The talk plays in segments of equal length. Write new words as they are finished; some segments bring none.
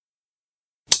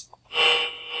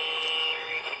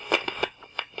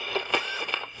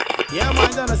Yeah,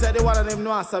 man, Johnny said they one of them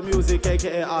know some music,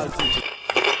 aka Altitude.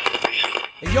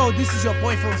 Hey, yo, this is your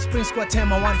boy from Spring Squad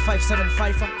Tema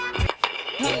 1575.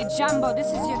 Hey, Jumbo, this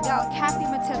is your girl, Kathy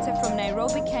Matete from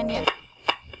Nairobi, Kenya.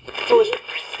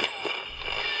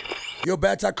 You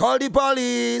better call the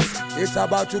police. It's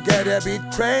about to get a bit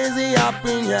crazy up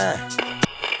in here.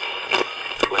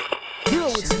 Here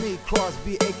with me,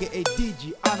 Crosby, aka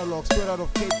DG Analog, straight out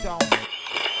of Cape Town.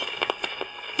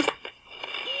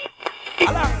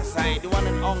 Alongside the one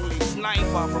and only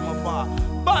Sniper from afar,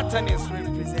 Botanist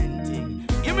representing.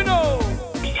 Give me no.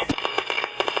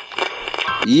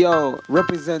 Yo,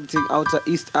 representing Outer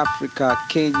East Africa,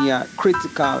 Kenya,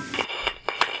 Critical.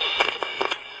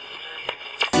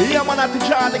 Yeah, man, at the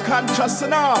Johnny Conscious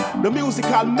now, the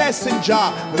musical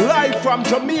messenger, live from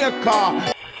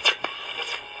Jamaica.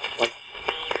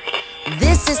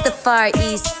 This is the Far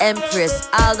East Empress,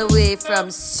 all the way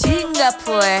from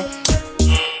Singapore.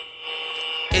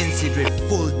 NC Dread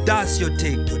full dance your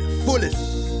take to the fullest.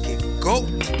 Keep go.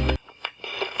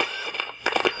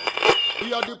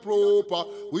 We are the proper,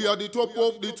 we are the top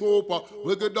of the topper.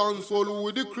 We get dance all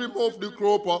with the cream of the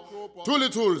cropper. Tully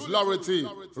Tools, Larity,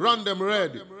 run them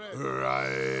red.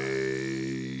 Right.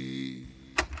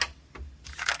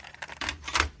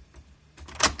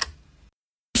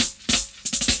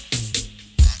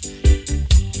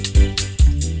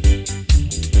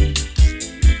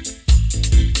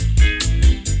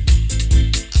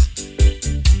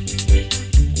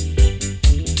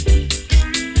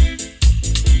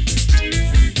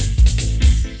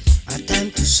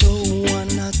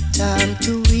 Time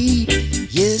to read,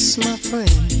 yes, my friend.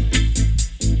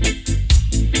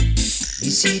 The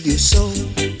seed you sow,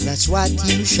 that's what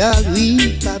you shall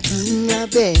reap. Babina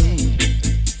bang.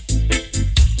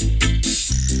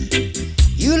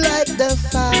 You light the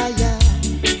fire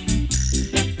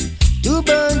to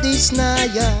burn this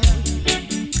naya,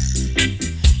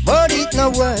 but it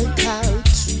no work out.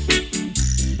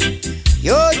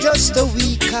 You're just a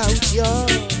week out, yo.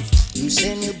 You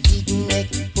send your big neck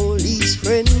police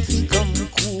friend fi come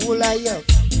cool I up,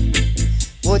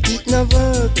 but it no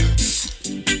work.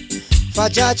 For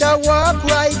Jaja walk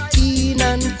right in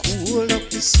and cool up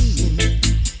the scene,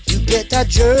 you get a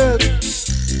jerk.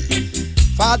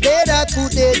 For they that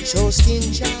put their trust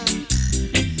in Jah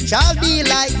shall be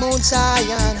like Mount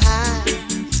Zion high,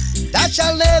 that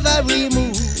shall never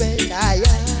remove it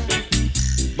higher,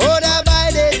 but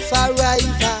abided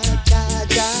forever.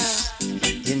 Jaja,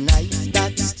 the knife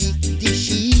that stick the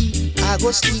sheep, I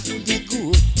go stick the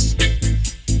goat.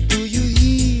 Do you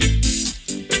hear?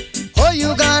 How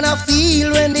you gonna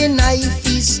feel when the knife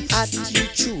is at your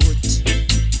throat?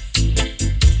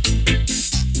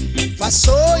 For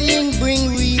sowing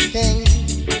bring reaping,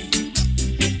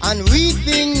 and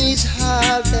reaping is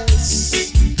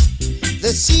harvest.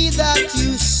 The seed that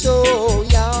you sow,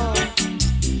 yeah,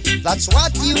 that's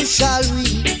what you shall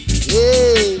reap,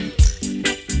 yeah.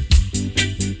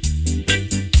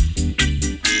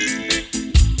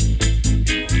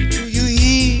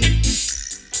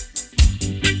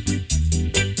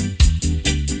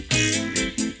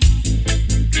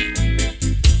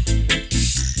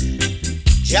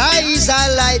 Jah is our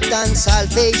light and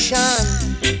salvation.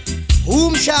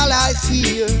 Whom shall I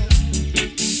fear?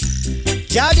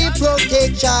 Jah the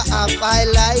protector of my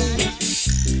life.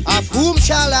 Of whom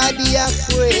shall I be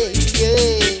afraid?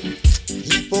 Yeah.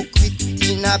 Hypocrite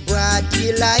in a broad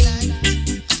daylight,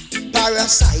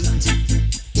 parasite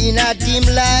in a dim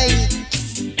light,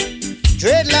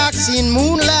 dreadlocks in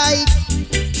moonlight,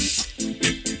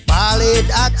 ballad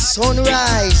at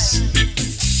sunrise.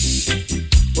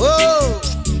 Oh,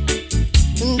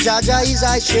 Jaja is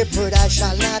a shepherd, I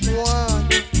shall not want.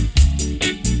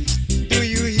 Do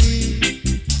you hear?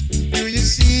 Do you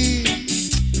see?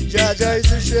 Jaja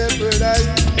is a shepherd, I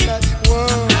shall not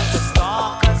want. The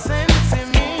stalker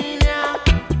sensimania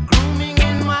grooming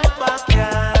in my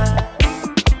backyard.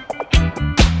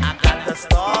 I got the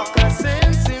stalker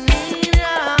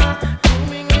sensimania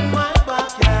grooming in my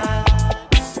backyard.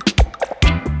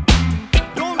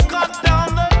 Don't cut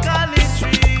down the cali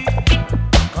tree,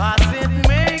 'cause it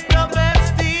make the best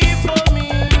tea for me.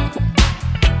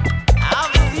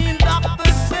 I've seen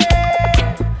doctors say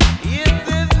it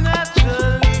is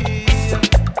naturally.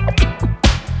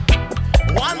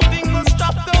 One thing will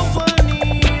stop the world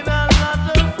need a lot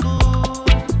of food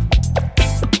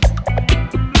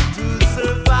to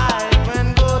survive and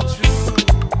go through.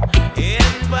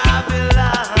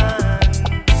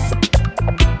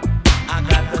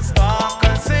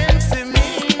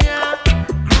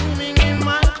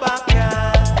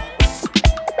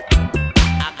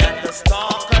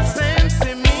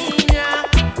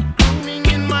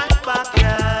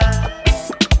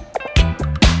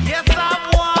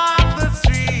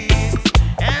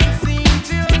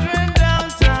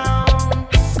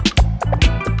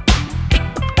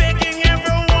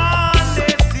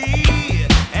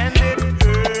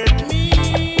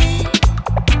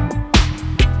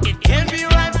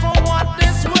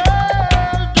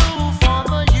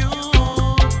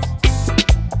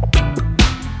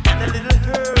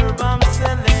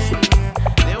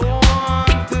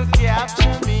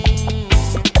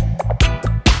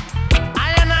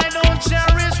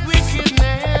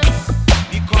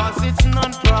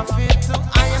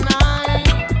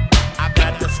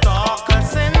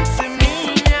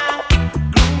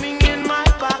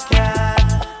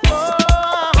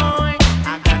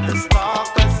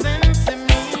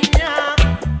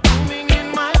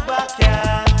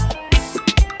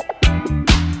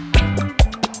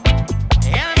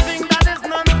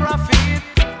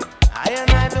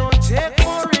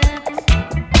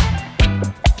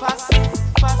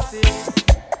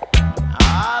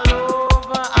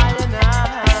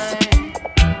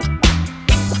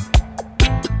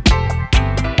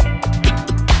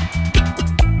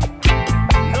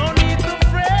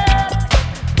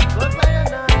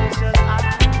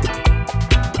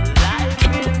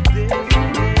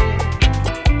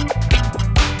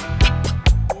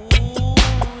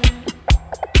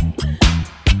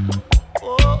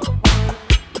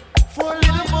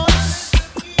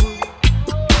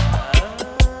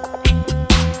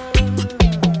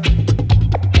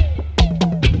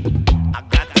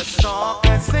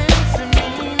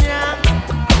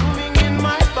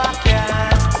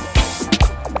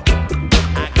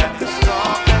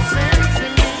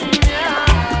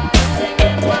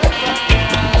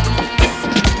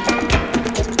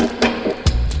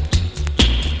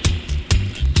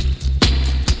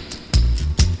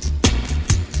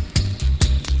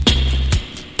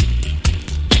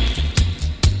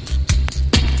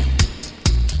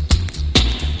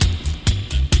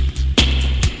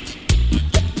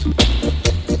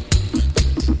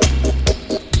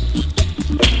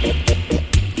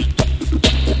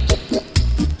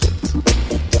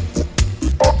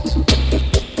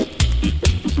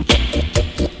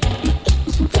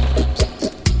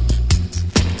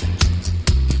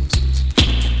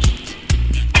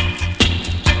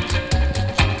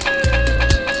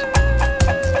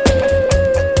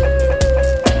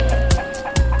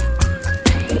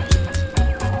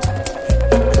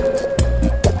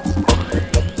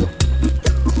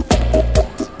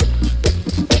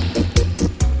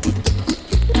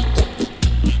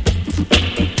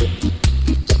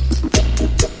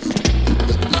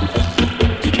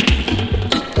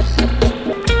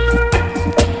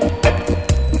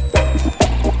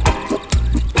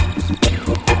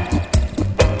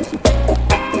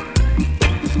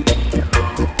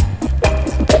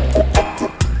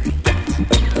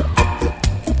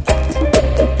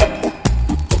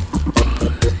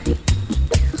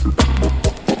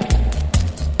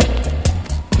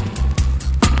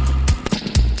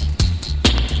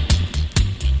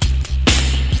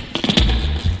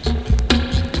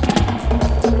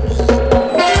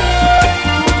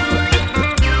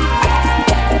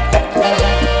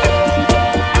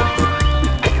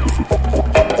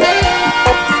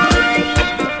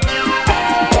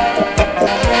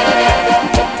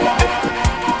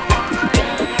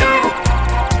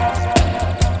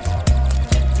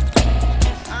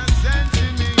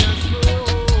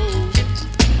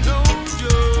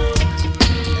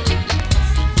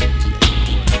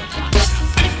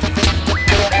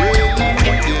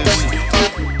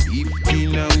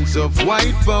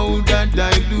 powder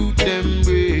dilute them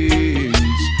brains.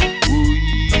 Ooh,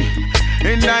 yeah.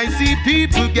 And I see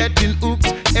people getting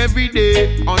hooked every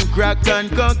day on crack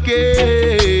and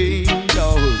cocaine.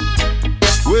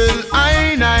 Well,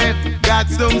 I got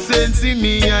some sense in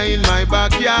me in my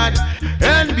backyard.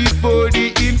 And before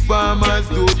the informers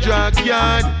do drag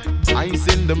yard, I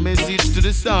send a message to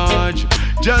the Sarge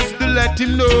just to let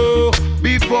him know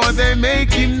before they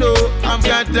make him know I've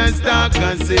got a stock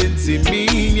of sense in me,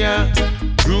 yeah,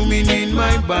 grooming in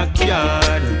my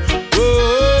backyard.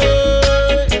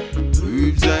 Oh,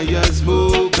 herbs I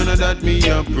smoke and that me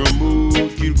a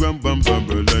promote. Kill grandpa and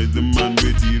paralyze the man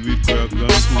we deal with crack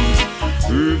and food.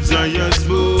 Herbs I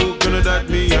smoke and that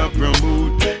me a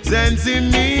promote. Sense in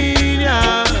me,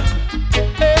 yeah.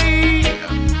 Hey,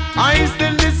 I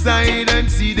stand aside and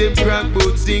see them crack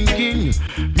boats sinking.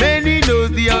 Many know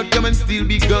the outcome and still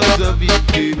because of it.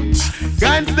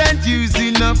 Constant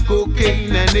using of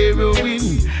cocaine and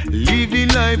heroin, living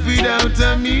life without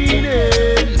a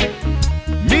meaning.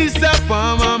 Mr.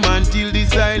 Farmer man till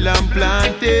this island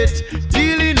planted,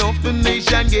 dealing off the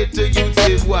nation, get to youth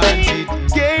they want it.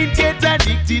 Can't get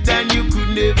addicted and you could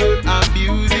never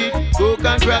abuse it. Coke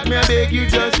and crack me I beg you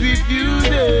just refuse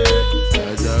it.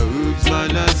 As a herbs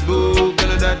man I smoke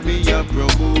and that me a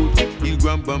promote. Kill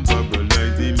grandpa and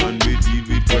paralyze the man we deal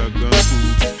with crack and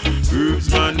food. Herbs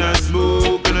man I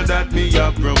smoke and that me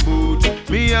a promote.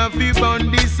 Me have to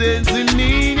bound the sense in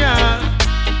me, yeah.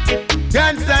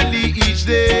 Constantly each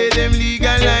day them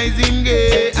legalizing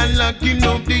gay and locking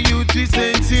up the youth with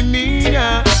sense in me,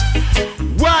 yeah.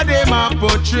 What them a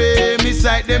portray, me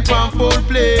sight them pan full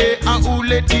play, and who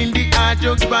let in the hard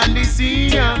drugs pan the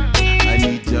scene, yeah. I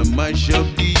need to mash up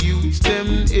the youths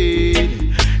them head,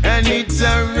 and it's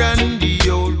a run the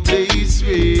old place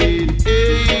red.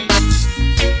 Hey,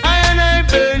 I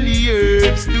burn the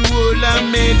herbs to all a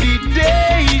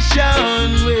meditation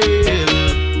well.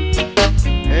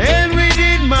 And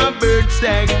within my bird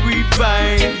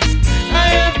sacrifice, I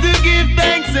have to give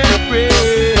thanks and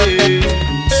praise.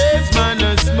 It's man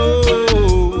a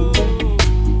smoke.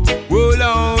 Roll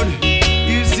on,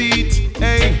 you see it,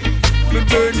 hey. Me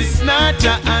burn the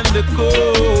snatcher and the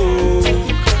coke.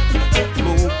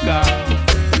 Mocha,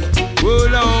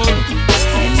 roll on.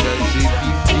 And I say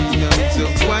 15 ounces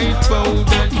of white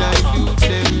powder dilute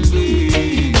them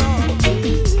ways.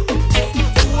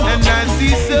 And I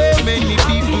see so many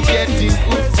people getting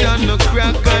hooked on the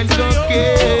crack and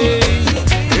cocaine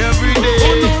every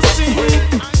day.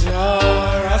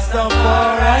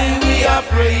 Rastafari we are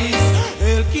praise.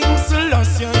 El King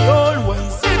Selassie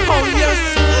always. Oh yes,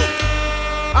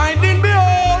 I didn't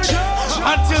behold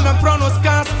until the throne was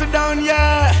cast down,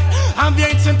 yeah. I'm the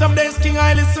ancient of days, King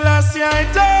Haile Selassie I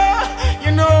die.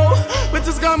 You know, with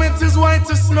his garment is white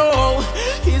as snow,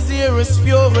 his ear is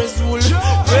pure as wool.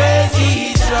 Praise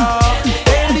ye Jah,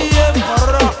 hail the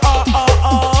Emperor,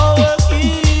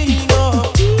 King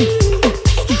of Kings,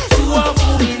 to our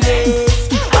fullness,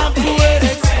 and to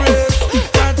express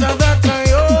that I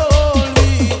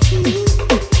only.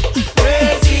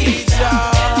 Praise ye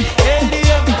Jah, hail the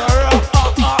Emperor,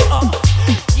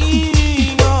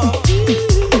 King of Kings,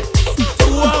 to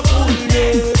our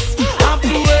fullness, and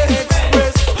to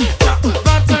express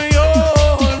that I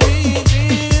only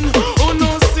been. Oh no,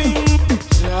 sing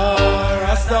Jah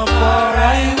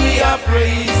Rastafari we are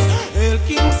praise. El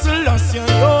King Selassie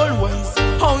always.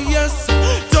 Oh yes,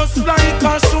 just like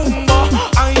a shumba,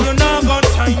 I you not got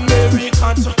time Mary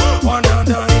cat. One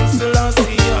other in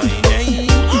Selassie I name.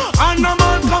 And a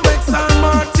man come San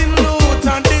Martin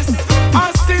Luther this.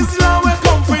 As this law we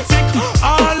come critic.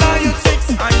 All of you chicks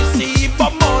I see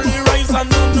Bob Marley rise and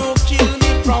no kill me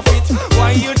prophet.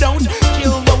 Why you don't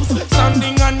kill those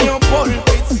standing on your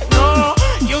pulpits? No,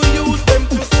 you use them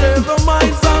to save the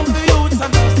minds of the youth,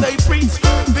 and as they preach,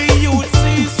 the youth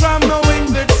cease from knowing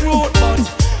the truth. But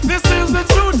this is the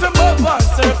truth above all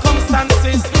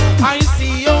circumstances. I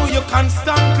see how you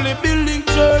constantly building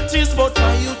churches, but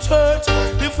are you church?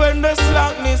 Defend the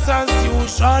slackness as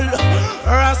usual.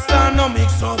 Rasta no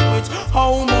mix up with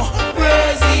how much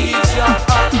praise each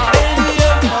other.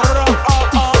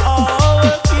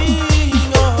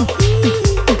 King of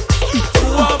Kings, to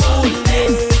our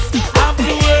fullness, and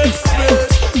to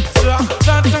express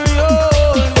that I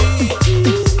only.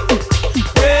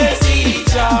 Praise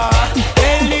each other,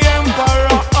 hail the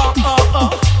Emperor,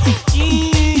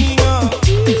 King of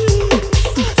Kings,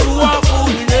 to our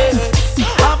fullness,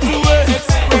 and to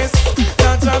express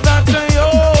that I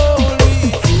only.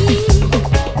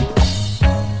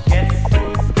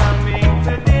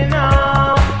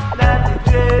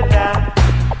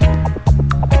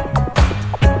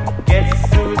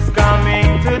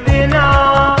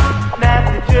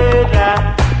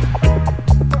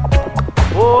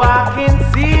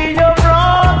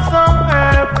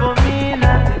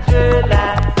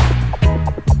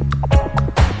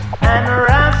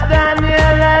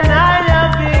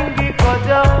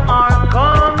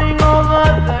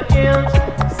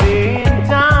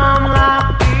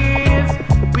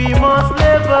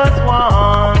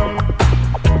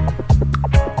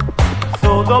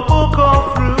 book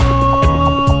of rules.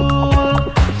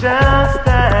 Just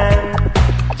stand.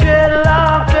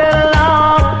 Dreadlock,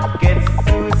 guess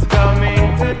who's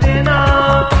coming to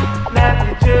dinner?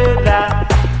 Natty dreadlock.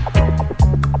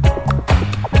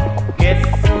 Guess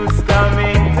who's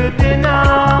coming to dinner?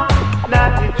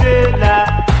 Natty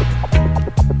dreadlock.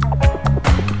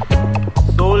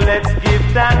 So let's give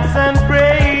thanks and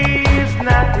praise,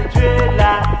 Natty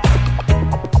dreadlock.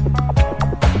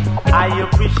 I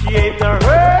appreciate the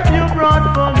herb you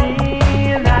brought for me,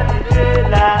 Natty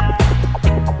dreadlock.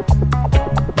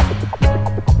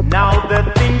 Now the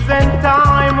things and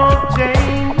time of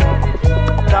change,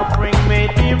 suffering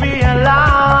made me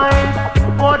realize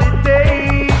what it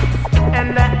takes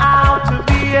and the how to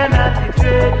be a Natty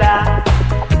dreadlock.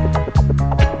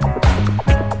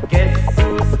 Guess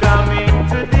who's coming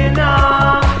to dinner?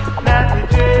 Natty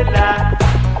dreadlock.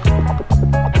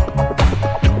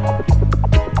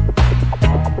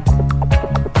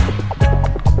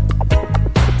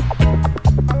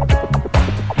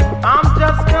 I'm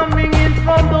just coming in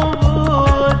from the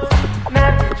woods,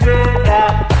 Natty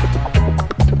dreadlock.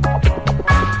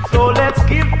 So let's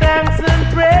give thanks and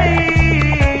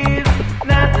praise,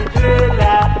 Natty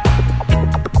dreadlock.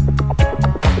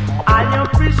 I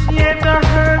appreciate the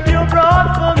herb you brought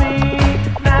for me,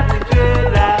 Natty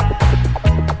dreadlock.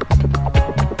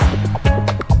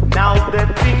 Now the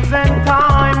things and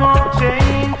time of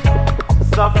change,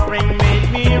 suffering made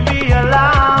me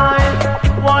realize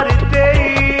what it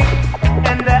takes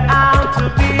and the how to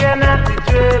be a Natty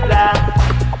dreadlock.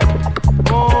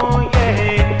 Oh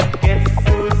yeah, guess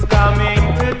who's coming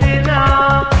to dinner?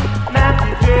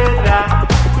 Natty dreadlock.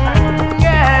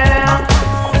 Yeah.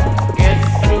 Guess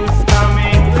who's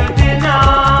coming to dinner?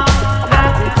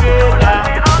 Natty dreadlock.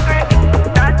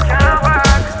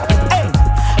 Hey,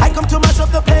 I come to mash up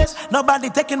the place, nobody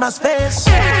taking my space.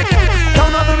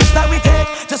 Don't know the risk that we take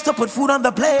just to put food on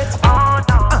the plate.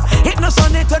 Hit no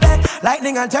Sunday today,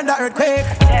 lightning and turn the earthquake.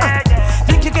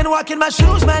 Think you can walk in my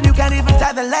shoes, man? You can't even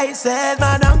tie the laces,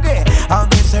 man. Hungry,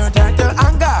 so turn to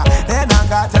anger, then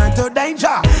anger turn to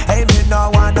danger. Hey, me no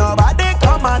want nobody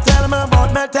come and tell me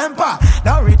about my temper.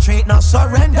 No retreat, no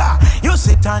surrender. You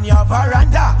sit on your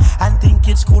veranda and think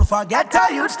it's cool. Forget I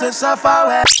used to suffer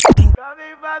well.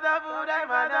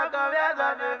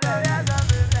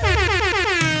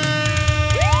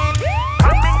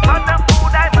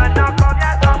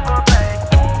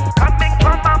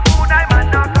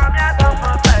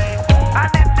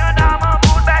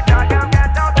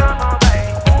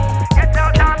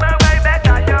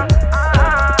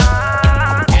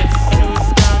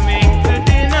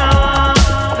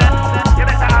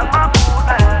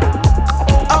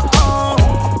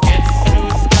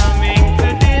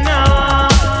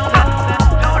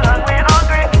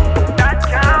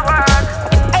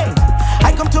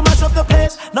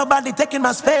 Nobody taking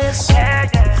my space.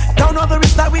 Don't know the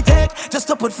risk that we take just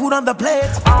to put food on the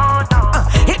plate.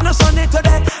 Hit no Sunday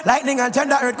today, lightning and turn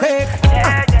the earthquake.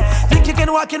 Think you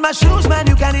can walk in my shoes, man?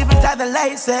 You can't even tie the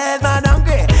laces, man.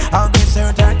 Hungry,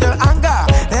 so turn to anger,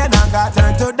 then anger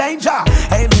turn to danger.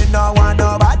 Hey, me no want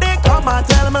nobody come and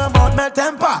tell me about my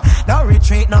temper. No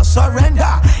retreat, no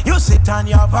surrender. You sit on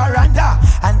your veranda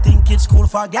and think it's cool.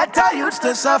 Forget I used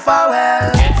to suffer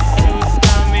well. Guess who's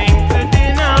coming to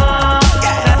dinner?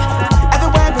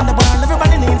 In the world,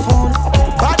 everybody need food.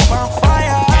 Body on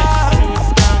fire.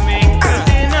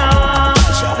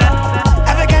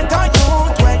 Ever get on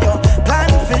youth where you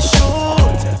plan for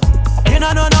shoot? You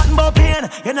don't know nothing but pain.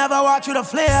 You never walk through the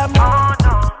flame.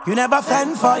 You never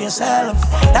fend for yourself.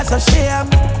 That's a shame.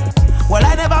 Well,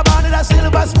 I never wanted a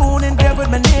silver spoon engraved with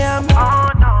my name.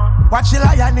 Watch the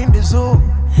lion in the zoo.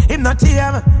 Him not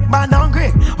tame, man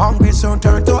hungry. Hungry soon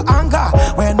turn to anger.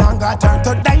 When anger turn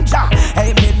to danger.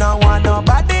 Hey, me no want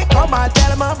nobody come and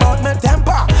tell me about my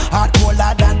temper. Hot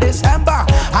colder than December.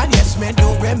 And yes, me do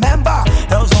remember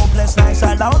those hopeless nights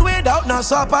alone without no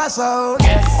supper. So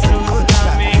guess who's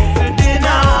coming to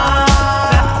dinner?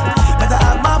 Better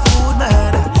have my food,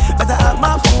 man. Better have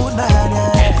my food, man,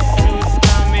 yeah. Guess who's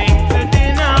coming to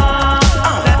dinner?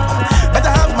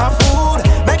 Better have my food.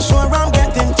 Make sure I'm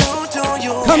getting through to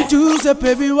you. Come to the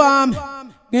baby wam,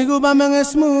 ngikuba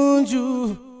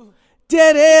mengesmunju.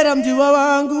 Terera mdiwa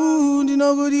wangu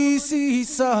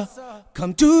ndinokudisisa.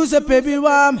 Come to the baby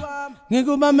wam,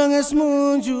 ngikuba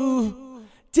mengesmunju.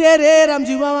 Terera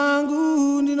mdiwa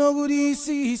wangu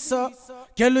ndinokudisisa.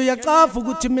 Kelo yaqafa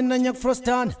ukuthi mina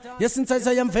ngiyakufrostana.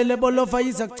 Yesinsiza yamvelebo lova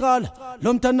izaqala.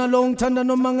 Lo mntana lo ngithanda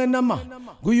noma ngenama.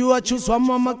 Nguye wachoose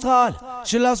wami amacala.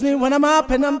 She loves me when I'm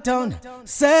up and I'm down.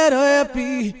 Set her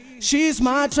happy. She's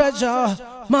my treasure.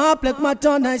 My black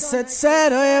Madonna, I said,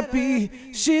 set her happy.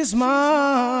 She's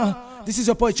my This is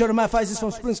your boy Jeremiah Fizes from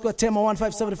Spring Square, Tema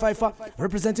 15755,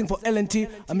 representing for LNT,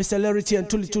 and Mr. Larry T and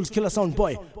Tully Tools, Killer Sound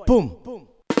Boy. Boom.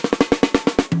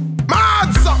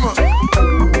 Mad summer.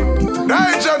 The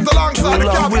agent alongside the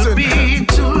captain. Will be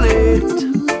too late.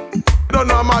 You don't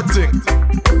know my thing.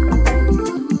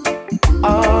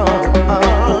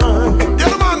 Yeah,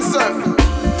 the man said.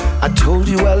 I told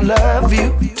you I love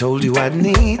you, told you I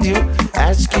need you,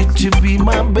 ask you to be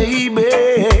my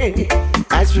baby.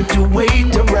 Ask you to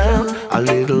wait around a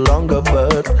little longer,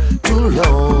 but too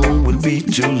long will be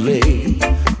too late.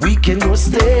 We can go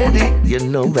steady, you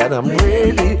know that I'm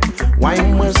ready. Why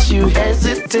must you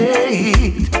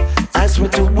hesitate? Ask me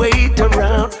to wait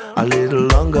around a little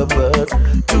longer, but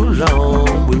too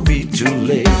long will be too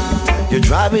late. You're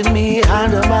driving me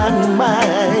out of my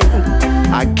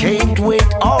mind. I can't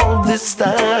wait all this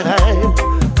time.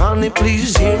 Honey,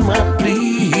 please hear my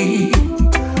plea.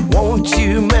 Won't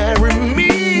you marry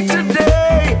me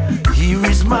today? Here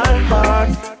is my heart,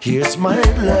 here's my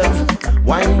love.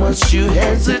 Why must you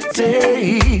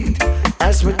hesitate?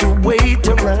 Ask me to wait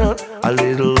around a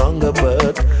little longer,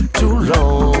 but too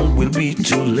long will be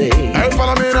too late. Hey,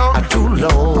 follow me now. Too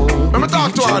long. Let me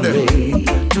talk to her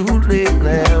then. Too late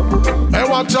now. Hey,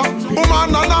 watch out.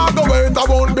 Woman, I go wait. I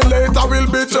won't be late. I will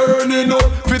be turning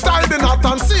up. Fit tie the knot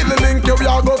and seal the link. We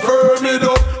are go firm it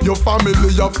up. Your family,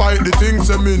 you fight the things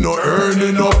that me no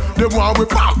earning up. Them want we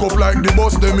pack up like the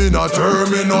bus, them in a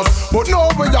terminus. But now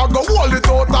we are go hold it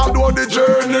out, although the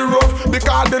journey rough.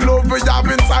 Because the love we have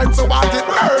inside, so what it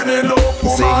burning up,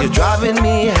 woman. Say you're driving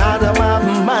me out of my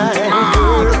mind,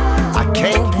 girl. I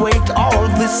can't wait all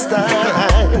this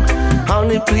time.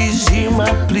 Honey, please hear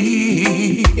my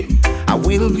plea.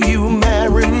 Will you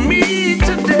marry me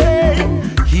today?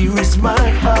 Here is my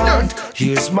heart,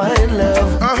 here's my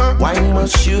love. Why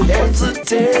must you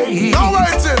hesitate? No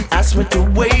waiting. Ask me to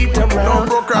wait around.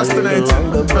 No procrastinating.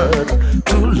 Longer, but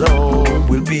too long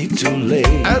will be too late.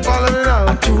 Hey, follow me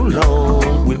now. Too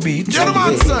long will be too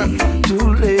late.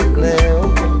 Too late now.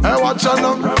 Hey, watch out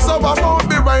now. So I won't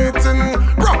be waiting,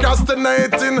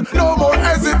 procrastinating. No more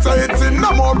hesitating,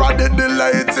 no more body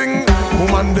delating.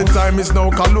 Woman, the time is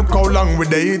now, cause look how long we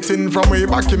dating. From way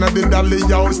back in the Dolly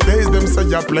house days, them say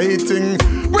you're plating.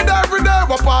 With every day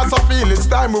we pass, I feel it's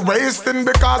time we're wasting.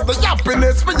 Because the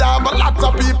happiness we have a lot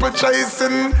of people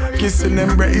chasing. Kissing,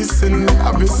 embracing,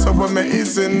 I be so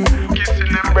amazing.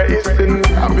 Kissing, embracing,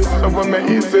 I be so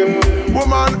amazing.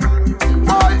 Woman,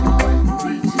 why?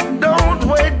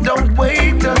 Don't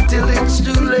wait until it's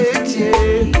too late,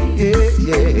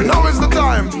 yeah. Now is the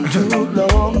time. Too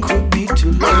long could be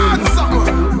too late. Man, summer.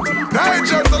 The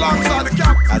agent alongside the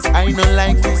cap. As I know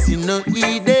like this, you know,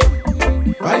 eat it.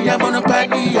 Why I'm on a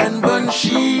party and bun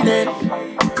sheet.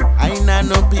 I know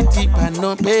no pity and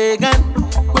no pagan.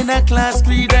 When a class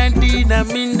creed and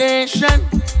denomination.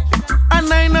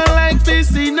 And I know like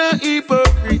this, you know,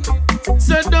 hypocrite.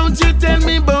 So don't you tell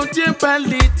me about your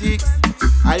politics.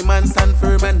 I man stand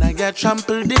firm and I get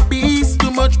trample the beast.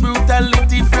 Too much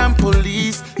brutality from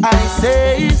police. I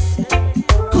say,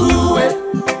 cool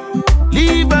it,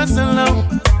 leave us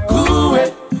alone. Cool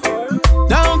it,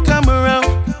 don't come around.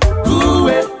 Cool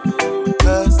it,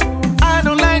 cause I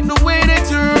don't like the way that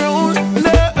you roll.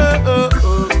 No,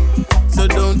 so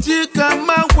don't you come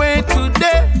my way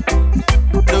today.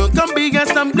 Don't come big and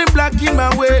something black in my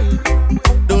way.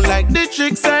 Don't like the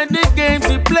tricks and the games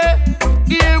you play.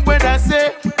 Hear what I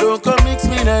say. Don't come mix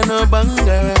me na no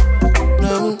bangara.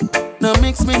 No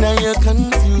mix me na your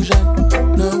confusion.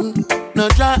 No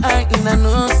dry eye in a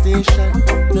no station.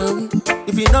 No,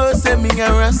 if you know say me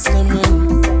a rasta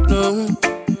man. No,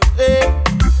 hey,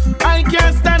 I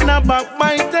can't stand up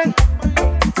backbiting.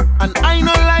 And I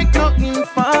no like no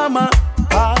informer.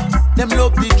 Them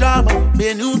love the drama,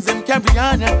 they news them carry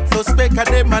on. Suspect of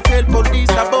them, I tell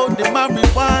police about the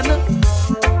marijuana.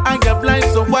 I got blind,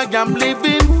 so I am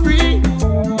living free.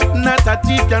 Not a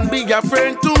thief can be a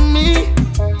friend to me.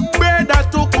 Brother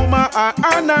Tukuma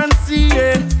and Nancy,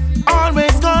 yeah.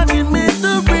 Always gone in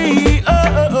misery.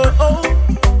 Oh.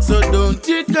 So don't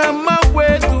you come my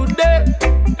way today.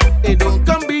 Hey, don't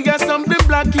come big as something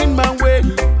black in my way.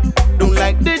 Don't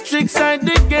like the tricks and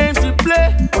the games you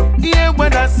play. Yeah,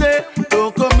 what I say,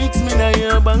 don't come mix me na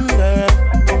your banga.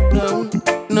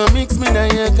 No mix me na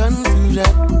your confusion.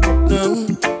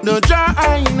 No draw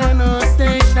eye in a no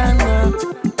station.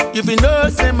 No. You fi know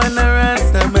say man a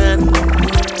rasta man.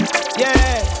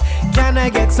 Yeah. Can I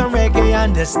get some reggae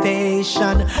on the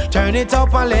station? Turn it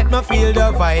up and let me feel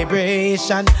the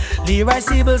vibration. Leroy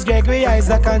Sibbles, Gregory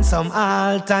Isaac and some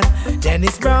Alton,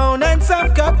 Dennis Brown and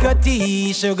some Cup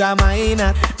Tea, Sugar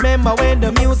Minor. Remember when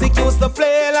the music used to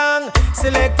play long?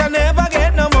 Selector never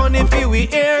get no money if you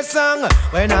hear song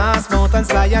when Ass Mountain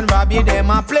Sly and Robbie them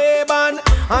a play band.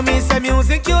 I mean say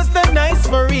music used to nice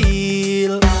for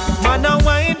real. Man a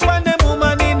wine for them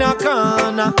woman in a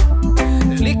corner.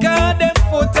 Liquor them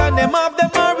foot and them have the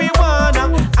marijuana.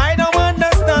 I don't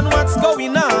understand what's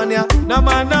going on, yeah. No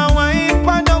man a wine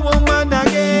for the woman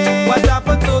again. What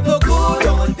happened to the good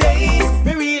old days?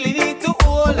 We really need to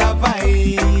hold a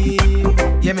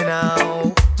vibe. Yeah me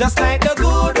now. Just like the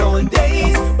good old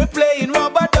days, we playing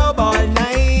rubber dub all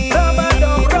night.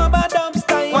 Rubber dub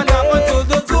style. What happened to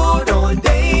the good old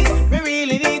days? We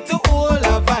really need to hold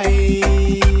a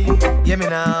vibe. Yeah me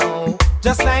now.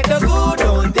 Just like the good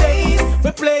old days,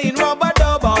 we playing rubber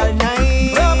dub all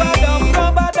night. Rubber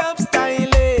dub style.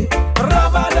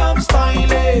 Rubber dub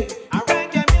style.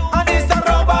 And it's a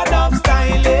rubber dub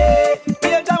style.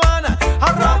 Yeah, Jamana, a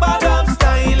rubber dub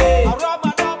style.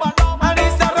 And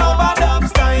it's a rubber dub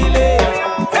style.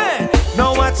 Hey,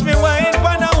 now watch me wine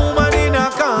for a woman in a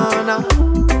corner.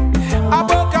 I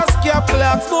broke a scap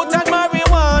clock, scoot and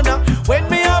marijuana. When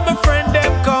me and my friend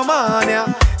them come on,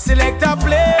 yeah. Select a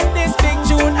play this big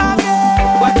tune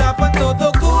again. What happened to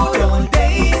the good old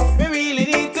days? We really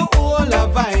need to hold a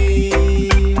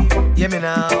vibe. Yeah me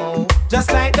now.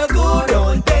 Just like the good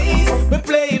old days, we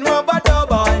playing rubber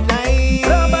dub all night.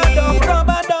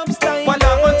 Rubber dub style. What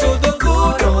happened to the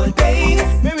good old days?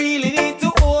 We really need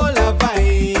to hold a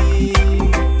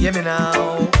vibe. Yeah me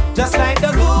now. Just like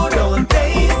the good old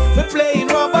days, we playing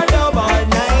rubber dub all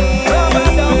night. Rubber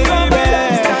dub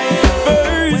style.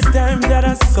 First time that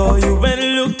I saw you and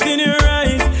looked in your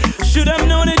eyes, should have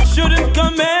known it shouldn't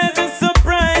come as a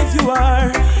surprise. You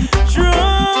are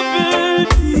trouble,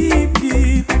 deep,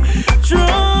 deep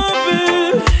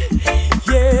trouble.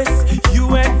 Yes, you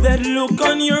had that look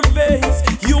on your face.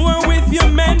 You were with your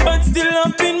man, but still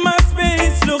up in my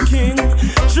space, looking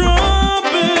trouble.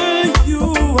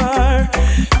 You are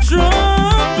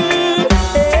trouble.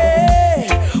 Hey,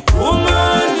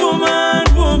 woman, woman,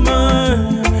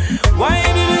 woman, why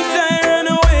didn't I run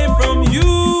away from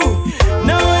you?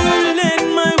 Now you let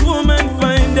my woman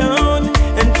find out,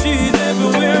 and she's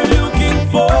everywhere looking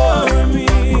for me.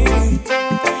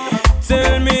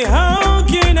 Tell me, how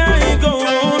can I go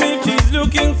home if she's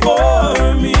looking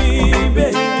for me,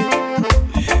 baby?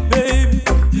 Baby,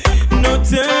 no,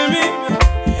 tell me,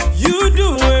 you do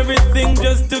everything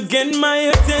just to get my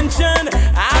attention.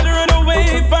 I'd run away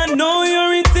if I know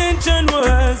your intention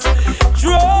was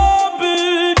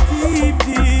trouble, deep,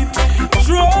 deep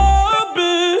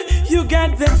trouble. You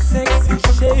got that sexy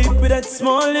shape with that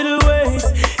small little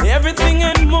waist, everything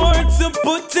and more to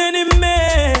put any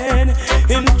man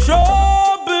in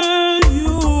trouble.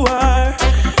 You are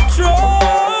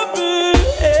trouble.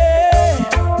 Hey,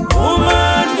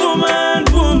 woman, woman,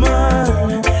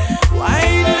 woman, why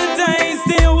did I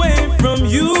stay away from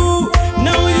you?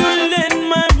 Now you let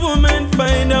my woman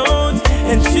find out,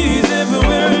 and she's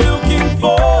everywhere looking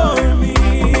for me.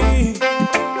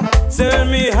 Tell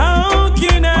me, how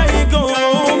can I go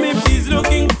home if she's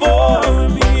looking for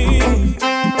me?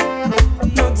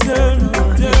 No, tell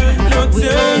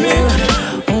me.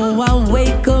 Oh, I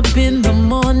wake up in the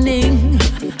morning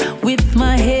with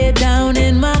my head down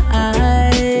in my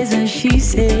eyes, and she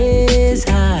says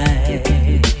hi.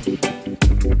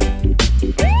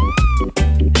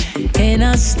 And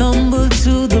I stumble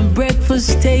to the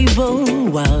breakfast table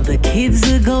while the kids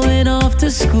are going off to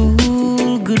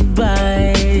school.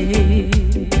 Goodbye.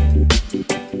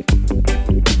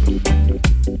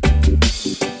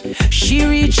 She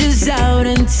reaches out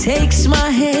and takes my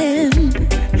hand,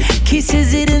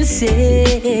 kisses it and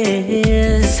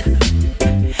says,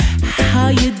 how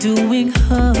you doing,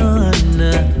 hon?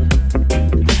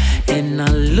 And I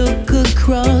look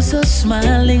across her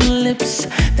smiling lips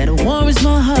that warms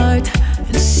my heart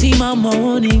and see my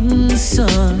morning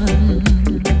sun.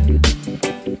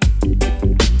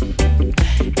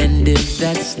 And if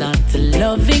that's not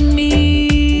loving me,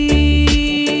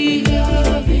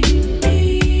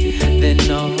 then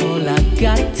all I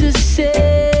got to say,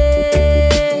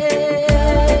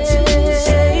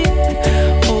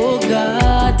 oh,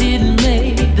 God didn't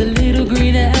make the little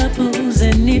green apples,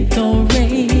 and it don't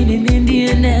rain in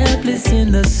Indianapolis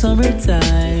in the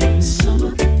summertime.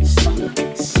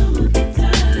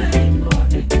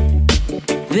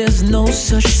 There's no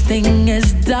such thing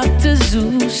as Dr.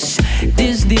 Zeus,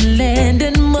 Disneyland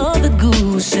and Mother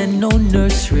Goose, and no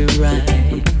nursery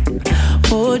rhyme.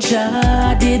 Oh,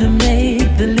 Jah didn't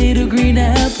make the little green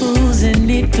apples,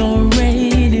 and it don't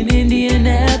rain in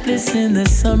Indianapolis in the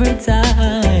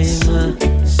summertime.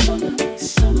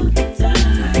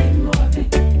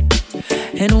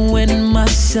 And when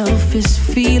myself is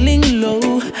feeling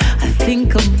low, I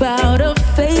think about her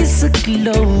face take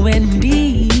low and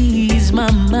ease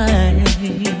my mind.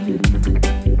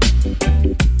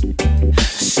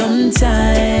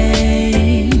 Sometimes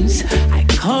I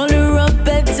call her up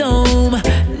at home,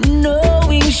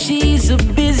 knowing she's so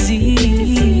busy,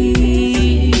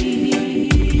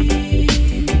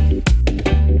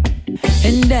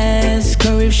 and ask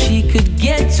her if she could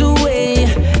get away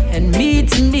and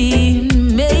meet me.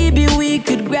 Maybe we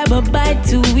could grab a bite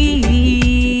to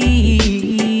eat,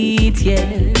 yes.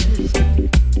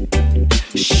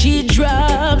 She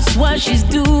drops what she's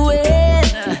doing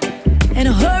and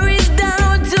hurries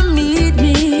down to meet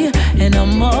me, and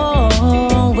I'm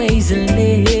always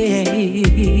late.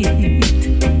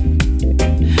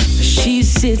 She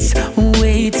sits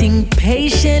waiting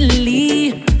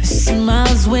patiently,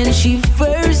 smiles when she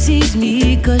first sees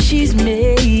me, 'cause she's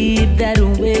made that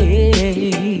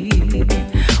way.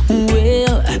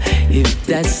 Well, if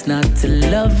that's not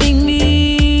loving me,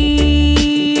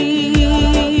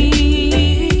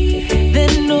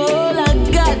 then all I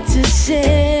got to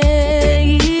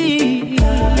say,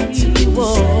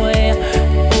 boy,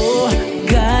 oh,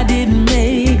 God didn't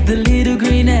make the little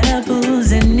green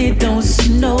apples, and it don't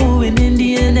snow in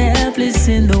Indianapolis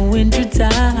in the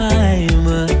wintertime.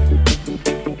 Well,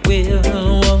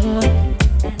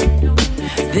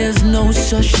 there's no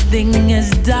such thing as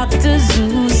Dr.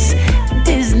 Zeus,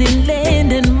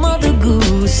 Disneyland and Mother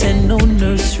Goose, and no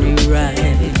nursery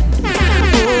rhyme.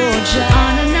 Oh,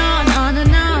 on and on, on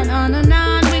and on, on and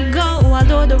on we go.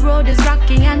 Although the road is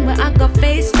rocky and we I got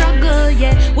face struggle,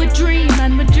 yeah. We dream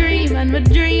and we dream and we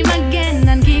dream again,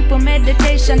 and keep our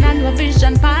meditation and our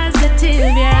vision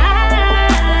positive, yeah.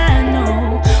 I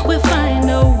know we'll find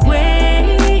a way,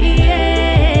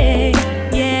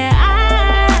 yeah.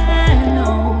 I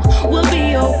know we'll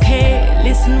be okay.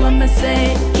 Listen when I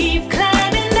say, keep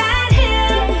climbing that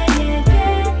hill,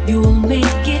 you'll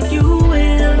make it, you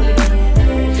will.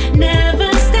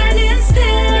 Never standing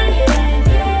still,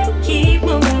 keep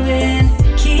moving,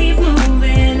 keep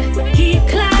moving, keep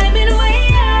climbing way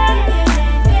up,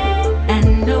 and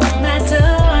no matter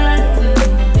what,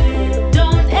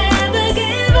 don't ever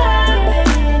give up,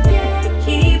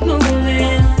 keep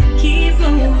moving, keep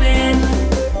moving.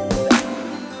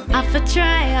 I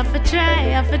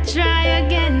for try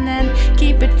again and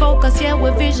keep it focused, yeah,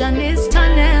 where vision is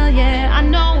tunnel, yeah. I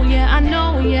know, yeah, I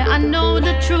know, yeah, I know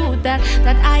the truth that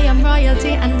I am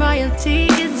royalty and royalty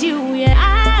is you, yeah.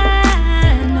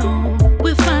 I know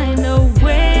we'll find a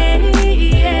way,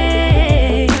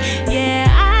 yeah.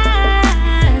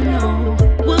 I know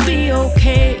we'll be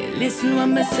okay. Listen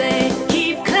when I say,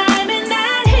 keep climbing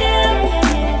that hill,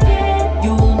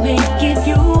 you'll make it,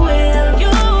 you will.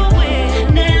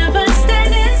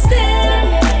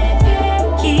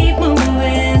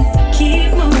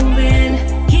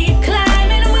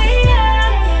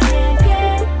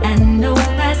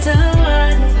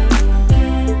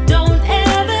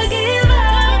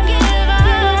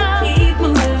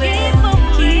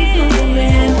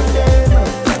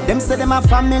 Say them a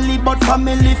family, but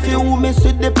family few. Me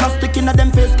see the plastic in a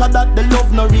them face, 'cause that the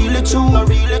love no really true.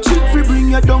 If we bring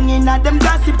you down in a them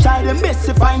gossip child, them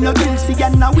messy find no guilty,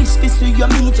 and I wish to see you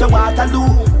meet your Waterloo.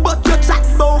 But you chat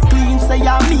bout clean, say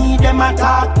I me them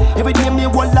attack. Every day me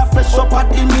hold a fresh up at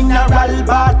the mineral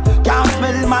bath. Can't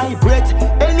smell my breath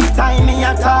anytime me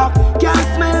attack. Can't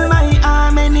smell my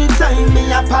arm anytime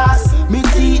me a pass. Me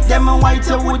teeth them white,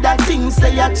 you woulda think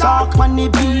say I talk. When the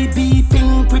BB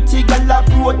ping, pretty girl a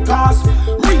broadcast.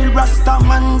 Real Rasta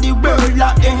man, the world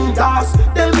a endorse.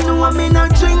 Them know me no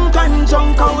drink and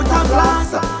junk out of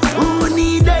glass. Who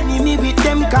need enemy with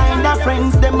them kind of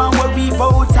friends? Them a worry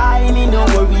about I, me no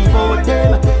worry about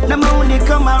them. Them only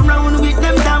come around with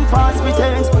them damn fast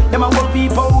returns. Them a worry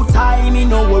about I, me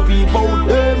no worry about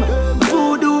them.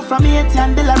 Voodoo from Haiti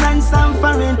and the ransom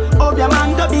foreign. Oh, the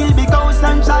man go build big house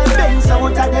and try Benz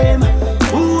out of them.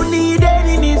 Who need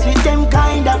enemies with them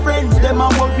kind of friends? Them a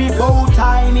worry about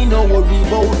time, me no worry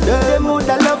about them. Them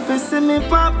woulda love to see me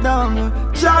pop down,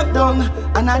 drop down,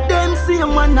 and a them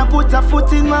same man a put a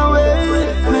foot in my way.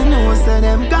 Me know say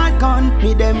them got gun,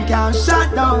 me them can't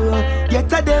shut down.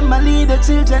 Yet a them a lead the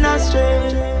children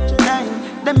astray.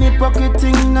 Them hypocrite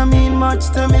thing no mean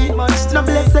much to me. No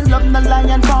blessed love, no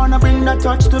lion born, no bring no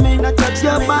touch to me.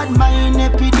 Your bad mind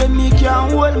epidemic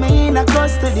can't hold me in a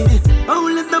custody.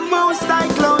 Only the most I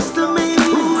close to me.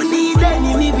 Who need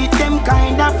enemy with them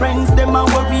kind of friends? Them a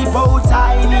worry about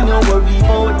I, me no worry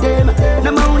about them.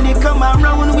 Them only come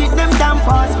around with them damn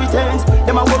fast returns.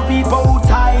 Them a worry about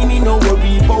I, me no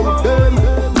worry about them.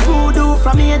 Voodoo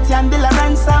from Haiti and the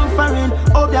ransom foreign.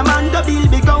 Oh, the man go build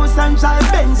big house and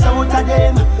drive Benz out of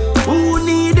them. Who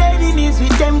need enemies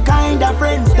with them kind of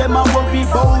friends? Them a worry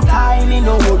about time, me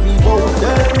no worry about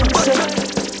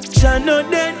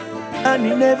and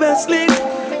he never sleep.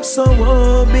 So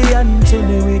woe be unto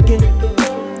the wicked.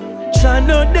 Jah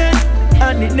no dead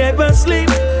and he never sleep.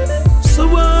 So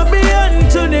woe be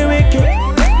unto the wicked.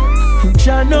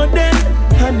 Jah no dead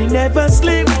and he never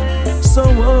sleep. So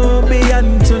woe be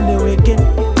unto the wicked.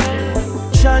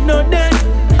 Jah no dead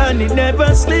and he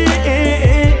never sleep.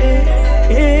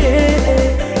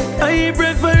 I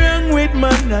prefer wrong with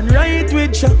man and right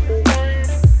with Jah.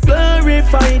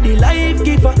 Glorify the life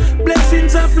giver.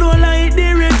 Blessings are flow like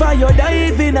the river you're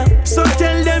diving up. So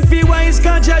tell them fi wise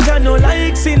cause Jah no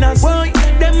like sinners. Boy,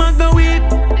 them a go with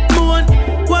moon.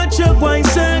 Watch your boy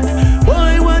set.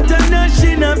 Boy, what a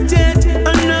nation of death.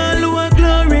 And all who a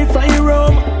glorify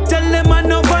Rome. Tell them I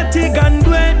no fatigue and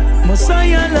dwell.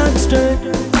 Messiah land straight.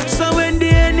 So when the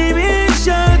enemy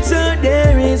shouts out,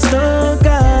 there is no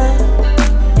God.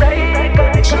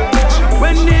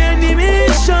 When the enemy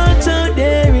shouts out,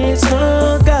 there is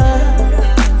no God.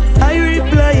 I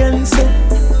reply and say,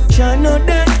 Jah no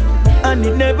dead and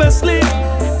he never sleep.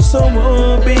 So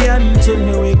woe be unto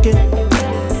the wicked.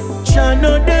 Jah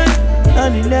no dead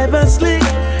and he never sleep.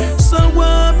 So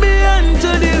woe be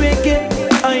unto the wicked.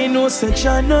 I know say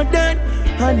Jah no dead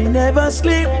and he never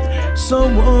sleep. So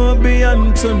woe be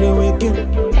unto the wicked.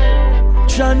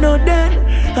 Jah no dead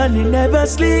and he never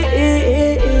sleep.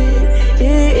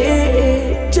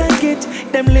 Check it,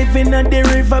 them living at the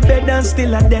riverbed and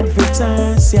still a dead for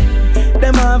thirst, yeah.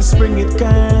 Them offspring it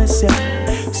curse,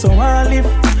 yeah. So all if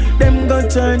them gon'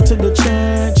 turn to the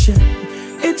church,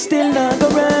 yeah. It's still not go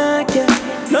work, yeah.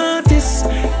 Notice,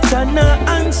 Jah no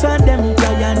answer them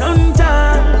prayer none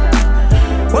time.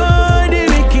 Oh, the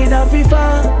wicked have to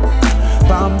fall.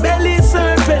 Palm belly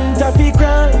serpent have to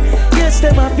crawl. Yes,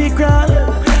 them have to crawl.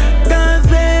 Cause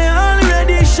they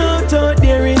already shout out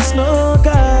there is no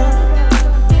God.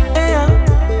 Yeah.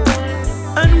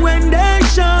 And when they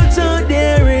shout out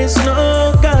there is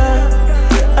no God,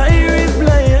 I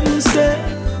reply and say,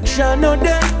 Jah no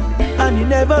dead and he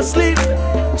never sleep.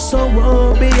 So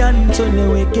woe be unto the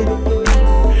wicked.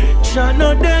 Jah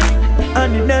no dead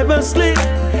and he never sleep.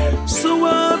 So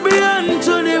woe be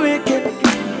unto the wicked.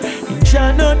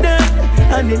 Jah no dead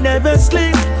and he never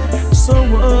sleep. So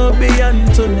woe be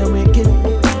unto the wicked.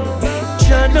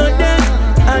 Jah no dead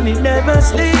and he never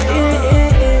sleep.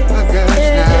 Oh gosh,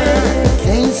 now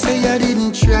can't say I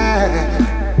didn't try.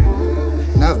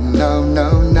 No, no,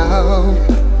 no, no.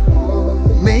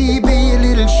 Maybe a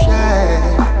little shy.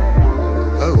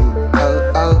 Oh, oh,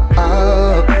 oh,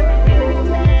 oh.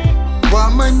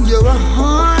 Woman, you're a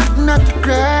hard nut to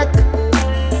crack.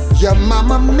 Your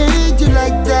mama made you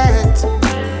like that.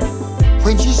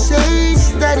 When she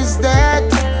says that is that,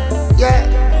 yeah,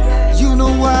 you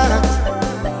know what?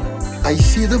 I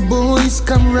see the boys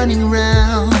come running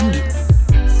round,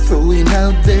 throwing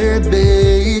out their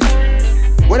bait.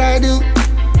 What I do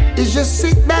is just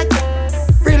sit back,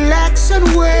 relax and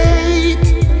wait.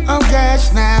 Oh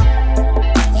gosh, now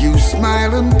you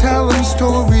smile and tell them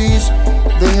stories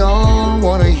they all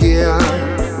wanna hear.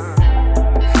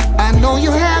 I know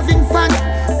you're having fun,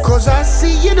 cause I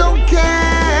see you don't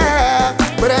care.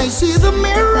 But I see the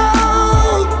mirror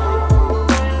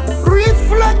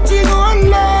reflecting on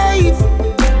life.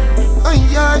 Ay,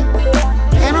 ay.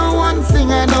 And one thing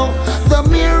I know, the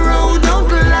mirror don't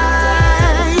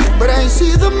lie. But I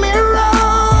see the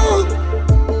mirror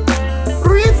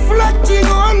reflecting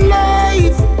on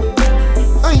life.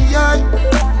 Ay, ay.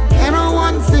 And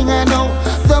one thing I know,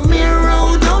 the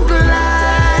mirror don't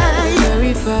lie.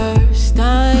 Very first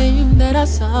time that I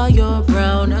saw your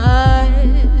brown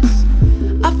eyes,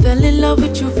 I fell in love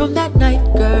with you from that night,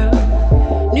 girl.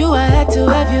 Knew I had to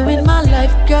have you in my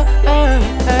life, girl.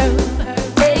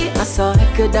 Hey, I saw I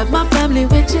could have my family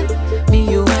with you. Me,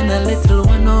 you, and a little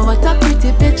one. Oh, what a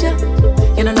pretty picture.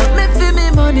 You don't love me for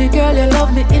me money, girl. You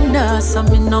love me enough. I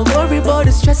mean, no worry about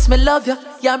the stress. Me love you.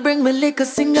 Yeah, bring me liquor,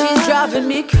 singer. She's driving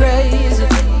me crazy,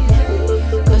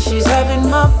 cause she's having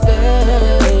my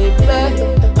baby.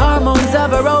 Hormones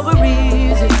have her over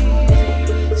easy,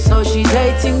 so she's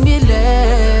hating me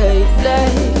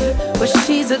lately. But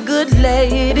she's a good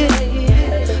lady,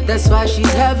 that's why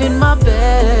she's having my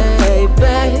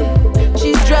baby.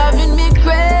 She's driving me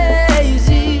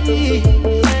crazy,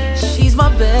 she's my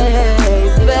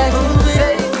baby.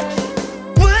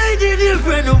 Why did you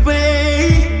run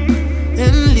away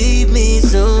and leave me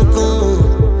so cold?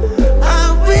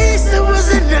 I wish there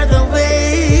was another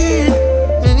way.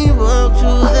 When you walk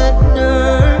through that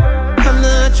door, I'm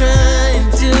not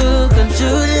trying to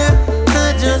control you,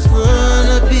 I just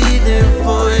wanna be there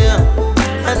for you.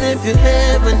 And if you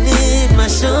ever need my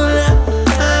shoulder,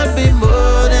 I'll be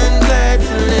more than glad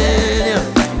to lend.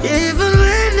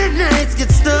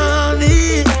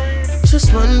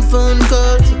 phone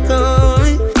call to call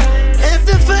me. If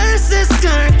the fastest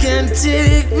car can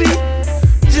take me,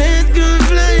 jet could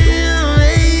fly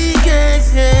away,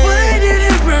 guys. Why did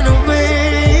it run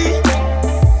away?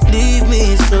 Leave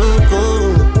me so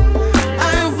cold.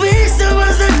 I wish there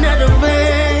was another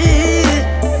way.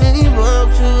 And you walk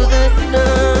through that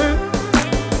door.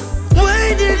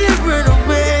 Why did it run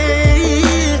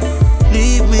away?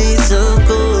 Leave me so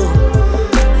cold.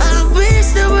 I wish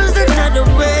there was another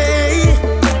way.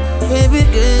 Baby,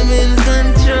 game in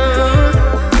control.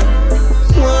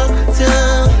 Walk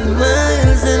down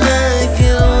miles and I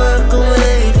can walk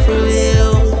away from you.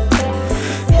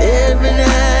 Every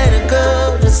night I go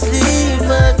to sleep,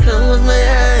 I close my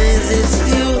eyes, it's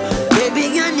you. Baby,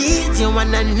 I need you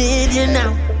and I need you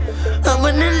now. I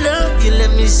wanna love you,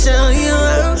 let me show you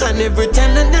out. And every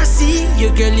time that I see you,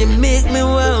 girl, you make me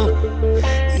wow.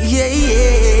 Yeah,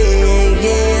 yeah,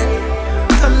 yeah.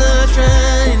 I'm not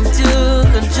trying to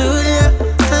control you,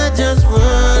 I just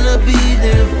wanna be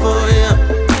there for you.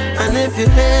 And if you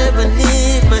ever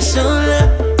need my shoulder,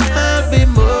 I'll be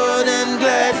more than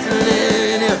glad to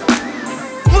lend you.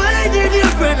 Why did you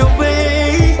run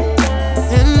away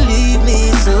and leave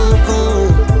me so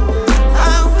cold?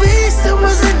 I wish there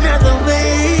was another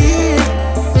way.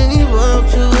 When you walk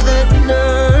through that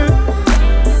door.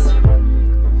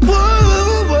 Whoa,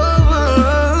 whoa,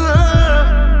 whoa.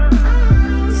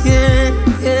 Yeah,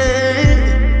 yeah.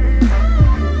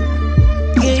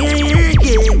 Yeah,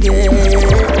 yeah, yeah.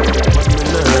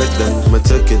 Me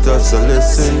take it as a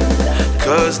lesson.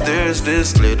 Cause there's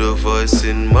this little voice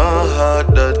in my heart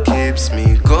that keeps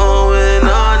me going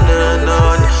on and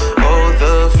on. Oh,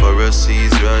 the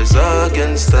Pharisees rise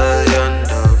against I, and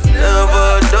I've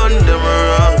never done them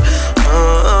wrong.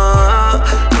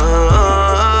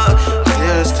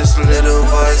 There's this little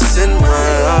voice in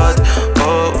my heart.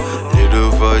 Oh,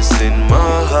 little voice in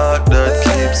my heart that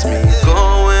keeps me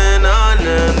going on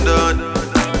and on.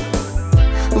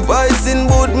 Voice in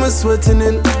boot, me sweating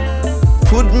in.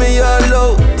 Put me all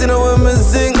out, you know when me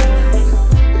sing.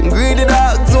 Greedy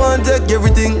dogs want to take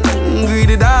everything.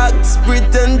 Greedy dogs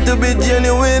pretend to be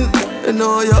genuine. You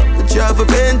know you try to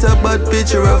paint a bad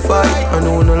picture of fight. I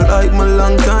know not like my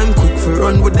long time, quick for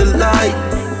run with the light.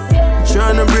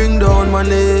 Tryna bring down my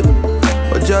name,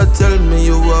 but just tell me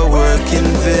you are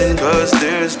working vain. Cause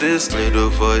there's this little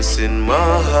voice in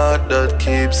my heart that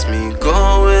keeps me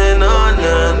going on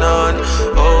and on.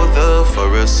 Oh, the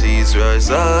Pharisees rise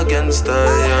against I,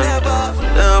 and I've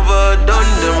never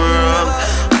done them wrong.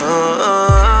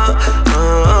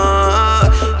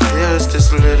 There's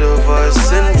this little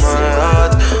voice in my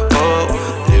heart. Oh,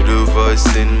 little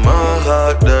voice in my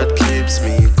heart that keeps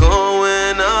me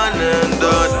going on and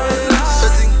on.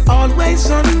 Always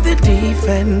on the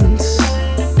defense,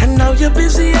 and now you're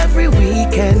busy every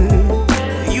weekend.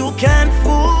 You can't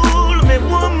fool me,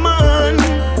 woman,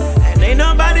 and ain't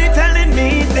nobody telling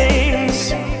me things.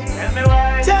 Tell me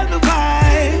why, tell me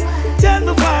why, tell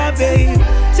me why, babe.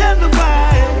 Tell me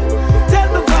why, tell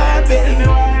me why,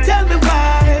 babe. Tell me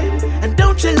why, and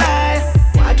don't you lie.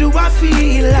 Why do I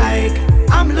feel like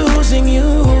I'm losing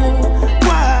you?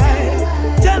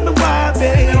 Why? Tell me why,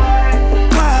 babe.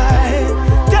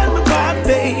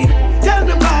 Babe, tell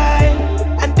me why,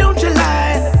 and don't you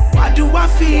lie. Why do I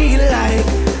feel like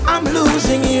I'm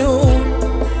losing you?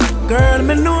 Girl,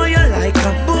 me know you like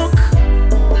a book,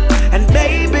 and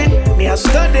baby, me a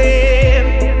study.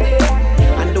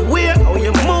 And the way how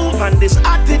you move and this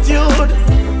attitude,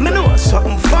 me know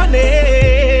something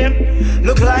funny.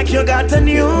 Look like you got a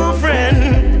new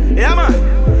friend. Yeah man,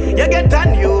 you get a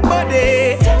new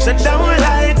body. So don't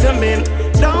lie to me,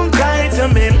 don't lie to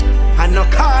me. And no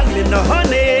call me no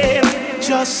honey.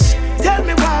 Just tell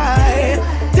me why.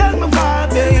 Tell me why,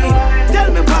 babe.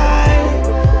 Tell me why.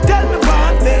 Tell me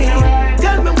why, babe.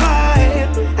 Tell me why.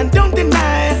 And don't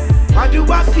deny. Why do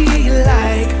I feel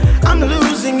like I'm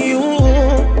losing you?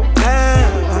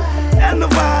 Tell me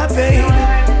why, babe.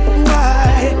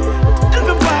 Why? Tell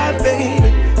me why, babe.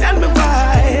 Tell me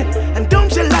why. And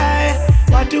don't you lie.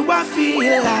 Why do I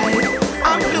feel like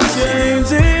I'm losing you?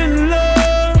 Changing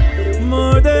love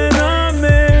more than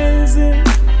amazing.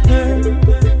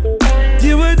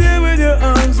 You were there with your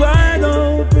arms wide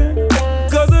open.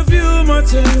 Cause a few more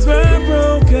chains were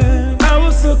broken. I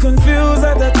was so confused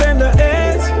at a tender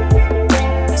age.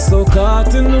 So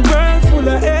caught in the world full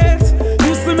of hate.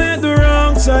 Used to make the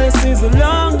wrong choices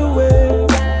along the way.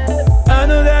 I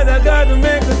know that I gotta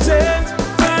make a change.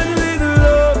 Finally the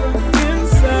love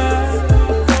inside.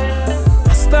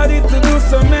 I started to do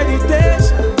some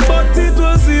meditation, but it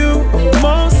was you on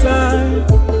my side.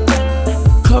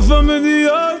 Cover me the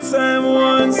old time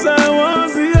once I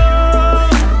was young.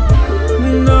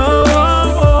 Now I'm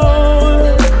old.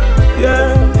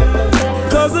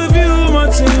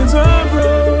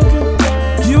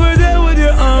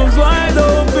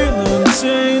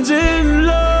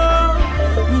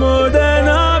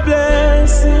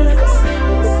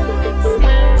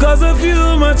 of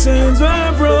you, my chains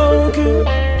were broken.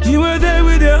 You were there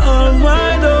with your arms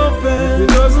wide open. If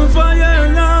it wasn't for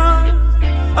your love,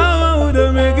 how would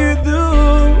I make it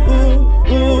through?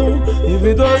 If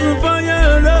it wasn't for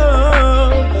your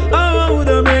love, how would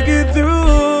I make it through?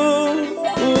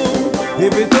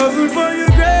 If it wasn't for your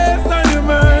grace and your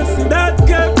mercy that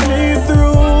kept me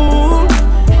through,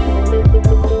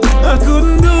 I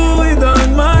couldn't do it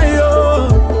on my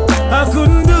own. I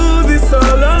couldn't do this all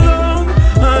alone.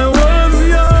 I was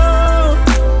young,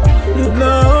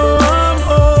 now I'm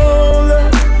older.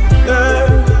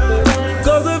 Yeah.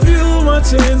 'Cause of you, my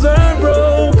chains are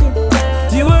broken.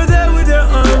 You were there with your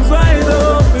arms wide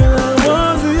open. I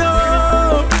was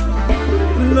young,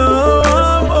 now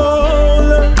I'm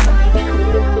older.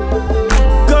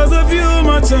 'Cause of you,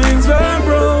 my chains were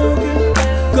broken.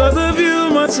 'Cause of you,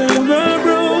 my chains were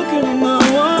broken. I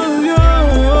was young.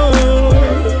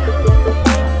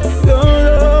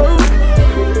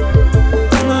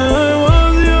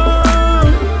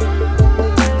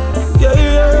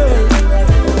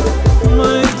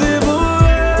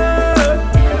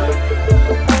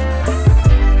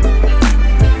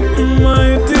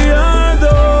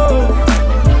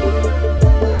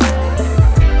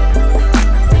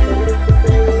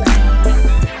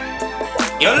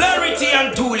 Your Larity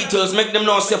and Two Littles make them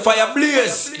know say fire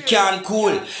blaze, it can't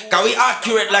cool. Cause we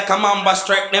accurate like a mamba,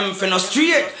 strike them for no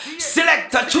straight.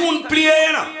 Select a tune play,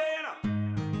 you know.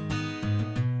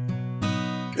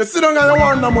 You sit down and you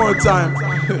want no more time.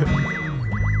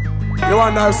 You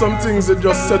want to have some things that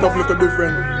just set up a little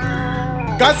different.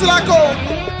 Cause like oh,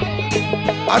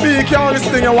 I be you can't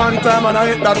sting you one time and I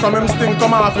hit that from him sting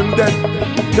come off him dead.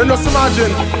 Then just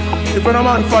imagine if when I'm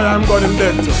on fire I'm got him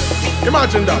dead too.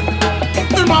 Imagine that.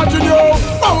 Imagine you,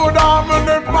 I would have a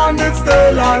man that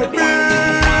stay like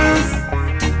this.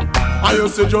 I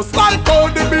used to just like how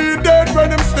they be dead when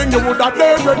them sting, you would have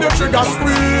dead when the trigger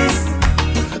squeeze.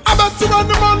 I bet you when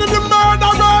the man in the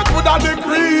murder rate would have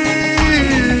decrease.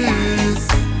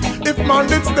 If man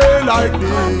did stay like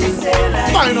this,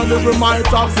 finally we might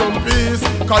have some peace.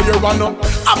 Cause you wanna,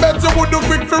 I bet you would have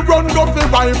quick for run go for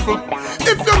rifle.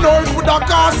 If you know it would have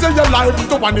cost you your life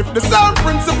to. And if the same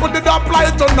principle did apply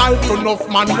to knife, enough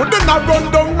man wouldn't have run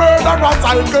down murder a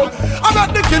cycle. I bet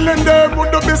the killing them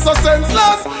would be so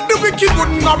senseless. The wicked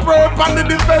wouldn't have rape and the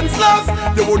defenseless.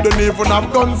 You wouldn't even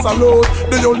have done salute.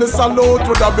 The only salute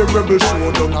would have been rebel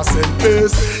show down a set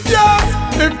pace. Yes,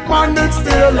 if man did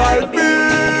stay like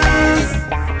this.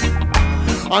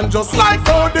 And just like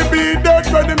how they be dead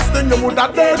when them sting, you would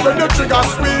have dead when the trigger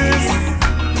squeeze.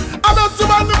 I bet you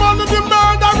when the man in the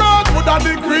murder rate would have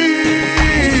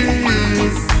decrease.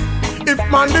 If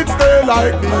man did stay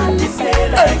like this,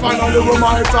 hey, finally we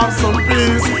might have some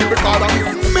peace. Because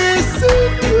I'm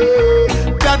missing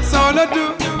you, that's all I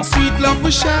do. Sweet love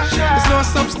we share, there's no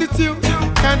substitute.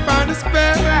 Can't find a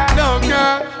spare, no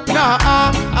girl,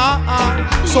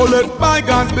 nah. So let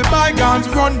bygones be bygones,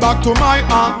 run back to my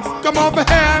arms. Come over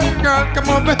here, girl, come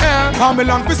over here. Come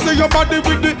along to see your body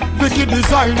with the Vicky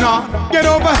designer. Get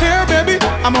over here, baby,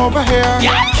 I'm over here.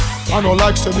 Yeah. I know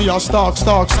like say me a stalk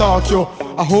you.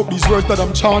 I hope these words that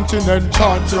I'm chanting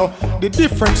enchant you. The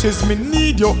difference is me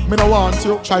need you, me no want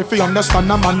you. Try to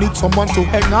understand I need someone to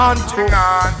hang on to.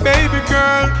 Baby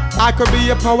girl, I could be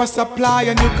your power supply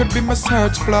and you could be my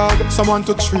search plug. Someone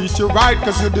to treat you right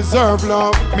cause you deserve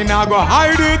love. Me now go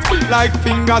hide it like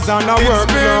fingers on a work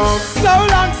glove. So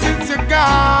long since you're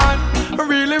gone, I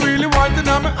really, really want to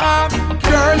know my arm.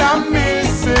 Girl, I'm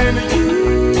missing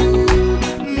you,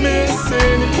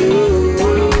 missing you.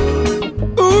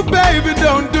 Ooh, baby,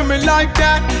 don't do me like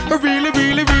that. I really,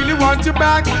 really, really want you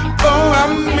back. Oh,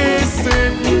 I'm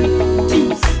missing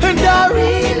you, and I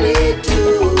really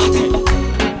do.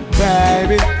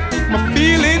 Baby, my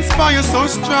feelings for you so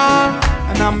strong,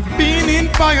 and I'm feeling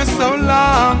for you so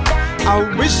long.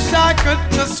 I wish I could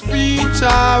just reach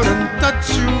out and touch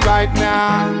you right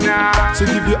now. To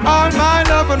give you all my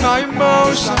love and my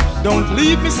emotion. Don't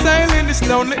leave me sailing this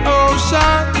lonely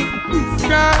ocean.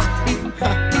 Girl,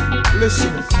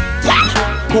 listen.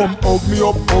 Come hug me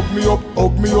up, hug me up,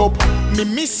 hug me up. Me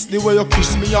miss the way you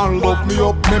kiss me and love me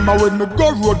up. Remember when me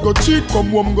go road, go cheat, come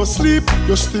home, go sleep.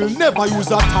 You still never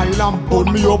use a tile and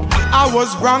burn me up. I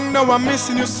was wrong, now I'm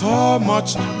missing you so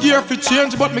much. Gear fi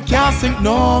change, but me can't sink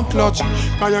no clutch.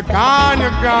 Cause you're gone,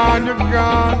 you're gone, you're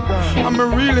gone. I'm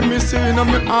really missing you in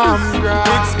my arms, girl.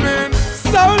 It's been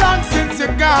so long since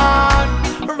you're gone.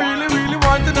 I really, really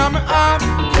want to know my arm.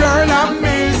 Girl, I'm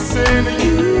missing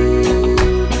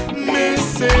you,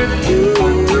 missing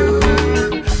you.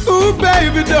 Ooh,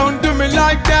 baby, don't do me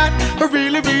like that. I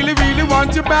really, really, really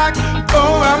want you back.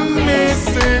 Oh, I'm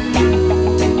missing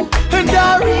you, and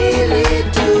I really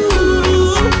do.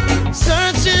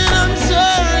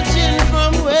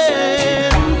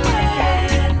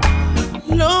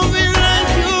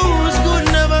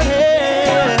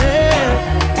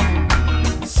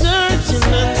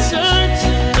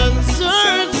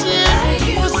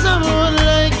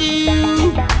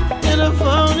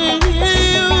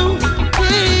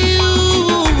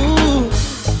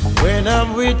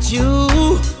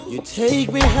 you. You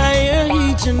take me higher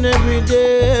each and every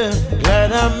day.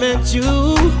 Glad I met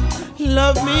you.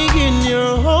 Love me in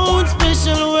your own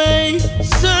special way.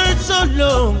 Search so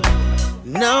long.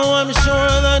 Now I'm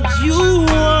sure that you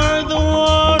are the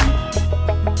one.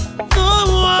 The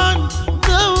one.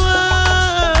 The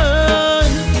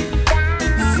one.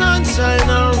 Sunshine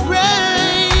or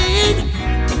rain.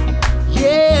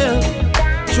 Yeah.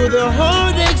 Through the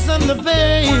heartaches and the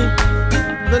pain.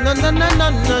 No, no, no, no, no,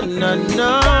 no, no,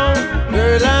 no.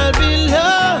 Girl, I'll be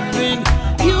loving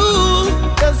you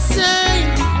the same,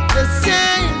 the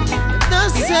same, the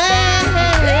same.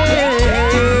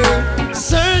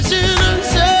 Searching and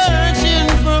searching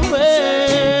for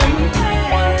when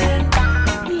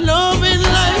loving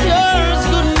like yours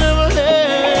could never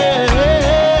end.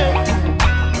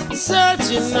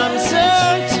 Searching, I'm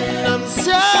searching, I'm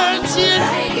searching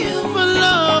for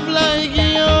love like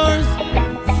yours.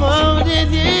 Found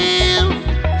it in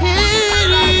you.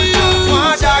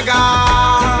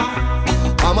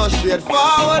 I'm a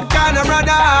straightforward kind of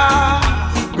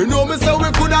brother. Me know me say we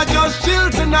coulda just chill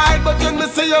tonight, but when me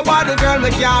see your body, girl,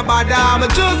 me can't bother. Me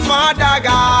just want dagger.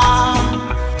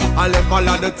 I left all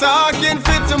of the talking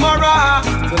fit tomorrow.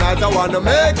 Tonight I wanna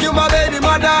make you my baby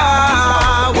mother.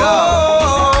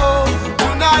 Whoa,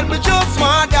 tonight me just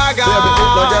want dagger. Baby,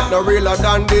 it don't get no realer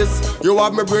than this. You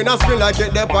have me brain a spin like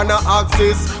it dep on the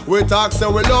axis. We talk so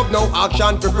we love no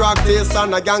action to practice.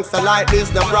 And a gangster like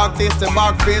this, no practice the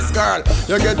back face, girl.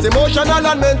 You get emotional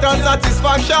and mental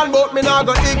satisfaction, but me not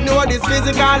gonna ignore this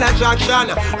physical attraction.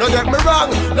 Don't get me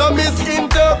wrong, no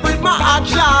misinterpret my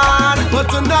action. But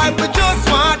tonight we just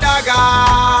want dagger.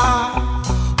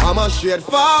 I'm a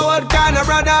straightforward kind of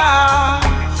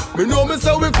brother. Me know me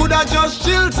say we coulda just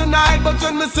chill tonight, but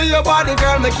when me see your body,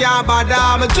 girl, me can't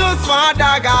bother. Me just want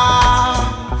dagger.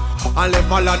 I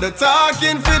left all of the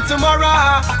talking fit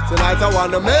tomorrow. Tonight I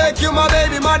wanna make you my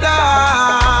baby mother.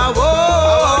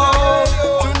 Whoa,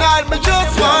 tonight me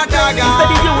just want dagger. Say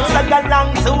the youths are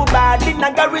along too bad in a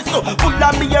garage, so full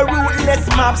of me a ruthless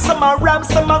map. Some a ram,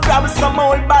 some a grab, some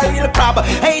old barrel crab.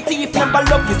 Hey thief never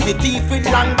love you, see thief with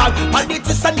long bag.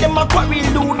 Politicians them a quarry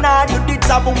Luna do the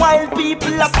job. Wild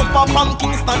people a suffer from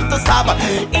Kingston to Saba.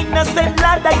 Innocent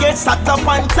lad that get shot up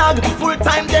and tag. Full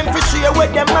time them for share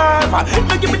with them have.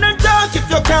 No give me no talk if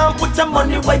you can't put your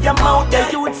money where your mouth there.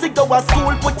 You would see go to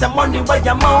school, put your money where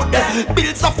your mouth there.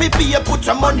 Bills off if you put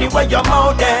your money where your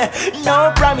mouth there.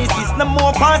 No promises, no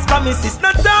more past promises.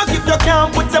 No talk if you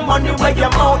can't put your money where your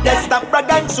mouth there. Stop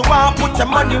bragging, so I put your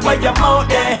money where your mouth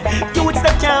there. Youths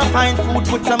that can't find food,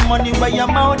 put your money where your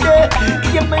mouth there.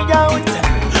 Give me out.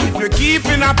 If you're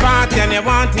keeping a party and you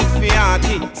want it for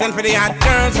yarty, send for the hot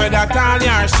girls with that all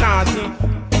your shorty.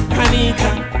 Anika,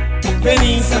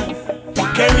 Venisa,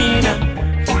 Karina,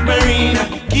 Marina.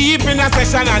 Keeping a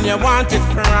session and you want it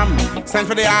from. Send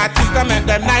for the artists to make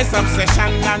them nice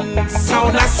obsession. And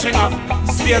sound a string up,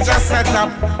 stage just set up,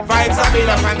 vibes are built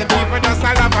up, and the people just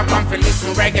a love a come for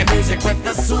listen reggae music with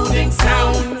the soothing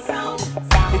sound.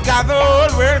 It got the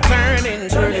whole world turning.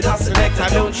 Turn it up, selector,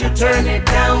 don't you turn it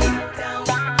down.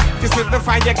 Just let the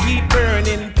fire keep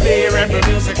burning. Play reggae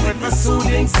music with the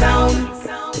soothing sound.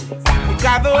 It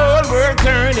got the whole world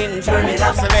turning. Turn it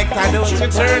up, selector, don't you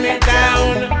turn it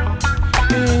down.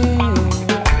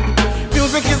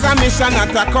 Music is a mission,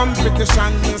 not a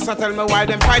competition. So tell me why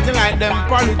them fighting like them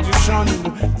politicians.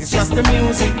 It's just the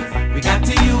music, we got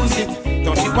to use it.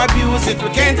 Don't you abuse it, we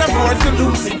can't afford to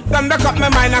lose it. Thunder cut my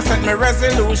mind and set my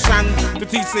resolution to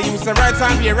teach the youth the right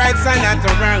and be right side and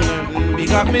to wrong. Big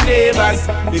up my neighbors,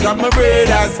 big up my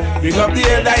brothers, big up the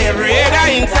elder, every other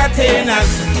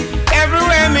entertainers.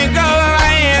 Everywhere me go,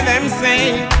 I hear them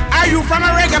say, are you from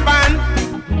a reggae band?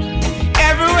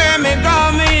 Everywhere me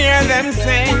go, me hear them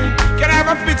say, can I have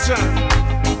a picture?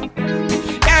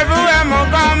 Everywhere me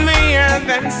go, me hear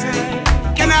them say,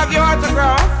 can I have your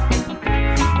autograph?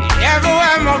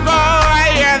 Everywhere me go,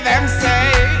 I hear them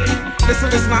say, listen,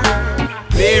 listen,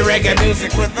 play reggae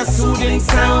music with a soothing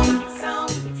sound.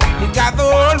 You got the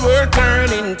whole world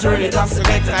turning, turn it up,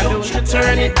 selector, don't you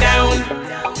turn it down.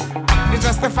 It's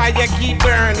just the fire keep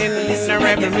burning, listen to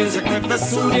reggae music with a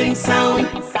soothing sound.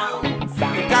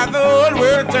 You got the whole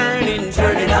world turning,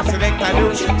 turn it up, selector,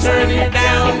 don't you turn it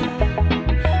down.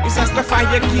 It's just the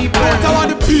fire keep burning. I want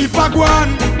the people go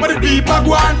on, but the people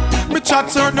go on. Me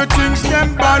chat certain things,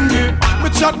 them ban me. Me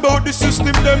chat about the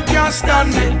system, them can't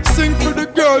stand me. Sing for the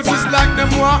girls, it's like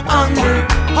them want angry.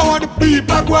 I want the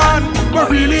people go on, but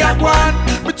really I go on.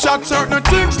 Me chat certain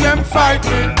things, them fight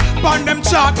me. Pan them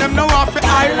chat, them no want to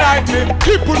highlight me.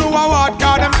 People who I want,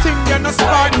 God, them think they no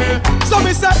spite me. So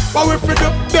me say, what we fi do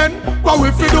then? What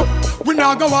we fi do? We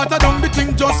now go water down the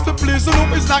thing just to please you.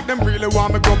 It's like them really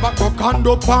want me go back up and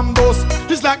up and bust.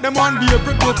 It's like them want the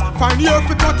every cut. Find the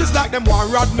every cut. It's like them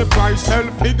want Rodney Price sell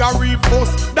figure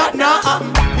repost. That not happen,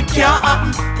 it can't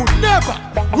happen, could never.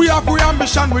 We have we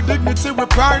ambition, we dignity, we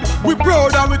pride. We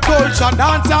proud and we culture.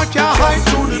 Dance and can't hide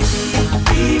through the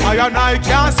beat. I and I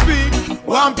can't speak.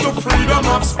 Want to freedom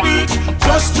of speech,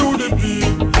 just through the beat.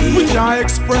 We can't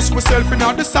express ourselves in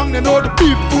the song, they know the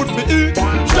beat food for eat.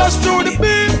 Just through the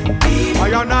beat. I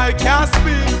and I can't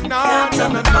speak. Nah, can't tell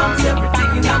me thoughts,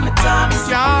 everything in my thoughts.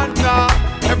 Can't talk,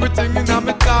 everything in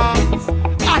my thoughts.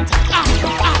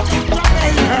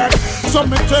 So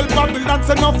me tell Babylon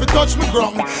say enough to touch me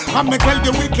ground. And me tell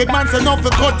the wicked man say enough to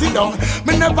cut it down.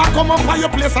 Me never come up by your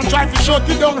place and try to shut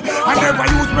it down. I never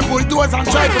use me bulldozer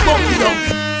and try to buck it down.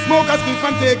 Smoke a spliff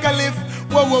and take a lift.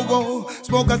 Whoa, whoa, whoa.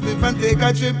 Smoke a spliff and take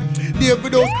a trip.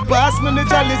 David Oaks, pass me the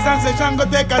chalice and say Shango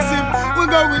take a sip. We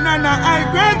going on a high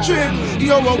grade trip.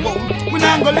 Yo, whoa, whoa. We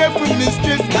not go left with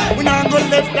mistress. We not go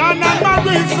left down and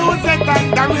marry. So set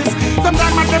and the risk.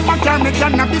 Sometimes I them a carry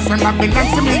cannabis. When Babylon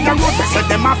see me in the road, they say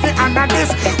them have to honor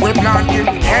this. We planting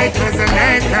acres and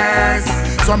acres.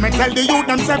 So me tell the youth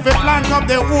themself we plant up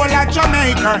the whole of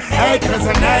Jamaica. Acres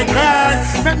and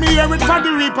acres. Let me hear it for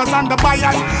the reapers and the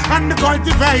buyers and the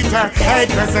cultivator.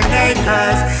 Acres and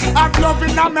acres. I'm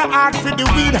loving on my heart for the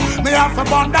weed. Me have to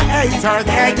burn the haters.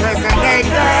 Acres and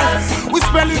acres. We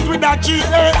spell it with a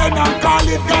G-A-N and call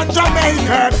it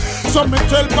Jamaica. So me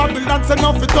tell Babylon say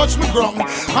enough to touch me ground.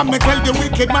 And me tell the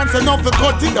wicked man say enough to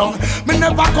cut it down. Me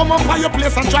never come up by your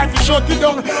place and try to shut it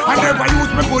down. I never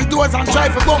use me bulldozer and try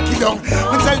to buck it down.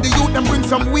 Me tell the youth them bring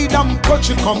some weed and touch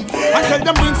it come. I tell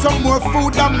them bring some more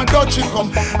food and me touch it come.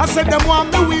 I said them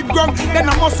want me weed ground. Then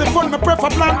I must have fun me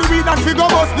prefer plant the weed and figure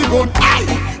bust the gun.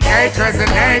 Aye. Acres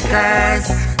and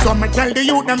acres. So me tell the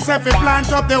youth themself we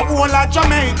plant up the whole of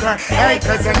Jamaica.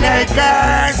 Acres and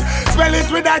acres. Spell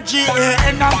it with a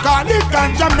G-A-N and call it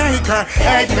Jamaica.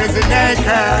 Acres and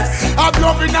acres. I'm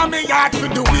loving on me heart for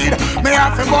the weed. Me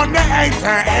have to burn the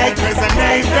hater. Acres and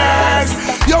acres.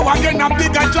 Yo again a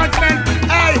bigger judgment.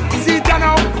 Hey, see it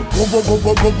now. Woo woo woo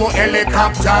woo woo woo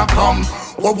helicopter come.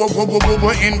 Woo woo woo woo woo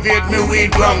woo invade me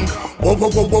weed ground. Woo woo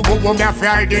woo woo woo woo me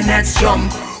fly the next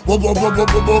jump. Whoa, whoa, whoa,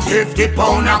 whoa, whoa, 50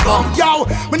 pound a gum. Yo,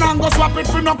 me nah go swap it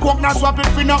for no coke, nah swap it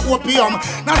for no opium.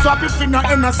 Nah swap it for no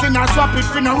NSC, nah swap it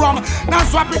for no rum. Nah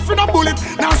swap it for no bullet,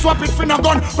 nah swap it for no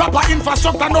gun. Proper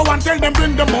infrastructure, no one tell them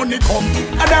bring the money come.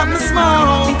 I got me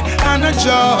smoke and a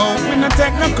joke, we no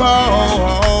take no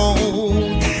cold.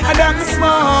 I got me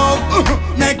smoke,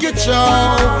 make it show.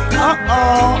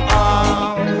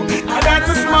 I got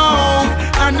me smoke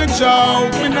and a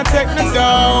joke, we no take no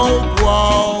dope.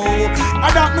 Whoa. I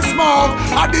got me smoke,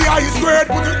 at the highest grade,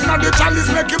 put it in the chalice,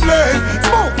 make it blade.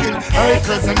 Smoking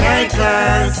acres and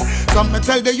acres. Some me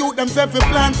tell the youth themself we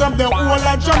plant up the whole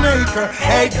of Jamaica.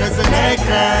 Acres and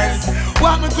acres.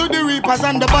 Want me to the reapers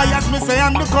and the buyers, me say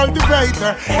I'm the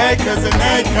cultivator. Acres and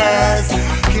acres.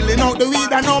 Killing out the weed,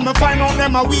 I know me find out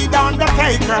them a weed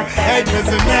undertaker.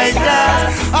 Acres and acres.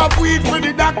 Up weed for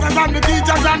the doctors and the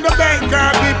teachers and the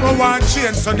baker. People want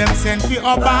change, so them send for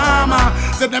Obama.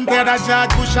 So them play the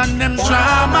George Bush and them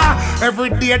drama.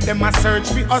 Every day them a search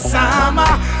for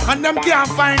Osama. And them can't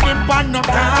find him pan no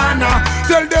corner.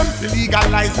 Tell them to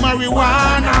legalize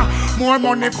marijuana. More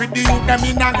money for the youth them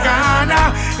in a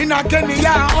Ghana. In a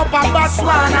Kenya, up a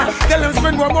Botswana. Tell them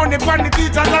spend more money for the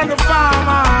teachers and the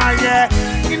farmer. Yeah.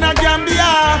 In a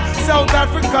Gambia, South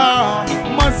Africa,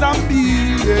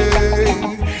 Mozambique,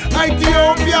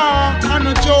 Ethiopia, and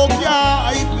Ethiopia,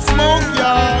 I eat smoke,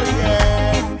 yeah.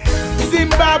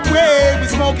 Zimbabwe, we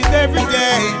smoke it every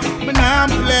day, but now I'm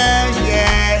playing,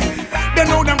 yeah. They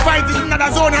know them fighting in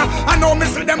another zone. I know me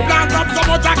see them plant up so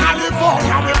much in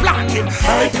California. We planting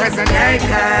acres and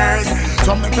acres.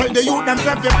 So me tell the youth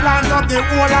themself they plant up the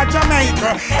whole of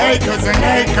Jamaica. Acres and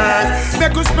acres. They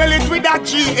could spell it with a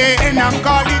G-A-N and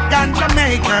call it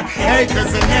Jamaica.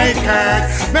 Acres and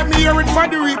acres. Let me hear it for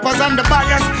the reapers and the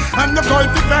buyers and the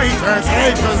cultivators.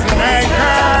 Acres and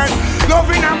acres.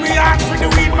 Loving on me heart for the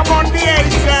weed, my bun the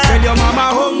acres. Tell your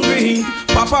mama hungry,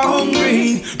 papa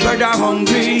hungry, brother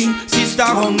hungry, sister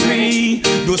hungry.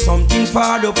 Do something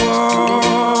for the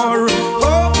poor.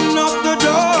 Open up the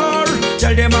door.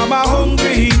 Tell them mama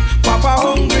hungry, papa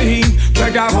hungry,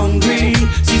 brother hungry,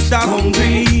 sister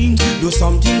hungry. Do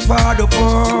something for the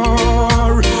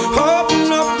poor.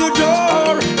 Open up the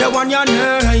door. The one you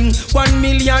name, 1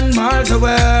 million miles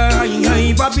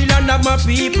away. Babylon have my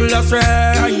people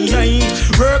astray.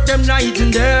 Work them night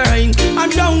and day,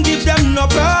 and don't give them no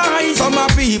prize. For my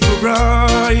people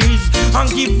rise. and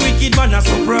give wicked man a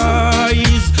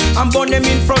surprise. And burn them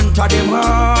in front of them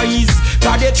eyes.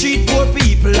 Cause they treat poor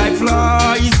people like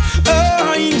flies.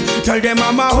 Tell them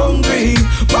mama hungry,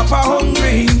 papa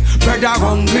hungry, brother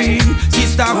hungry,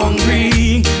 sister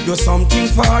hungry. Do something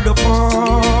for the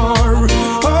poor.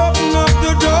 Open up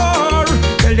the door.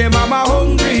 Tell them mama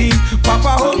hungry,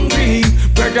 papa hungry,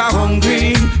 brother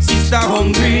hungry, sister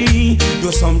hungry.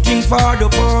 Do something for the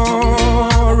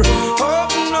poor.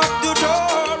 Open up the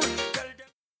door.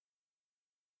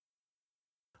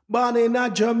 Born in a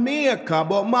Jamaica,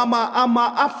 but mama I'm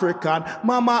a African.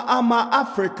 Mama I'm a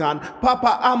African.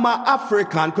 Papa I'm a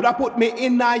African. Could I put me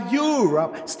in a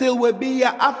Europe? Still will be a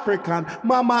African.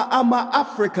 Mama I'm a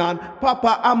African.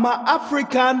 Papa I'm a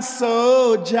African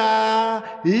soldier.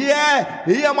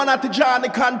 Yeah, man at the Johnny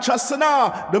Contrast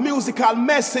now. The musical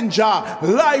messenger,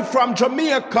 live from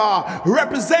Jamaica,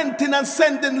 representing and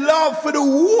sending love for the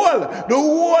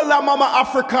whole of Mama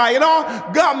Africa, you know,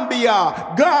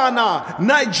 Gambia, Ghana,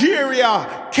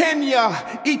 Nigeria,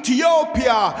 Kenya,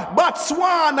 Ethiopia,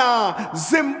 Botswana,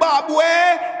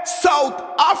 Zimbabwe, South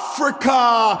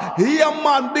Africa. Yeah,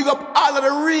 man, big up all of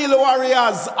the real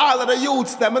warriors, all of the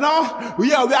youths, them, you know.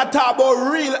 Yeah, we are talking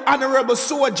about real honorable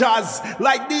soldiers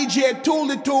like DJ Tool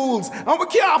the Tools. And we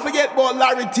can't forget about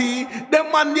Larry T.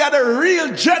 Them man, they are the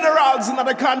real generals in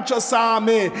the conscious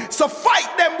army. So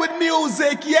fight them with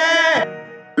music, yeah.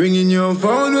 Ringing your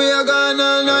phone, we are gone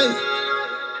all night.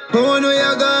 Phone, we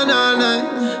are gone all night.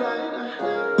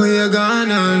 We are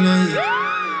gone all night.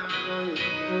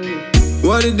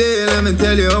 What a day, let me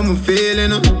tell you how I'm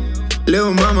feeling.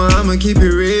 Little mama, I'ma keep it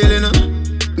real.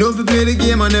 Know if you play the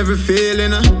game, I never fail.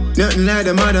 Nothing like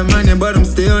the mother man, but I'm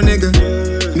still nigga.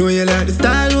 Know you like the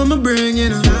style what I'm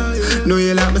bringing. Know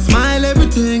you like my smile,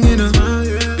 everything, you know.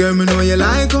 Girl, me know you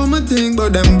like how my thing,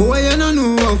 but them boy, you don't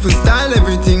know how to style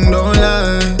everything, don't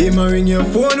lie. Him a ring your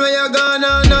phone when you gone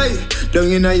all night. Down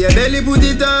in your belly, put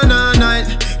it on all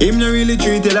night. Him no really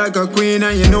treat you like a queen,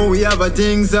 and you know we have a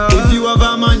thing, so if you have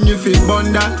a man, you fit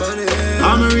bond that.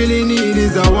 I'ma really need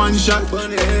is a one shot.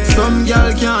 Some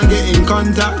girl can't get in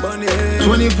contact.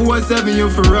 24/7, you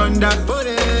fi run that.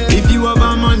 If you have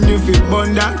a man, you fit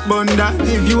bond that, bond that.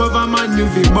 If you have a man, you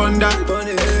fit bond that.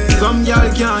 Some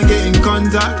girl can't get in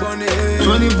contact.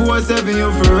 24/7,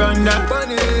 you fi run that.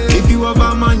 If you have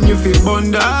a man, you fit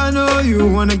bond that. I know you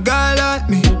want a guy like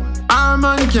me. Our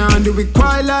man can't do it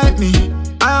quite like me.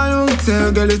 I don't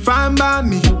tell girl it's fine by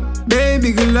me.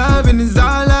 Baby, good loving is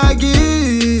all I give.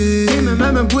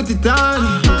 Me put it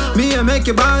on. Me, I make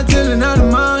it bad till another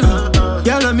man.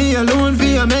 Girl, and me alone for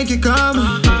you, make it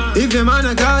come. If your man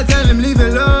a call, tell him leave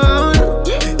alone.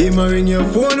 Him a ring your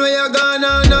phone when you gone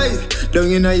all night.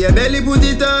 Down in your belly, put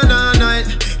it on all night.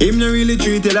 Him no really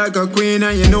treat you like a queen,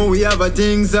 and you know we have a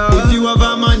thing, so if you have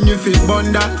a man, you fit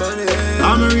bond that.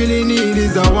 I'ma really need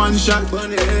is a one shot.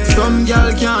 Some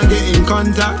girl can't get in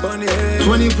contact.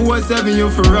 24/7, you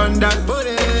fi run that.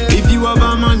 If you have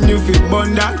a man, you fit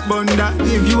bond that, bond that.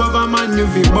 If you have a man, you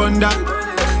fit bond that.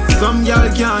 Some girl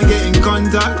can't get in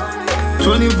contact.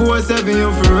 24/7,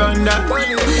 you fi run that.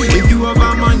 If you have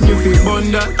a man, you fit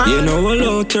bond that. You know a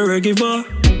lot to regular.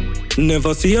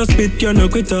 Never see a spit, you're no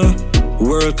quitter.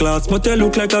 World class, but you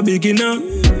look like a beginner.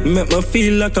 Make me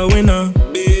feel like a winner.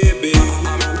 Baby,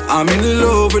 I'm in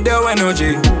love with your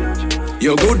energy.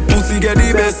 Your good pussy get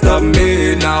the best of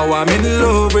me. Now I'm in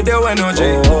love with your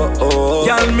energy.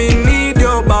 Y'all me need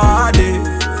your body.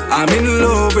 I'm in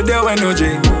love with your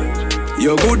energy.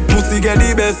 Your good pussy get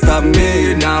the best of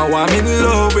me. Now I'm in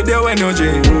love with your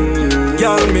energy.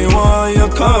 Y'all me want you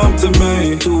come to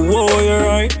me. To warrior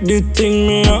right, the thing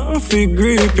me have to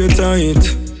grip you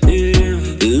tight.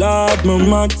 Lord, my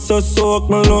mat so soak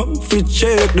my love. Fi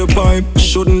check the pipe,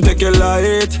 shouldn't take you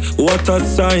light. What a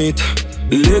sight.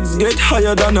 Legs get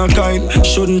higher than a kite.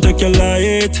 Shouldn't take you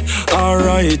light.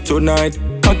 Alright tonight,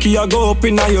 cocky I go up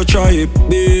in your tribe,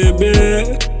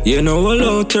 baby. You know a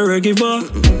lot to regular.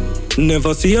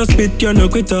 Never see a spit, you're no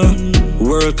quitter.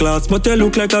 World class, but you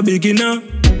look like a beginner.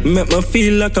 Make me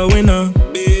feel like a winner,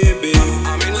 baby.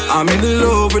 I'm in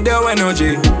love with your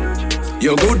energy.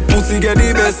 Your good pussy get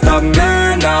the best of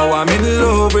me. Now I'm in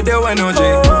love with your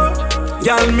energy.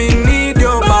 Y'all me need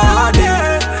your body.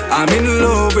 I'm in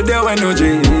love with your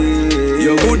energy.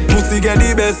 Your good pussy get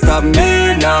the best of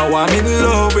me. Now I'm in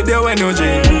love with your energy.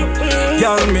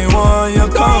 Y'all me want you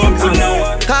come to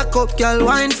me. Cock up, girl,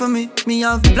 wine for me. Me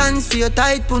have plans for your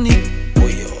tight pony.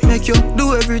 Make you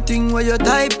do everything where you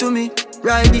type to me.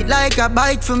 Ride it like a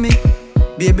bike for me.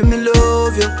 Baby, me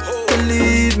love you,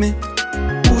 believe me.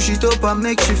 Push it up and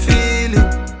make she feel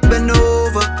it. Bend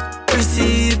over,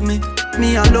 receive me.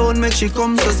 Me alone make she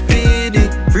come so speedy.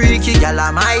 Freaky gal,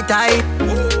 I'm my type.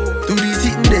 Do the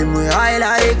sitting them way I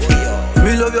like.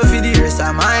 Me love you for the rest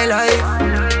of my life.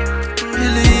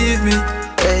 Believe me,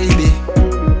 baby.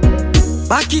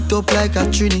 Back it up like a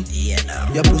trini.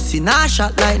 Your pussy nah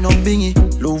shot like no bingy.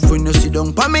 Love when you sit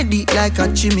down pa me deep like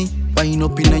a chimney. Wind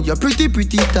up in your pretty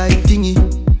tight thingy.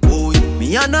 Boy,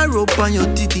 me and a rope on your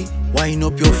titty. Wind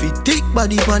up your feet, thick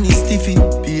body pan is stiffy.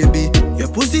 Baby, your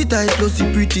pussy tight, plus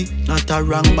pretty. Not a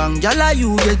wrong bang, gyal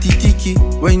you get it ticky.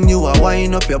 When you are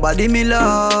wind up your body, me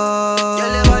love.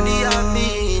 Gyal your body have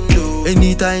me in love.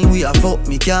 Anytime we are fuck,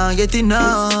 me can't get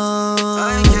enough.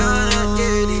 I cannot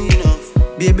get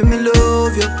enough. Baby, me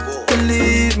love you,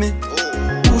 believe me.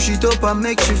 Push it up and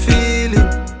make she feel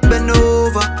it. Bend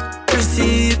over,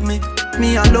 receive me.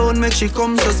 Me alone make she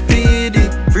come so speedy.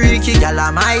 Freaky gyal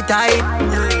are my type.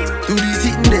 Do the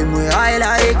sitting them way I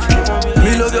like.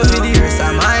 Me love you for the rest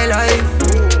of my life.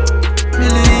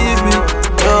 Believe me.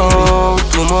 Yo,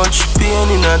 too much pain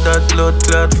in that blood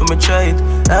clot for me child.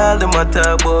 All them a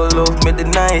talk about love me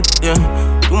deny it. Yeah,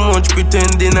 too much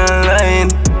pretending and lying.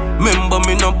 Remember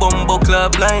me no bumbo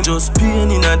club line. Just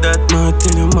pain in that, ma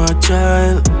tell you my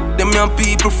child. Them young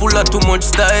people full of too much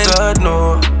style. God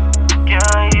no.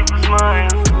 Can't even smile.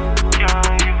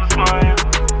 Can't even smile.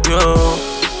 Yo,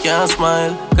 can't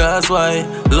smile. Cause why?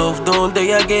 Love don't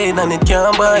die again and it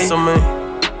can't buy. So me,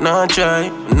 nah try.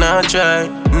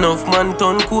 Enough man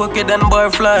turn cooked than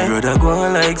barfly. Brother go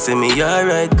on like say me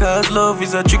alright. Cause love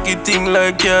is a tricky thing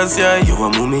like yes, yeah. You a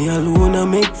move me alone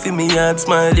and make for me heart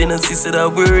smile. You know see say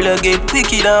that world I get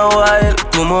wicked and wild.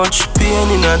 Too much pain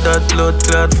in that blood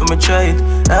clot for me child.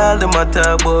 All them a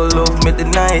talk about love me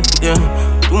deny it. Yeah,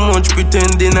 too much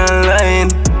pretending and lying.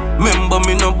 Remember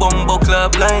me no bumbo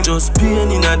club line. Just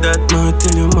pain in that, ma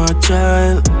tell you my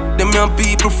child. Them young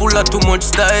people full of too much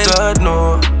style. God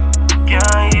no.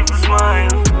 Can't even smile.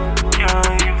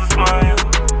 Can't even smile.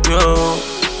 Yo,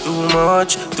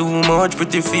 too much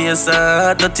pretty face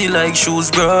hard. Dirty like shoes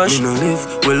brush. Me no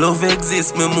live where love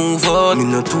exists, me move on. Me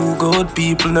no too good,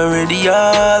 people not ready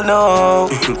all know.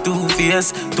 Two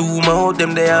face, two mouth,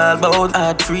 them they all bout.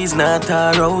 Heart freeze, not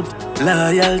tar out.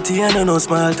 Loyalty and no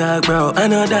small talk, bro. I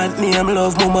know that name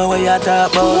love, mama, what you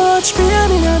talk about. Too much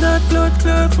pain in that blood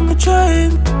clot from a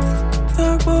child.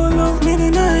 Talk about love me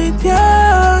tonight,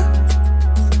 yeah.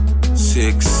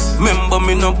 6. Remember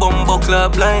me no bumbo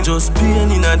club line. Just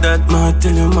pain in that, ma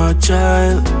tell you my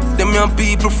child. Them young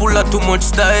people full of too much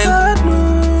style.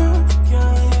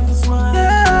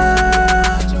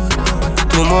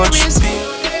 Too much pain.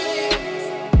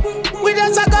 We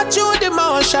just got you the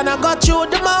motion, I got you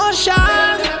the motion.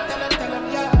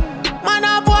 Man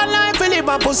up one life, Philip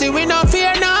and pussy, we no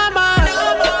fear no man.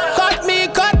 Cut me,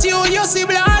 cut you, you see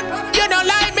blood. You don't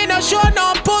like me, no show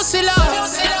no pussy love.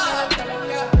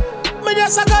 Me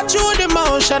just got you the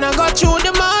motion, I got you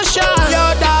the motion. Yo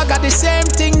dog got the same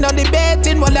thing, no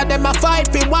debating. All of them a fight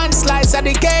for one slice of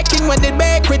the caking. When they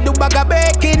bake, we do bag of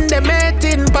baking. They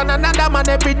mating, but another man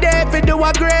every day we do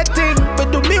a great thing. We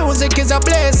do music is a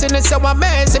blessing, it's so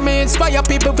amazing. Me inspire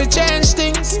people to change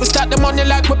things. We start the money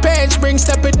like we page bring,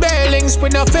 step with bailings. We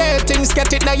no fair things,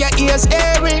 get it now your ears,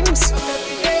 earrings.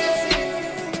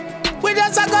 We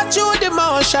just got you the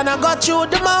motion, I got you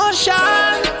the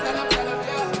motion.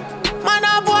 Man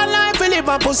have one life, Philip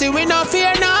and pussy, we no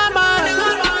fear no man.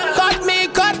 Cut me,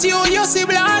 cut you, you see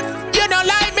blood. You don't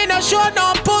like me, no show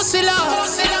no pussy love.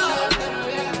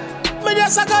 Me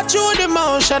just got you the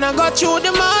motion, I got you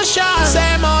the motion.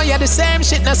 Same oh, yeah, the same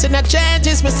shit, nothing that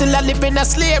changes. Me still a live in a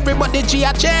slavery, but the G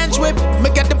I change with.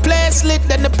 Me get the place lit,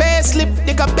 then the pay slip.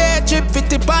 They got bad trip,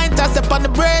 50 pints, I step on the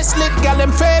bracelet. Girl,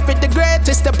 them favorite, the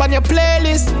greatest, step on your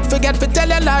playlist. Forget to tell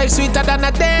your life, sweeter than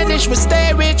a Danish. We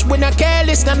stay rich, we not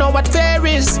careless, don't know what fair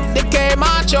is. They came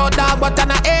out your dog, but I'm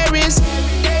not Aries.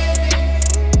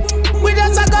 We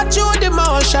just got you the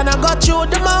motion, I got you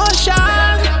the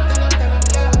motion.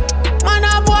 Man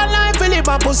have one life, Philip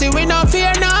and pussy, we no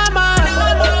fear no man.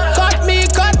 Cut me,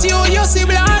 cut you, you see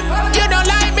blood. You don't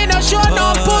like me, no show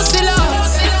no pussy love.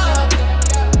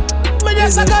 Me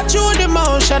just got you the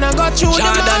motion, I got you the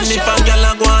motion. Jordan, if a girl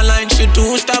a go online, she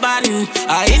too stubborn.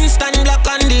 I instant block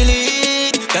and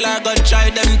delete. Tell her go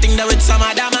try them thing that with some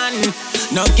other man.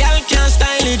 No girl can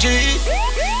style it, G.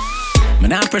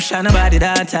 Man, I pressure nobody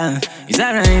that time. It's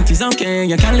alright, it's okay,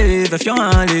 you can live if you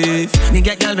want live.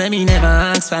 Nigga, girl, baby, never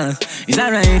ask for. It's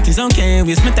alright, it's okay,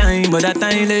 waste my time, but that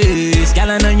time is. Girl,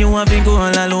 I know you want to go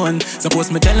all alone. Suppose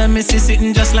me tell her me see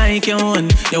sitting just like your own.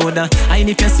 You woulda hide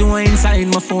if you see one inside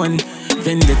my phone.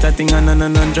 Vendetta thing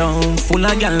and drown. Full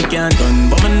of gal can't done,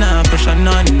 but me nah pressure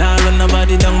none. Nah run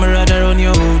nobody down, me rather run you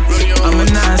out. I'm a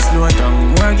nah slow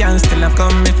down. More gal still a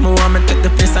come if me want me take the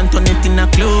place and turn it in a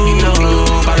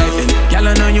club. Alright then, gal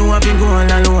I know you have been going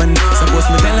alone.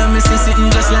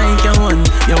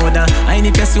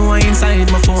 what inside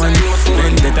my phone.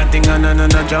 When that thing on no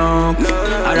joke.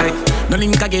 Alright, no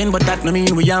link again, but that no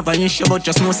mean we have an issue. But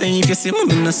just know say if you see me,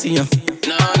 no see you.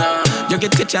 No. You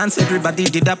get your chance, everybody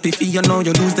did that if you know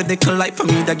you lose the deckel light for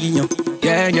me, that give you.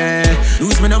 Yeah.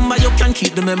 Lose my number, you can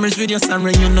keep the memories with your son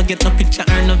when you no get no picture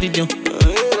or no video.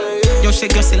 You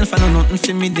shake yourself and know nothing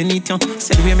for me, they need you.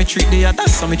 Said where me treat the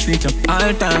others, so me treat you.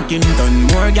 All talking done,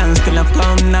 more gangs still have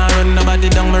come. Now run nobody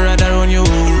down, me rather run you.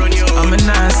 I'm a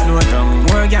nice slow down.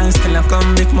 More gangs still have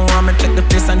come. If me want me take the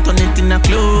place and turn it in a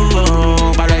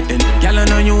club. Alright then, girl I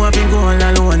know you have been going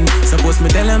alone. Suppose me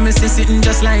tell her me see sitting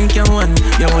just like you one.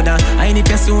 You woulda, I need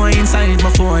to see what inside my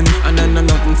phone. And I know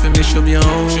nothing for me, should be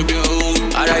home.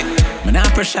 Alright. Man, I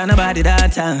pressure nobody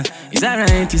that time. It's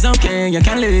alright, it's okay, you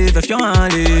can live if you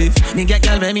want to live. Nigga,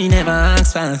 girl, baby, never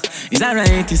ask for. It's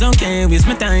alright, it's okay, waste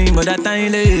my time, but that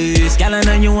time is. Girl, I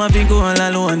know you want to go all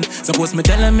alone. Suppose me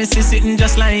tell her me see sitting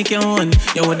just like you one.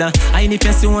 You woulda, I need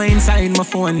to see what inside my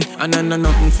phone. And I know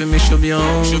nothing for me, should be home.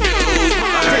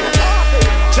 Alright.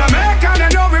 Jamaica, they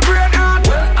know we brain hot.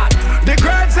 The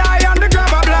great eye and the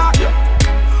grabber block.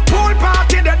 Pool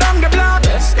party, they down the block.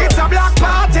 It's a black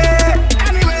party.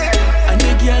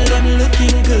 Girl, them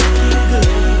looking good.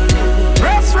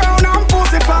 Press round and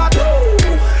pussy fat.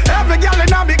 Every girl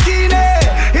in a bikini.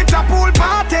 It's a pool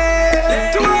party.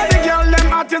 To all the girl,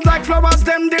 them hot is like flowers,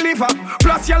 them deliver.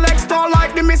 Plus your legs tall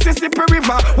like the Mississippi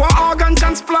River. One organ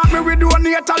transplant me, we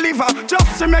donate a liver.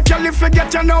 Just to make you live,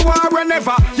 forget you know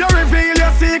whenever. You reveal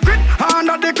your secret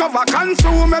under the cover.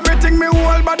 Consume everything, me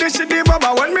whole body she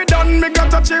devour. When me done, me got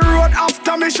touch the road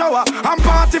after me shower. I'm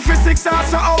party for 6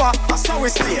 hours an hour. That's how we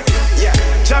stay. Yeah.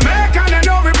 Jamaica, they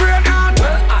know we brain hot.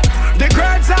 The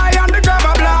great eye and the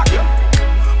grabber block.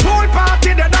 Pool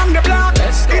party, they down the block.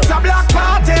 It's a black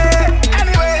party.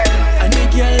 Anyway. And the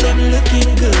girl, them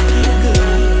looking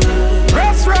good.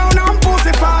 Press round and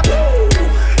pussy fat.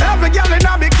 Every girl in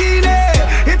a bikini.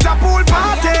 It's a pool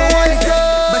party.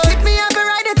 But if me ever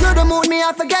ride it to the moon, me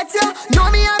I forget you. Know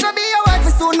me I gonna be your wife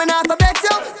for soon, me not forget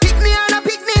you. Pick me and I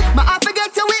pick me, but I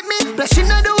forget you with me. Plus you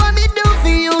know do what me do for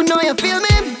you, know you feel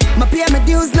me. My pay my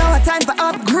dues, now a time for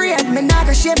upgrade. Me not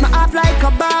gonna shape my up like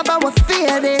a barber with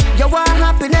faded. You want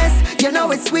happiness, you know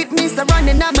it's sweet me. So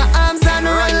running out my arms and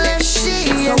run left shit.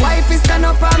 So wife is stand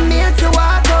up on me to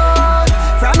walk out.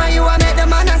 From you I make the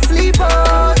man a sleep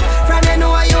out. From you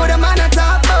know you the man a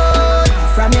talk out.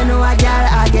 From you know a girl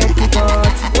I get kicked out.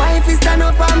 Wife is stand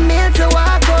up on me to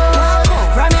walk out.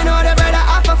 From you know the brother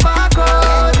off a fuck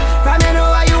out. From you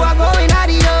know you are going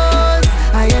adios.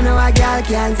 And you know a girl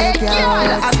can't take you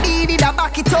out. I mean it I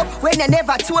back it up when you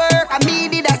never twerk. I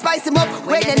mean it I spice him up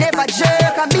when you never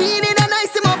jerk. I mean it I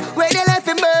nice him up when you left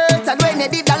him hurt. And when you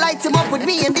did I light him up with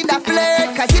me and did I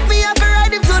flirt. Cause if me have to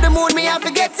ride him to the moon, me have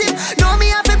to get him. Know me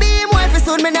have to be him wife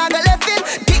soon, me not gonna left him.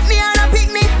 Pick me and I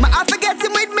pick me, my have to get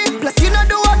him with me. Plus you know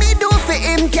do what me do for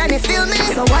him, can you feel me?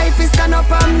 So wife is stand up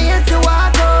on me to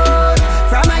walk out.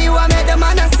 From you I made the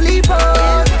man a sleep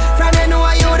out. From you know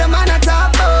you the man a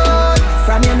top out.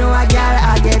 From you know a girl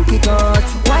I get kicked out.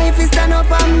 Wife is stand up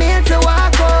on me to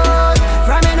walk out.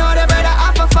 From you know the brother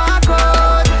off a fuck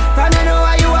out. From you know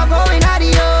you are going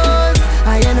adios.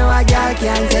 And you know a girl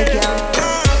can't take you out.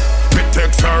 Me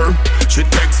text her, she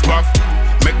text back.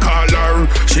 Me call her,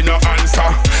 she no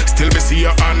answer. Still me see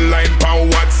her online pa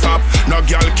WhatsApp. No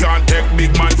girl can't take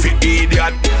big man for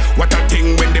idiot. What a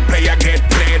thing when the player get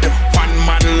played. One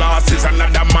man loses,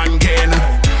 another man gain.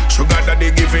 Sugar daddy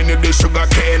giving you the sugar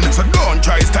cane. So don't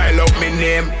try style up me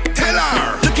name. Tell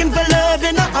her. Looking for love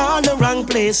in all the wrong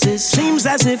places. Seems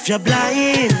as if you're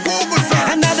blind.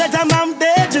 Another time I'm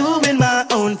there doing my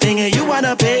own thing and you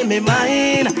wanna pay me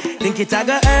mine. Think it a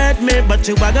go hurt me, but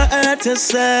you a go hurt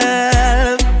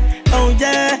yourself. Oh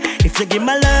yeah, if you give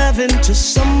my loving to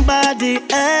somebody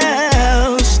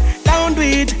else, don't do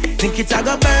it. Think it a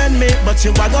go burn me, but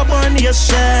you a go burn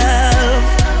yourself.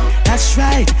 That's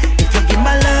right, if you give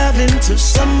my loving to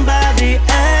somebody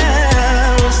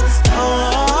else.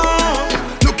 Oh.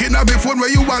 Looking at the phone where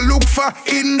you a look for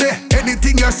in there.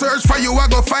 Anything you search for, you a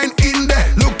go find in there.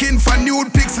 Looking for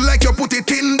nude pics like you put it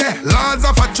in there. Laws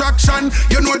of attraction,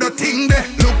 you know the thing there.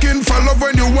 Looking for love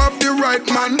when you have the right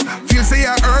man. Feel say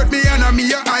you hurt me and I'm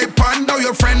your iPad. Now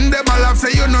your friend them all have say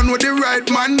you don't know the right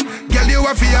man. Girl, you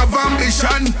have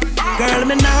ambition. Girl,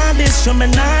 me nah diss you, me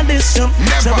nah diss you.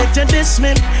 So if you diss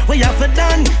me, what you have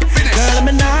done? Finish. Girl,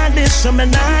 me nah diss you, me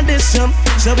nah diss you.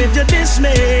 So if you diss me,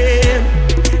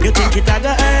 you think it a go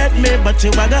hurt me, but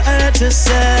you a go hurt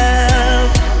yourself.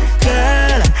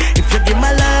 Girl, if you give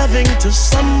my loving to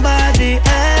somebody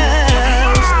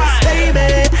else,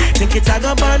 baby, think it a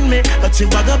go burn me, but you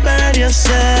a go burn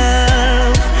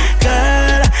yourself.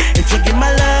 Girl, if you give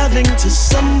my love loving to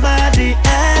somebody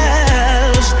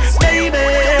else, baby.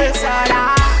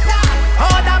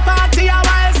 Oh, the party a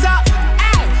wild so,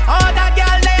 hey. Oh, the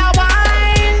girl they a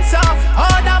wine so.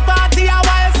 Oh, the party a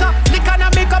wild so. Lick on a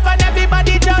makeup and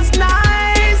everybody just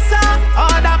nice so.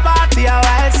 Oh, the party a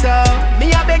wild so.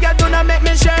 Me a beg you do not make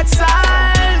me shirt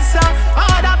salsa.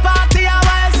 Oh, the party a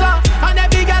wild so. And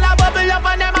every girl a bubble up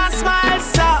and them a smile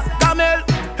so. Camel,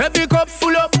 every cup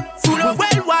full up.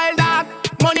 Well wild dog,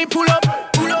 money pull up.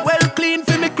 Well clean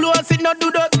for me clothes, it not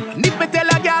do that. Need me tell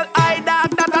a girl I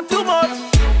dog that a too much.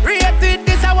 Rated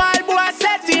this a wild boy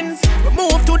settings. We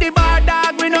move to the bar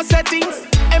dog with no settings.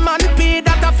 M&P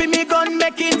that a fi me gun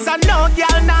making. So no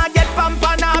girl nah get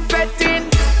pamper nah petting.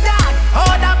 Dad,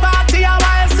 oh the party a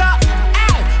wild so.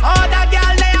 Hey, oh the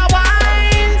girl they a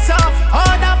wine so.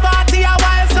 Oh the party a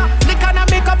wild so. Lick on a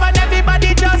makeup and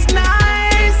everybody just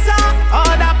nice so.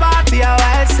 Oh the party a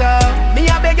wild so. Me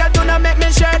a beg you do not make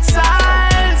me shirt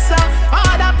salsa.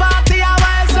 Oh the party a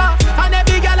wild so. And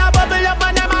every girl a bubble up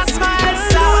and them a smile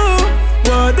so.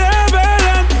 Whatever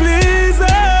that pleases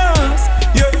us,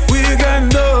 yeah, we can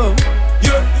do.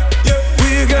 Yeah,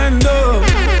 we can do.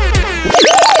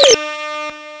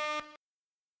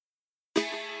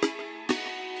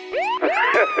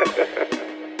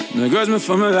 No grudge me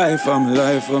for my life, for my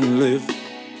life, for my live.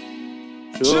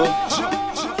 Sure.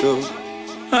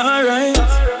 Alright.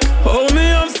 Hold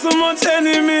me up so much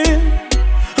enemy,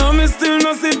 and me still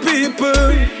no see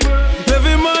people.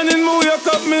 Every morning me wake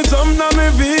up, me jump down my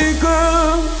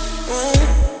vehicle.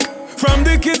 From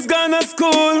the kids gone to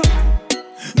school,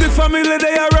 the family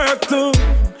they are work too.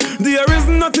 There is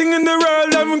nothing in the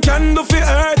world that can do for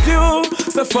hurt you.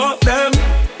 So fuck them.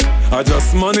 I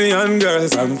just money and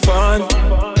girls and fun.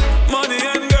 Money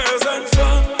and girls and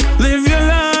fun. Live your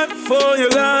life for your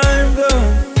life,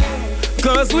 though.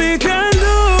 Cause we can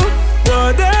do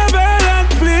whatever that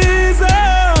pleases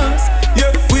us.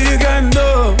 Yeah, we can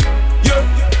do. Yeah,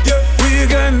 we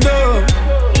can do.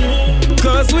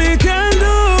 Cause we can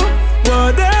do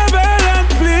whatever that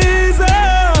pleases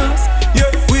us.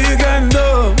 Yeah, we can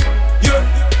do. Yeah,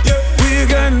 we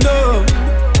can do.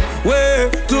 Way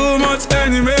too much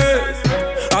enemies.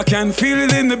 I can feel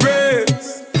it in the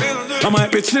breeze. I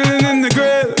might be chilling in the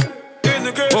grave.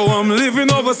 Oh, I'm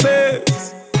living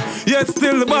overseas. Yet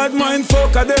still the bad mind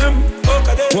fuck of them.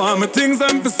 Want my things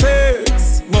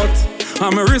emphasis, but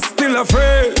I'm a wrist still a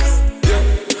phrase.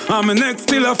 I'm a neck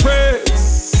still a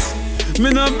phrase. Me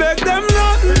not beg them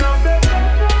nothing.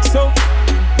 So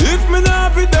if me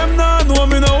not be them now, no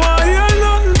me no want hear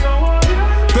nothing.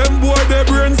 Them boy their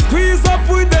brain squeeze up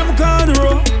with them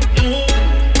cornrow.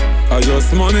 I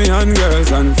just money and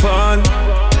girls and fun.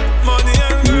 Money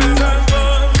and girls and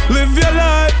fun. Live your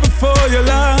life before your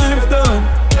life done.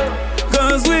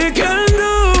 Cause we can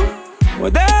do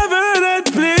whatever that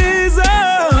pleases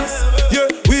us. Yeah,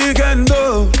 we can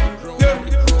do. Yeah,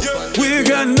 we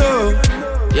can do.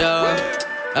 Yeah,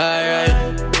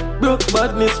 alright. Broke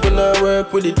badness when I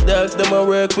work with it. Dogs, them I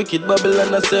work wicked.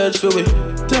 Babylon I search for it.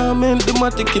 Torment the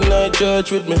matic in night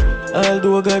church with me. I'll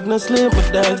do a God no sleep,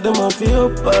 but dogs, them I feel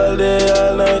up all day,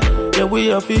 all night. Yeah, we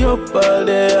have to up all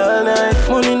day, all night.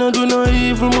 Money no do no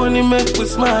evil, money make we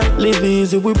smile. Live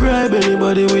easy, we bribe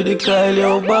anybody with the Kyle,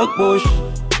 yo, back push.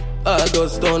 I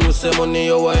just done with say money,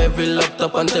 yo, every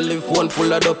laptop and telephone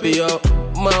full of dopey, yo.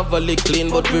 Marvelly clean,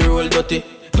 but we roll dirty.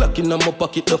 Clock in my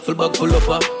pocket, duffel bag full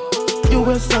up,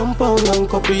 US some pound and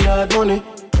copy hard money.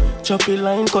 Choppy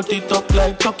line, cut it up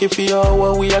like Chucky for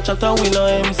your we a chat and we no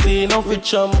MC. No fit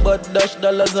champ, but dash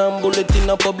dollars and bullet in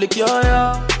a public,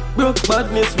 yeah. Broke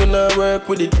badness when I work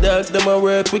with it. Dogs, them I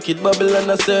work wicked.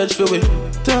 Babylon I search for it.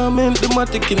 Torment the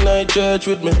matic in night church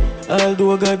with me. I'll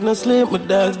do a God no sleep. My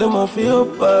dogs, them I feel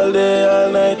up all day,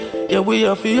 all night. Yeah, we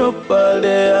have to up all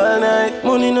day, all night.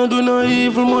 Money no do no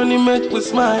evil, money make we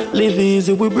smile. Live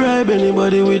easy, we bribe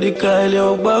anybody with the Kyle,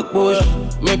 yo, back push.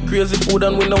 Make crazy food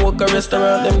and we no work a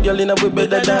restaurant. Them girl in a we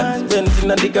better dance. Benz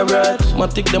in a the garage.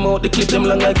 Matic them out, they clip them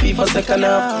long like FIFA second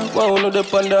half. Wow, no the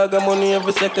panda got money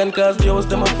every second. Cause the house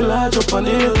them a feel large up on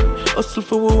the hill. Hustle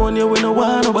for 1 year, we no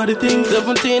want nobody think.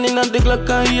 17 in a the Glock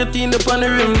and 18 up on the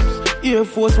rims. Air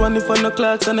Force One if I no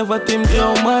clocks I never think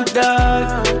yo my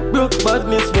dog. Broke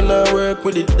badness when I work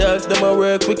with it. Dogs them I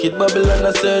work wicked. Babylon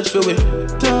I search for it.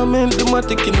 Torment the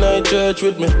matic in night church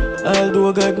with me. I'll do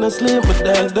a God no sleep. But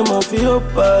dogs them I feel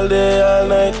up all day all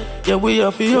night. Yeah we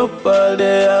have to up all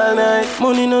day all night.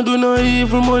 Money no do no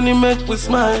evil, money make we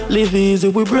smile. Live easy,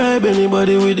 we bribe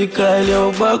anybody with the Kyle,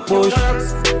 yo, back push.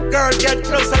 Girl get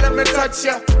closer, let me touch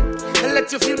ya and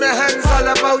let you feel my hands all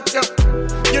about ya.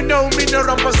 You know me no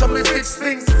rumble, so me fix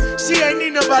things. She ain't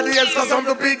need nobody else cause I'm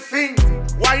the big thing.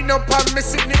 Wind up and me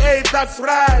sing the 8, that's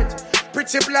right.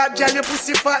 Pretty black girl, your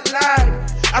pussy fat line.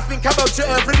 I think about you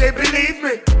every day, believe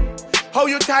me. How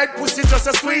you tight pussy just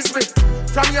to squeeze me.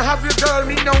 From you have your girl,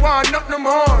 me no want not no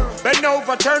more. Bend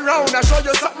over, turn round, I show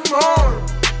you something more.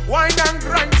 Wine and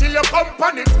grind till you come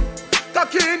on it.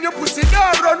 Cocky in your pussy,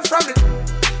 don't run from it.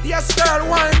 Yes girl,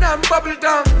 wine and bubble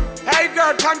down. Hey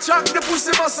girl, contract the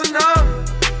pussy muscle now.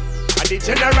 And the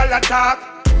general attack.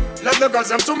 Love the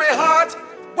girls, I'm to my heart.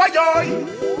 Why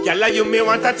yo? Girl, you me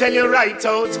want to tell you right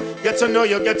out. Get to know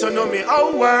you, get to know me,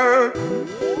 oh word.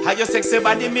 How your sexy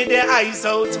body me the eyes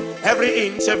out. Every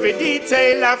inch, every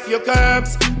detail of your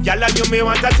curves. Girl, you me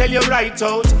want to tell you right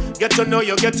out. Get to know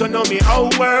you, get to know me, oh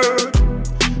word.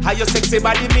 How your sexy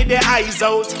body me the eyes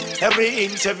out. Every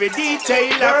inch, every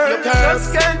detail of your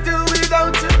curves. Just can't do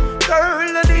without you.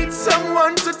 Girl, I need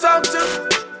someone to talk to.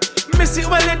 Miss it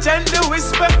when you tender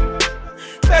whisper.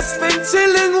 Best thing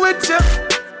chilling with you.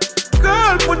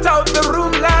 Girl, put out the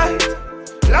room light.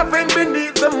 Laughing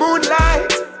beneath the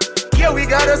moonlight. Yeah, we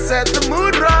gotta set the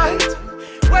mood right.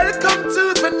 Welcome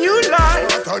to the new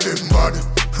life. Slaughter them bad.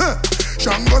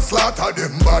 Shango slaughter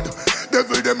them bad.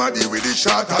 Devil them a deal with the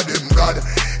shot of them God.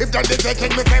 If that they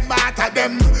taking me say batter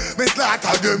them. Me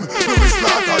slaughter them. Me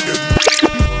slaughter them.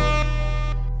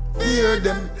 Fear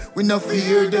them. We no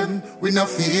fear them, we no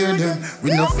fear them,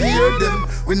 we no fear them,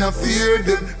 we no fear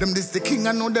them. Them this the king,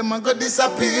 I know them a go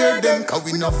disappear them. Cause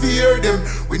we no fear them,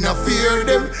 we no fear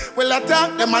them. Well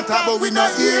attack them, but we no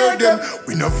hear them.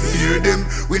 We no fear them,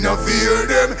 we no fear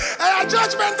them. And a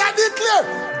judgment I declare,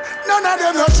 none of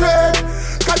them no trade.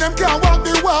 Cause them can't walk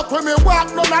the walk when me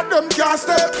walk, none of them can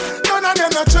step. None of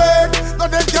them no trade, none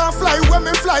of them can fly when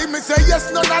me fly. Me say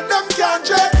yes, none of them can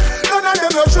jet. None of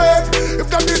them no trade. If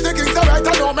them these the kings are right,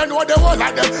 I know me know the whole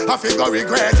of them. I figure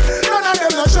regret. None of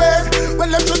them no trade. Well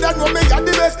them should know me at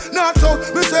the best. Not so,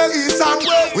 me say east and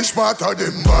west. Which part of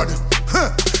them bad?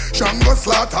 Shango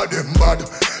slaughter them bad.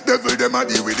 Devil them a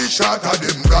deal with the shot of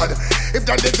them God. If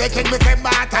them they taking me say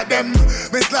batter them.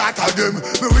 Me slaughter them,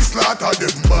 me we slaughter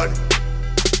them bad.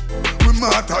 We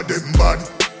matter them bad.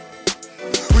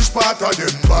 Which part of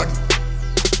them bad?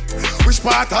 Which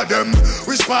part of them?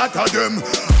 Which part of them?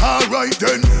 Alright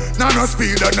then. Now no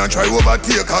speed and not try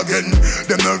overtake again.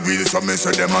 Them not real, so me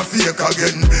say them a fake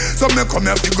again. So me come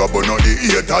here to go burn out the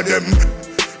hate of them.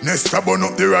 Nesta burn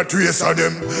up the rat race of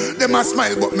them. Them a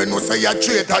smile but me know say a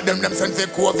traitor them. Them send for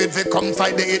COVID fi come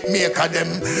fight the hit maker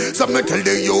them. So me tell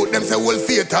the youth them say we'll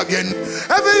fate again.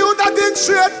 Every youth that think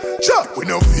straight, chop. We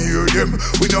no fear them,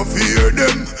 we no fear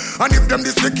them. And if them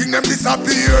dislicking them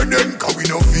disappear them. Cause we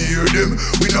no fear them,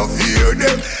 we no fear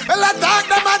them. Well attack,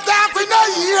 we no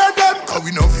hear them. Cause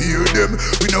we no fear them,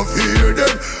 we no fear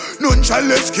them. None shall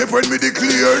escape when we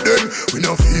declare them. We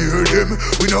no fear them,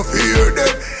 we no fear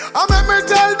them. I make me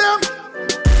tell them,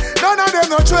 none of them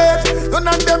no trade. None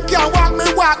of them can walk me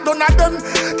walk. None of them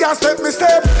can step me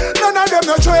step. None of them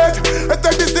no trade. If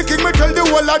they be sticking me tell the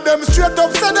whole of them straight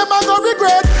up. Say them a go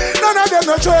regret. None of them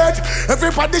no trade.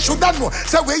 Everybody should know.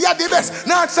 Say we are the best.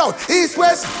 North, south, east,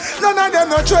 west. None of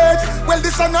them no trade. Well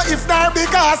this a no if not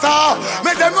because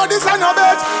make them know this a no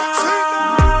bet.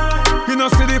 You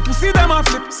know see the pussy them a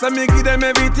flip. So me give them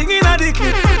everything in a the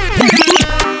clip.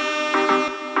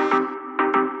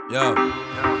 Yo.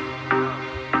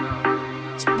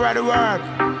 Spread the word.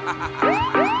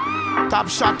 Top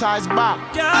Shotter is back.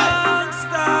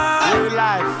 Gangsta. Real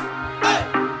life.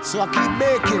 So I keep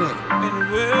baking it.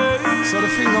 Anyway. So the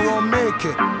finger won't make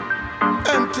it.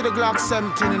 Empty the Glock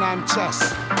 17 in my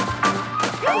chest.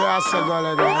 Where I say go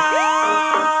like that.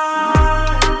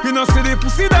 You know see the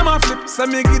pussy them a flip. So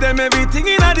me give them everything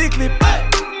in a the clip.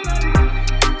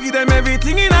 Give them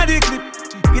everything in a the clip.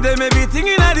 Give them everything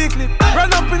in a the clip.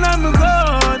 Run up in on the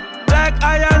gun. Like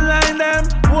iron line them.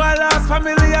 Who I lost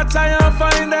family, I try and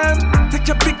find them. Take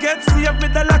your picket, see if me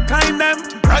the lock kind them.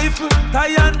 Rifle,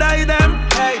 tie and die them.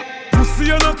 Hey, pussy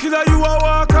you no killer, you a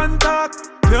walk and talk.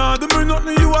 Can't do me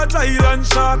nothing, you a Thailand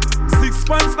shark. 6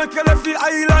 pants na kill every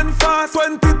island fast.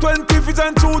 2020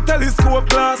 vision through telescope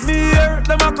glass. Me here,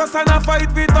 them a cuss and a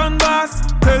fight with on bass.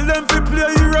 Tell them fi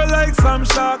play hero like some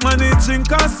shark. Man, they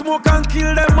drink and smoke and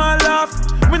kill them and laugh.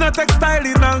 Me not take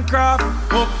styling and craft.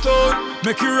 Uptown,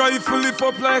 make your rifle lift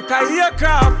up like a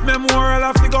aircraft.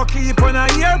 Memorial a figure keep on a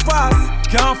year pass.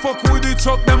 Can't fuck with the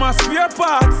truck, them a spare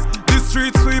parts. The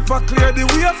street sweeper clear the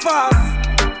way fast.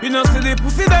 You know see the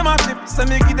pussy them a flip. So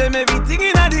me give them everything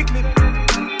in a the clip.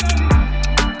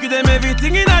 Give them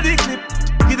everything in a the clip.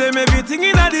 Give them everything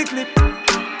in a the clip.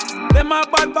 Them a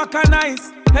bad back and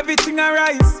nice. Everything a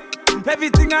rise.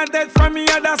 Everything a dead from me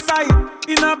other side.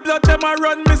 In a blood them a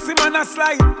run, missy man a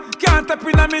slide. can't step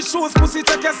in on me shoes, pussy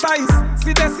check your size.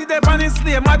 See they on his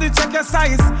name, I check your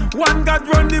size. One God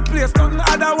run the place, nothing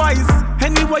otherwise.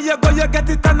 Anywhere you go, you get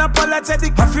it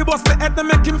unapologetic. If you bust the head, then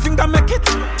make him finger make it.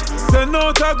 Send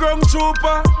out a ground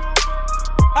trooper,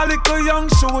 a little young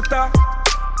shooter.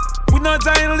 We no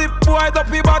giant lip boy,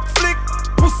 dopey back flick.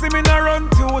 Pussy me no run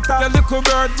tutor. Your little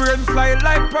bird brain fly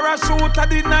like parachute.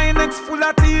 The 9X full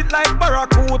of teeth like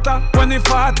barracuda. When it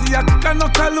 40, you kick a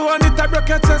knock alone. It a break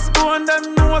your chest bone.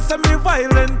 Them know some me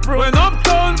violent pro. When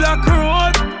uptown Black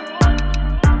Road,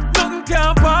 nothing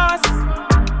can pass.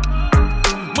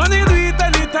 Money do it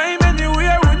anytime,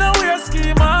 anywhere. We no wear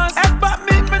ski mask. Head back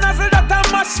me nozzle that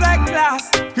a match like glass.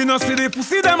 You know see the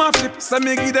pussy them a flip. So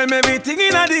me give them everything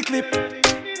in a the clip.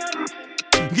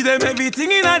 Give them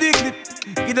everything in a the clip.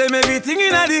 Give them everything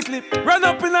in a the clip. Run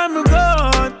up in on me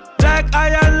gun. Like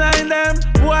iron line them.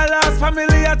 Boy last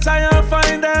family I try and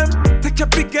find them. Take your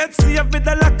picket, see if me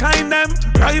the lock kind them.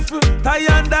 Rifle, tie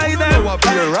and die them. You know up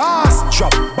your ass.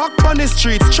 Drop back on the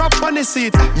streets, chop on the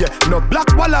seat. Yeah, no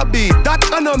black wallaby, that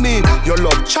I know me. You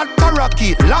love chat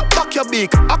parakeet, lock back your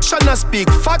beak. Action a speak,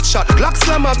 fat shot, Glock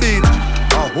slam a beat.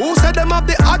 Who said them have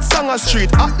the hot song on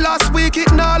street? At last week,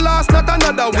 it now last, not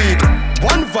another week.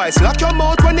 One voice, lock your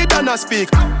mouth when it done a speak.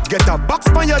 Get a box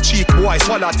on your cheek, boy,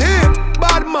 swallow tape.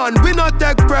 Bad man, we not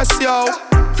take press, yo.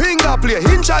 Finger play,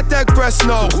 hinge a take press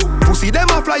now. Pussy them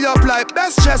a fly up like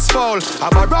best chest fall.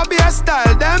 I'm a Robbie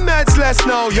style, them heads less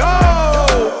now,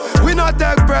 yo. We not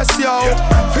take press, yo.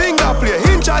 Finger play,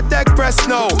 hinge a take press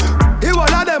now. He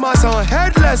one of them a some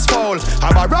headless fall.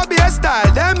 I'm a Robbie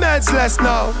style, them heads less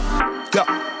now. Yeah,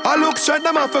 I look straight,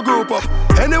 them off a group up.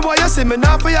 Anyway you see me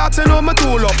now for you to know my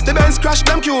tool up. The Benz crash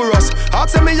them curious.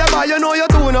 Ask me you buy, you know you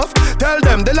do enough. Tell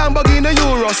them the Lamborghini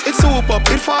Euros. It's soup up,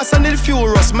 it fast and it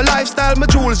furious. My lifestyle, my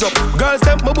jewels up. Girls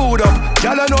them my boot up.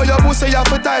 Y'all know your pussy, you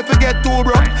have to type to get too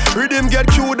rough. Rhythm get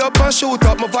queued up and shoot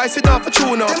up. My voice it off a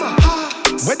tune up.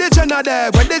 Where the Jenna there,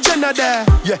 where the Jenna there?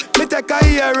 Yeah, me take a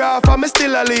year off and me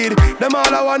still a lead. Them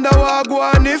all I wonder what go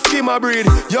on if Kim a breed.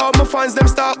 Yo, my fans them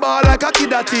start ball like a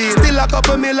kid a teen. Still a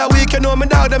couple mil a week, you know me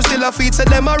dog them still a feed. So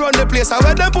them a run the place, I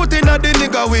where them put in a the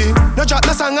nigga way. No chat,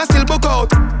 no song, I still book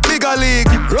out. Bigger league,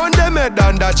 run them head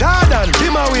under Jordan,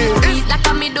 him away. Eat like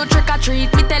a me do trick or treat.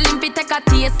 Me tell him fi take a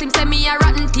taste. Him say me a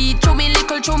rotten teeth. Chew me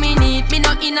little, chew me neat. Me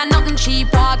not in a nothing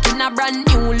cheap. Walk in a brand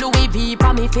new Louis V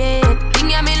pa me feet. Thing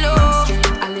ya me love.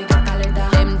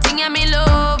 Them thing ya me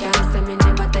love. Can't say me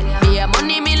never tell ya. Be a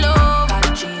money me love.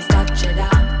 Got cheese, got cheddar.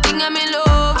 Thing ya me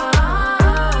love.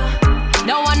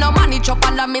 No one no money chop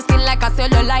under me skin like a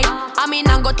cellulite. I mean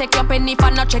I go take your penny if I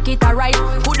not check it alright.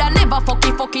 Coulda never fuck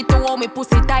it to hold me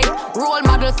pussy tight. Role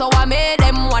model so I made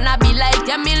them wanna be like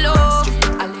ya me love.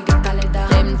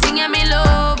 Them thing ya me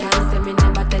love. Can't say me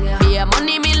never tell ya. Be a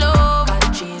money me love.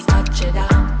 Got cheese, got cheddar.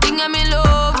 Thing ya me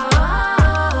love.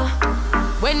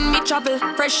 When me travel,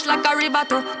 fresh like a river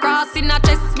to crossing a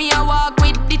chest, me a walk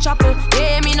with the chapel.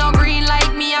 Yeah, me no green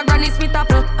like me a Granny Smith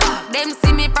apple. Them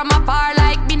see me from afar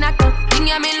like binacle. Thing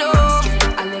ya me love.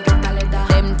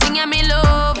 Them thing ya me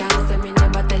love. Can't say me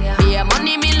never tell ya. Be a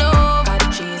money me love.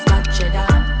 Got cheese, got cheddar.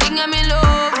 Thing ya me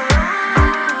love.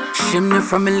 Shimmy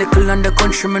from a little on the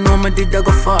country, me know me did I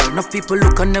go far. Enough people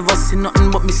look and never see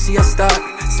nothing but me see a star.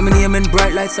 See me name in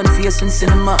bright lights and face in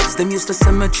cinemas. Them used to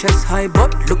say my chest high,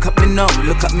 but look at me now,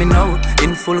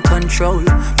 in full control.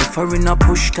 Before in a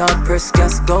push start, press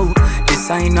gas go.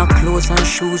 Designer clothes and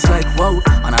shoes like wow.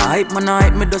 And I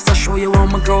hype me just to show you how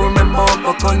me grow. Remember up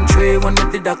a country when I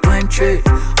did a climb tree.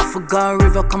 I forgot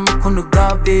river come I couldn't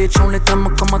garbage. Only time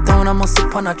I come a town I must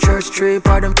sit on a church tree.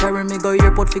 Part them carry me go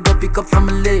airport, figure pick up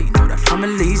family. Know that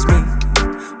family's me.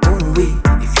 Ooh wee.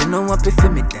 If you know what for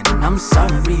me then I'm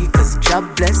sorry. Cause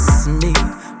job bless me.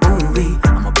 Ooh wee.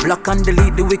 I'm a block and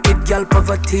delete the wicked girl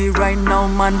poverty right now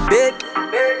man. Big,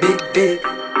 big, big.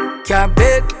 Car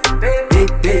big,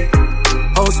 big, big.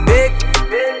 House big,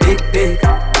 big, big.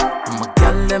 I'm a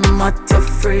girl them at your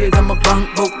freak. I'm a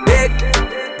bank book big,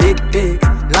 big, big.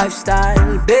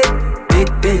 Lifestyle big, big,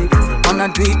 big.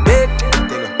 Wanna do it big,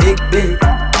 big, big.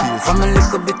 From a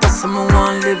little bit of someone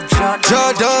wanna live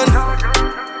Jordan.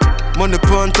 Money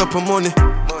on top of money.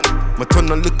 My turn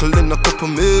a little in a couple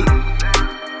mil.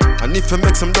 And if I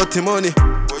make some dirty money,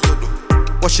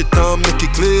 wash it down, make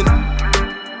it clean.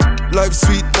 Life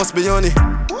sweet, must be honey.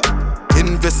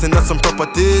 Investing in some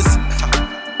properties.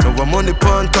 Now I'm money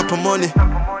on top of money.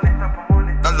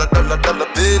 Dollar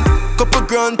bill. Couple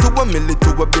grand to $1 million to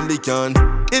 $1 billion.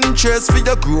 Interest for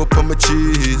your grow up on my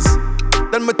cheese.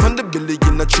 Then me turn the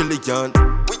billion a trillion.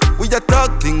 We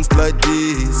talk things like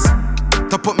this.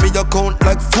 Top up me account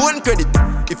like phone credit.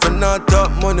 If I not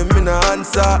talk money, me no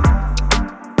answer.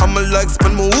 I'ma like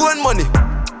spend my own money.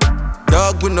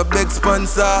 Dog with no big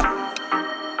sponsor.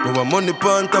 No one money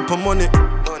on top of money.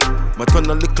 My turn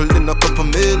a little in a cup of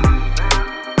meal.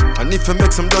 And if you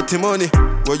make some dirty money,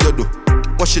 what you do?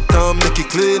 Wash it down, make it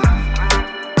clean.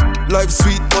 Life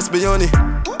sweet, must be honey.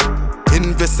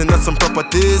 Investing in some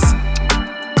properties.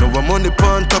 No one money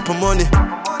on top of money.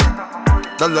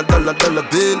 Dollar, dollar, dollar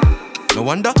bill. No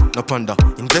wonder, no ponder.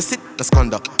 Invest it, no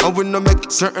squander. And we no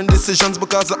make certain decisions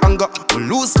because of anger. We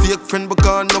lose fake friend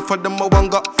because enough of them a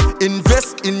wanga.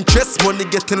 Invest, interest, money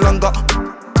getting longer.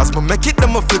 As we make it,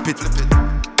 them a flip it.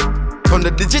 Turn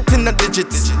the digit in the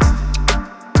digits.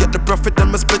 Get the profit,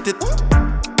 then I split it.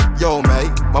 Yo,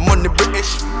 mate, my money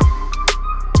British.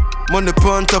 Money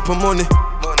on top of money.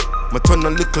 My turn a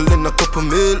little in a cup of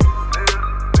meal.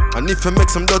 And if you make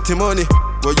some dirty money,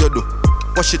 what you do?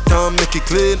 Wash it down, make it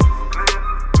clean.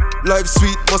 Life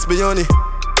sweet, must be honey.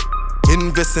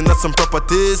 Investing in some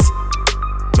properties.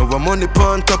 No one money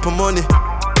on top of money.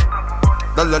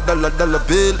 Dollar, dollar, dollar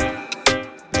bill.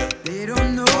 They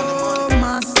don't know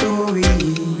my story.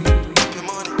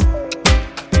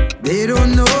 They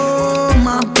don't know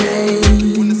my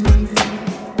pain.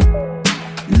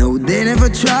 No, they never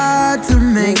tried to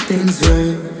make things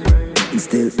work. And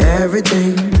still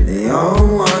everything they all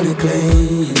wanna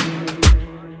claim.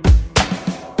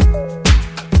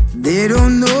 They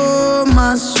don't know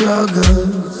my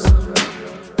struggles.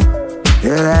 They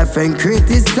laugh and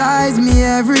criticize me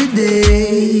every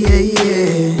day.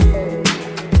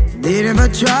 They never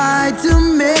tried to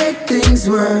make things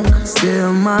work.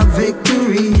 Still my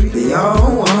victory, they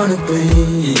all wanna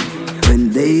claim.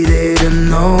 When they didn't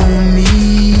know me.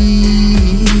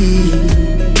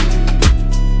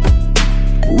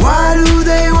 Why do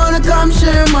they wanna come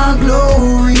share my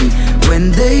glory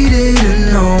when they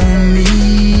didn't know me?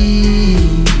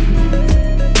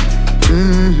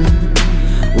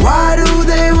 Why do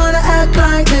they wanna act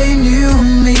like they knew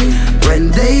me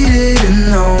when they didn't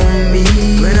know me?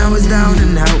 When I was down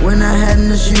and out, when I had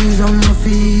no shoes on my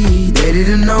feet, they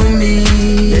didn't know me.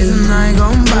 Days and night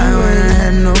gone by when I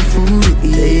had no food to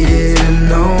eat, they didn't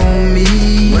know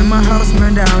me. When my house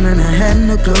burned down and I had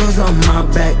no clothes on my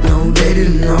back, no, they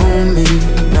didn't know me.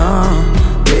 No,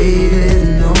 they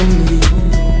didn't know me.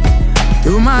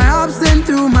 Through my ups and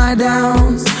through my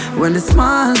downs, when the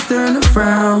smiles turn to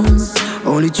frowns,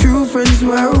 only true friends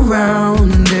were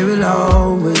around, and they will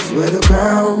always wear the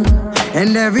crown.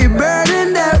 And every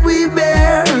burden that we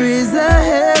bear is a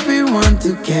heavy one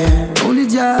to care. Only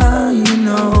Jah, He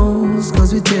knows,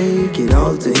 cause we take it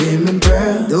all to Him in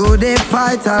prayer. Though they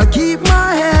fight, I'll keep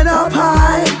my head up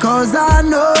high, cause I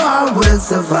know I will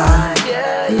survive.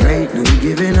 There ain't no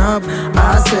giving up,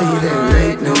 I say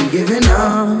there ain't no giving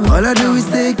up. All I do is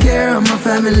take care of my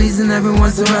families and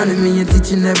everyone surrounding me and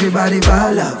teaching everybody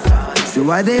about love. So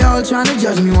why they all tryna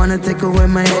judge me, wanna take away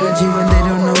my energy when they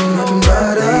don't know nothing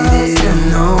but us? They didn't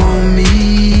know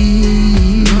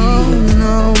me. No,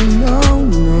 no, no.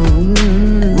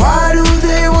 Why do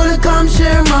they wanna come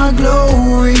share my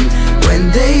glory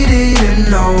when they didn't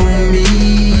know me?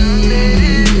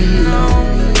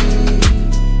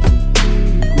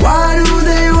 Why do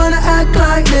they wanna act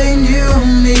like they knew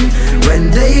me when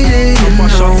they didn't know me?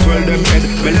 Shots well them head,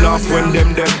 me laugh when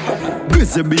them dead.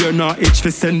 Grizzly beer not itch fi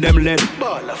send them lead.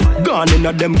 Gone in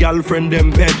a them girlfriend them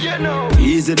bed.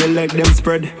 Easy to let them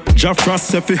spread. Jah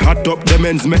Frost if he hot up them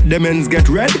ends, make them ends get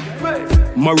red.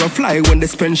 Mara fly when the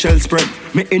spent shell spread.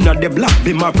 Me inna the black,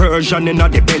 be my Persian inna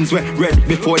the Benz wet red.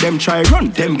 Before them try run,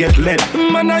 them get led.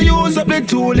 Man I use up the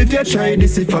tool if you try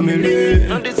this family.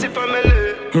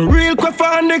 Real quick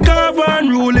on the carver and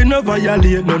ruling no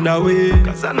violate none away.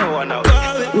 Cause I know I know.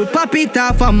 We pop it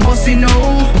off and bossy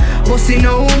now. Bossy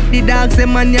now. The dogs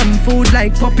them and yam food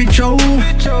like puppy chow.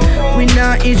 We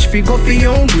not itch fi go fi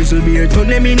young. Grizzle beer turn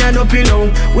them in and up you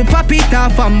know. We pop it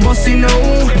off and bossy now.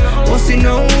 Bossy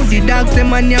now. The dogs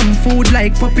them and yam food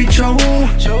like puppy chow.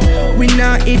 We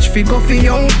not itch fi go fi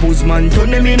young. Buzzman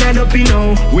turn them in and up you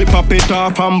know. We pop it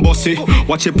off and bossy.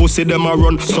 Watch it pussy them a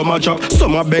run. Some a drop,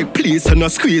 some a beg please and a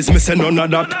squeeze. Me say none of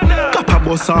that. Cap a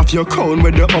bust off your crown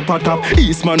with the upper top.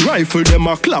 Eastman rifle them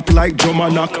a clap like drum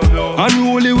and knock.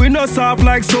 Unruly we no soft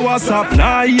like so a sap.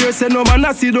 Nah here say no man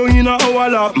a sit down in a our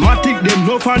lap. Matic them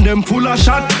no fan them full of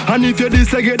shot. And if you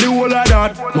this I get the whole of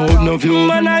that. Mouth no view.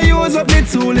 Man I use up the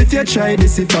tool if you try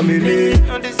this family.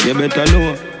 You better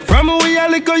know. From we a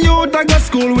little youth I go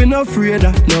school we no afraid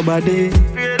of nobody.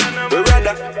 We rather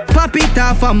Pop it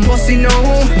off and bust it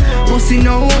now. Bust it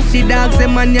now. The dogs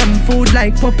them and them food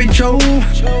like puppet show.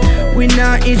 We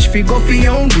not itch fi go fi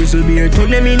young. Grizzle beer turn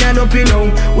them in and up you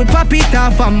know. We pop it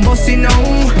off and bust it now.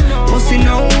 Bust it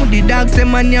now. The dogs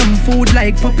them and them food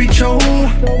like puppet show.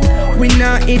 We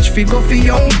not itch fi go fi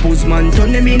young. Buzzman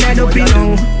turn them in and up you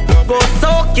know. Go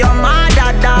soak your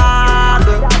mother dog.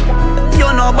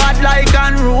 You know bad like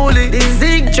unruly. The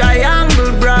zig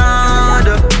triangle brand.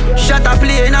 Shut up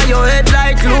playing on your head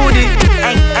like Looney.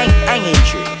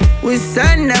 We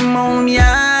send them home,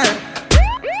 yeah.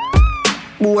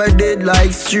 Boy dead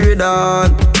like stray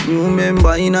dog. You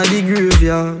remember in a the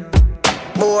graveyard.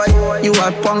 Boy, you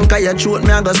a punk and you throat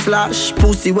me a go slash.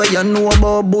 Pussy where you know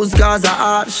about booze cause a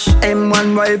ash.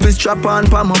 M1 rifle strap on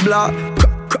pa my block.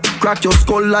 Crack your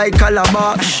skull like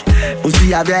calabash.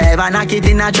 Pussy, have you ever knock it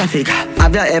in a traffic?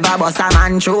 Have you ever bust a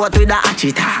man throat with a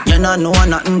hatchet? You don't know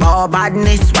nothing about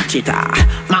badness, watch it.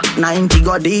 Mac 90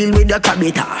 go deal with the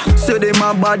cabita. Say them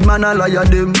a bad man, a liar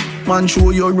them. Man show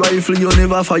your rifle, you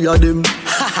never fire them.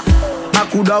 I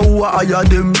coulda who hire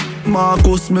them.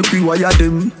 Marcus make we wire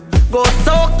them. Go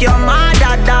soak your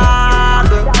mother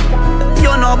dog.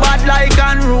 You know bad like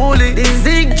unruly. The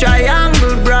zig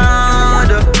triangle brand.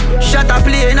 Shut up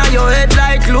playing on your head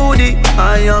like Looney.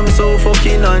 I am so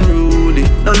fucking unruly.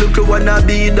 Now look who wanna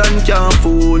be done can't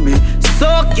fool me.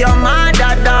 Soak your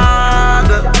mother dog.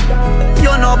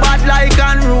 You know bad like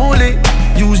unruly.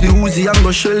 Use the Uzi and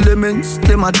go shell them ends.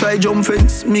 Them a try jump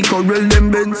fence, me corral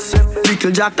them bends.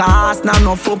 Little jackass, now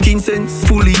no fucking sense.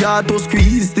 Fully auto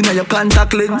squeezed in your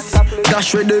contact lens.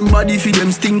 Dash with them body for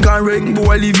them stink and rain.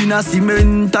 Boy live in a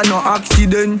cement and no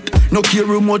accident. No care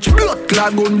how much blood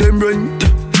clog on them rent.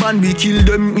 Man we kill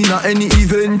them in a any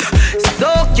event.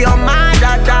 Soak your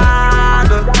mother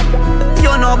dog.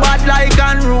 You know bad like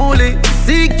unruly.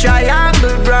 Sick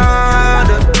triangle brand.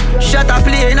 Shut up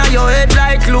playing on your head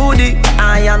like Looney.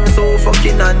 I am so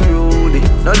fucking unruly.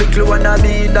 No little wanna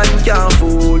be done can't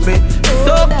fool me.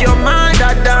 Soak your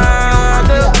mother dog.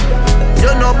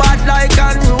 You know bad like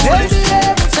unruly.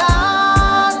 Every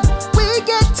time we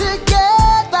get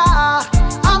together,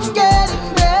 I'm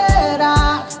getting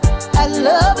better at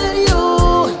loving you.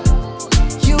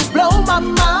 You blow my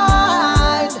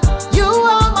mind. You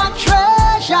are my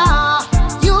treasure.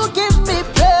 You give me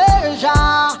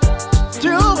pleasure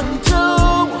through and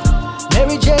through.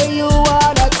 Mary J, you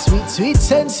are that sweet, sweet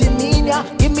sense in me.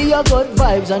 Give me your good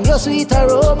vibes and your sweet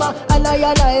aroma. And I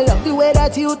love the way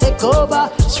that you take over.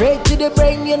 Straight to the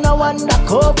brain, you know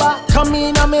undercover. Come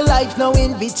in on my life, no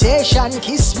invitation.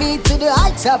 Kiss me to the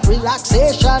heights of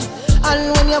relaxation.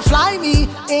 And when you fly me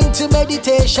into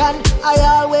meditation, I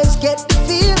always get the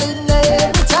feeling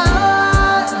every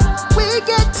time we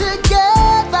get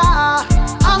together.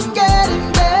 I'm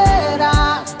getting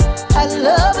better at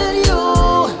loving you.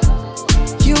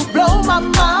 You blow my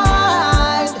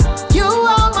mind. You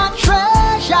are my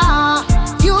treasure.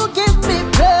 You give me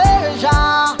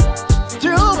pleasure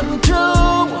through and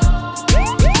through.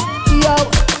 Yo,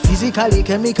 physically,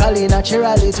 chemically,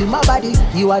 naturally to my body.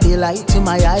 You are the light to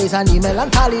my eyes and the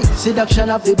melancholy. Seduction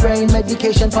of the brain,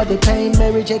 medication for the pain.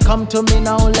 Mary J, come to me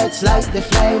now, let's light the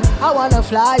flame. I wanna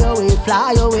fly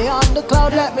away on the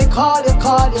cloud. Let me call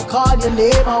your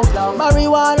name out loud.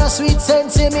 Marijuana, sweet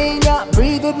sense in me, yeah.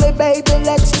 Breathe with me, baby,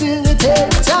 let's do it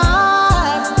every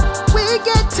time we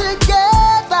get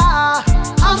together.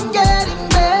 I'm getting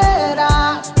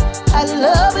better at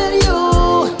loving you.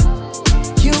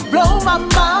 You blow my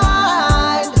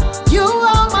mind. You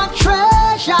are my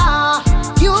treasure.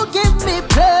 You give me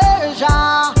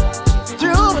pleasure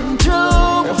through and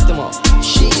through.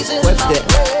 She's in my way.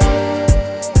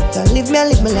 Don't leave me, I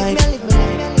live my life.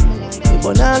 We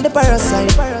burn all the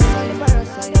parasite.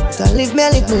 Don't leave me, I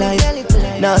live my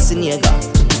life. Now see nigga.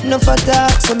 No for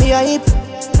talk, so me a hip.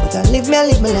 But I live me, I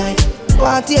live my life.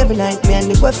 Party every night, me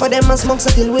and the boy for them and smoke so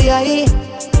till we are here.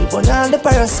 We burn all the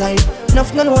parasite.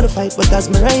 Enough none want to fight, but as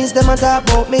me rise, them a talk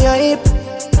about me a hip.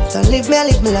 So live me, I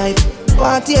live my life.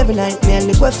 Party every night, me and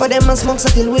the boy for them and smoke so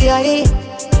till we are here.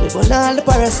 We burn all the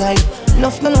parasite.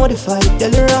 Enough none want to fight, tell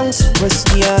the wrongs, press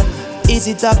the heart. Is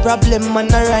it a problem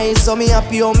man arise? So me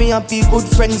happy, oh me happy, good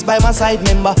friends by my side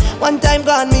member. One time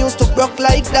gone, me used to broke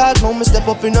like that. Now me step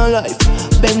up in a life.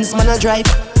 Benz man a drive.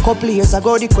 Couple years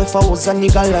ago the quest was a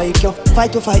nigga like you.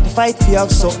 Fight to fight, fi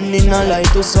have something in a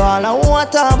life to. So all I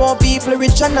want to about people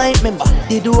rich and night. Remember,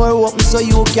 the door open so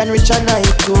you can reach a night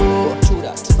too. True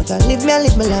that. But I live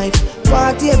my life.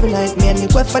 Party every night. Me and the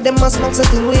quest for them must smoke so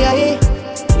till we are here.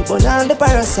 We burn all the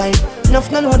parasite. Enough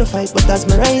none want to fight, but as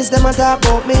me rise, them a talk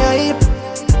about me a hip.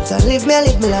 But I live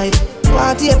my life.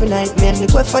 Party every night, me and the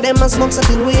quest for them and smoke so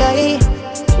till we are here.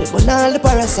 We burn all the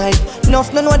parasite.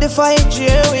 Enough no know the fight,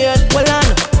 yeah, well I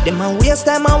know. Them a waste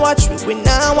time and watch we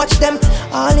nah watch them.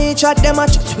 All each at them a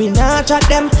chat, we nah chat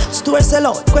them. Store sell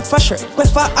out, quick for shirt, quick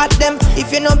for at them.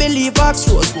 If you no believe Ox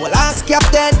Rose, go ask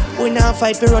Captain. We nah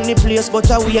fight to run the place, but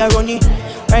we are running.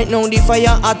 Right now the fire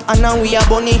hot and now we are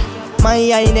bunny. My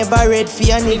eye never red for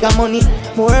a nigga money.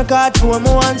 More work hard for me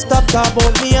one stop talk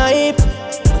about me a heap.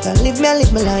 But I live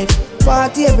my life,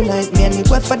 party every night. Me and the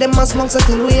quick for them a smoke so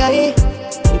till we are here.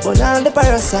 We burn all the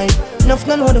parasite. Enough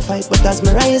no know the fight, but as me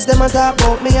rise, them a talk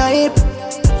about me a heap.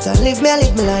 But I live my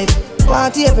life,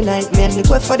 party every night. Me and the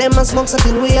quick for them a smoke so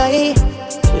till we are here.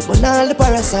 We burn all the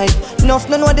parasite. Enough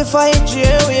no know the fight,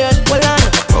 yeah, well I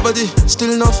know. Poverty, still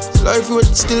enough. Life road,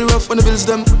 still rough. When the bills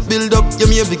them build up, you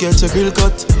maybe get your grill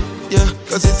cut. Yeah,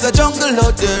 cause it's a jungle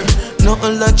out there.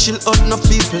 Nothing like chill out, enough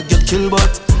people get killed,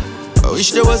 but I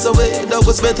wish there was a way that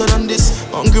was better than this.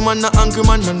 Hungry man, not hungry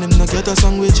man, and them not get a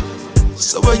sandwich.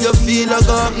 So where you feel like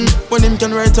gotten when him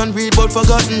can write and read but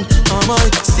forgotten. Am I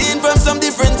seen from some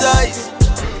different eyes?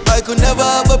 I could never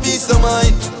have a peace of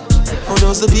mind. How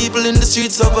does the people in the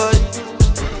streets survive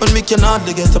when we can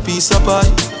hardly get a piece of pie?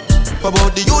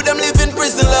 About the youth them live in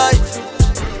prison life.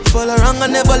 Follow wrong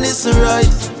and never listen right.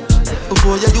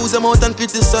 Before you use them out and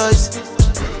criticize,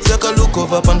 take a look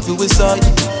over and feel with side.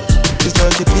 It's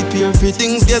like you prepare for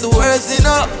things get worse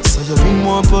enough. So you bring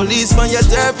more police when you're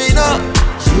turfing up.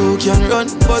 You can run,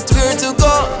 but where to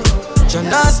go? You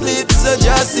not sleep, so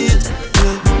just sit.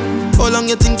 Yeah. How long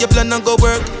you think you plan to go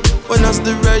work? When us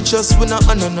the righteous, we not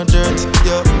on no dirt.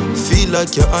 Yeah. Feel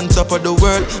like you're on top of the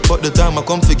world, but the time I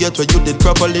come forget what you did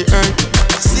properly earn.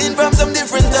 Seen from some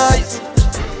different eyes,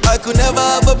 I could never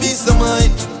have a peace of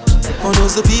mind. How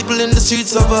those the people in the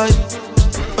streets survive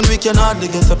when we can hardly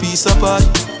get a piece of pie?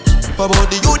 About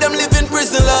the youth them live in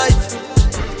prison life.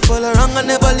 Follow wrong and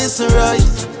never listen right.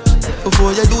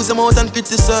 Before you use them out and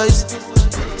criticize,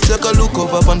 take a look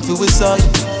over and feel with side.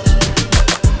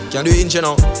 Can't do it in you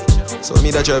now. So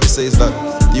me that Jervis says that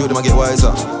the youth them get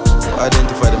wiser,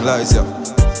 identify them lies, yeah.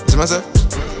 See what I say?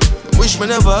 Wish me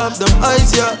never have them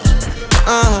eyes, yeah.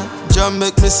 Jam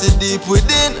make me see deep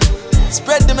within.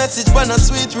 Spread the message by a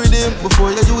sweet rhythm. Before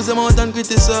you use them out and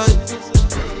criticize,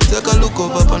 take a look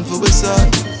over and feel with side.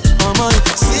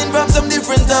 Seen from some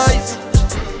different eyes,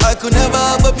 I could never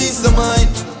have a peace of mind.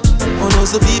 How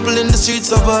those the people in the streets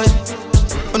survive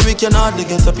when we can hardly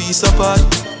get a piece of pie?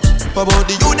 About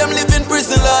the youth them live in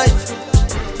prison life.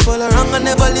 Follow wrong and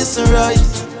never listen right.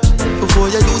 Before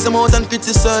you use them out and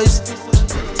criticize,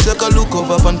 take a look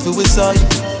over and feel with side.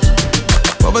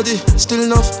 Poverty, still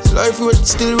enough. Life road,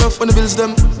 still rough. When the bills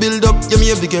them build up, you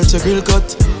maybe get your grill cut.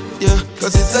 Yeah,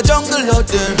 cause it's a jungle out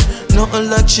there. Nothing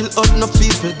like chill out, enough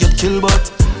people get killed, but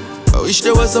I wish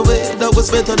there was a way that was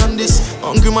better than this.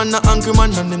 Hungry man, not hungry man,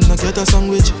 and them not get a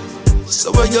sandwich. So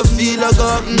where you feel like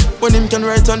gotten when him can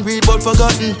write and read but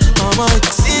forgotten. Am I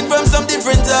seen from some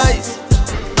different eyes?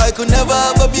 I could never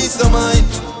have a peace of mind.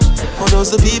 How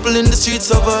those the people in the streets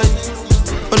survive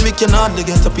when we can hardly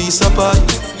get a piece of pie?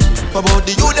 About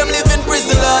the youth them live in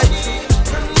prison life.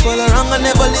 Follow wrong and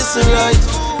never listen right.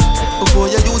 Before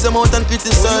you use them out and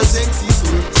criticize,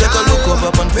 take a look over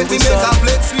and feel make me make a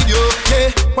flex with you, okay?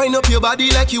 Wind up your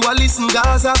body like you a listen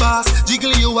Gaza bass.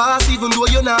 Jiggle your ass even though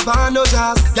you not van no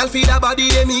jazz. Y'all feel that body,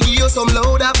 let me give you some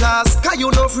loud applause. Cause you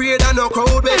no afraid of no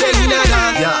crowd, baby, in a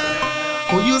dance.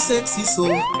 Yeah. Oh, you sexy so.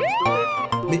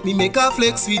 Make me make a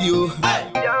flex with you.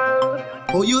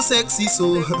 Oh, you sexy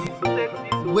so.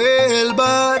 Well,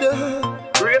 bad.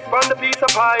 Race on the piece of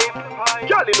pipe.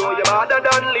 Girl, you know you're better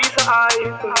than Lisa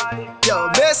Hype. Yo,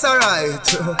 that's alright.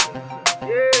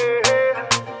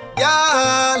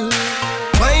 Y'all,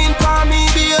 wine for me,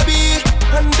 baby,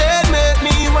 and then make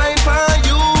me wine for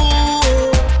you.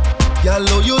 Y'all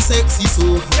know you sexy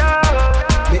so.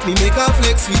 Make me make a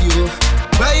flex with you.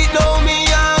 Right now me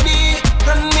honey,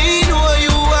 and me know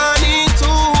you want it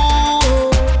too.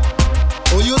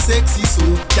 Oh, you sexy so,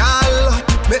 y'all.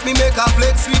 Make me make a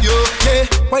flex with you, yeah.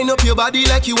 Wind up your body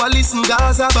like you a listen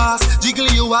Gaza bass.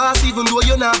 Jiggle your ass even though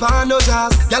you not van no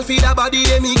jazz. Y'all feel that body,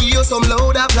 let me give you some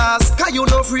loud applause. Cause you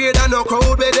no afraid of no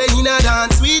crowd, better in a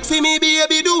dance. Sweet for me,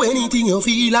 baby, do anything you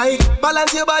feel like.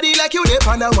 Balance your body like you dip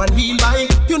on a one wheel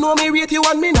bike. You know me rate you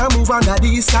and me now move under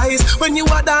these skies. When you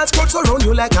a dance, cuts around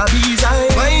you like a bee's eye.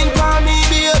 Wine for me,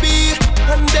 baby,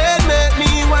 and then make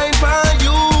me wine for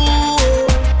you.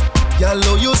 Y'all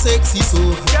know you sexy so.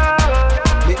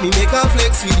 Make me make a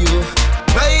flex with you.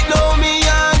 Right now me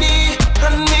honey,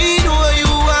 and me know you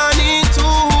want it too.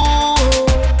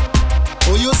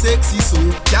 Oh, you sexy so,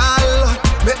 y'all.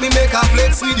 Make me make a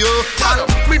flex with you.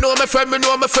 Me know my friend, me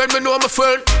know my friend, me know my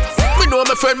friend. Me know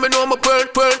my friend, me know my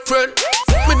friend.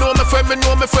 Me know my friend, me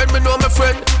know my friend, me know my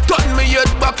friend. Turn me head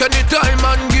back anytime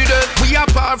and give them. We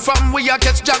apart from we a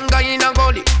catch Janga in a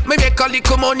gully. Me make a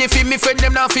little money for me friend,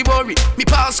 them not fi worry. Me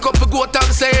pass couple goat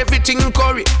and say everything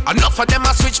curry. Enough of them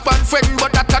a switch pan friend,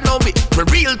 but that I know me. We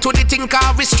real to the thing,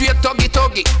 car we straight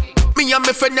tuggy. Me and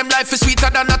my friend, them life is sweeter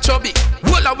than a chubby.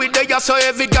 Well, I with there, so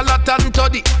every gal a tan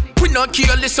toddy. We not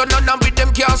care, listen, none with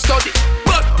them can't study.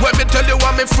 But when me tell you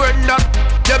I'm my friend that,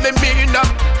 yeah me mean that,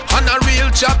 and a real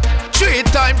chap. 3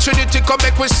 times Trinity come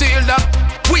make we seal that.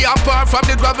 We apart from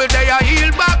the gravel, they are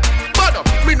heal back. But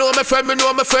me know my friend, me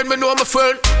know my friend, me know my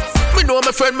friend. Me know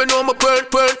my friend, me know my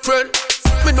friend.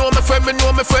 Me know my friend, me know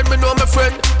my friend, me know my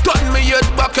friend. Turn me head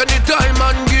back anytime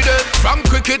and give it. From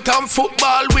cricket and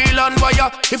football, wheel and wire.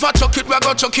 If I chuck it, we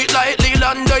go chuck it like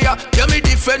Leland there. Yeah, me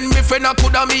defend me friend, I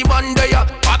coulda me one there.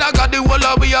 Father got the whole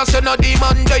of we a send a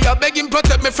demon there. Beg him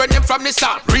protect me friend, them from the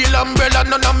sun. Real umbrella,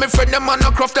 none of me friend, them man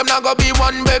a craft, them not go be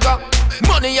one beggar.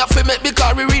 Money have to make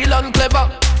because we real and clever.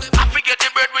 I forget the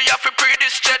bread, we have to pray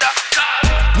this cheddar.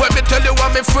 When me tell you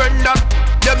I'm my friend that,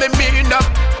 yeah me mean that,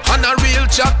 and a real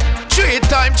chat. 3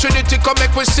 times Trinity come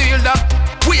make we seal that.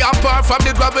 We apart from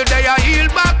the gravel, they are heal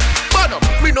back. But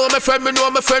me know my friend, me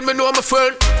know my friend, me know my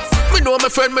friend. Me know my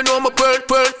friend, me know my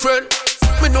friend.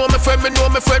 Me know my friend, me know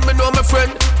my friend, me know my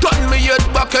friend. Turn me head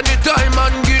back anytime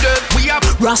and give them. We have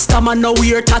Rasta man now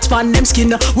wear tats on them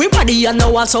skin. We body and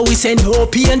now also we send no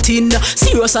painting.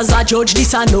 Serious as a judge,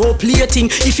 this a no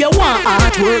plating. If you want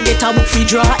artwork, get a book fi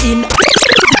draw in.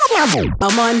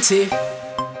 Amante,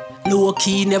 low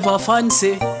key never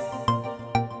fancy.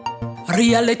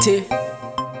 Reality,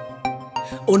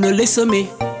 oh no listen me.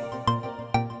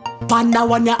 Panda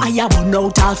one ya I burn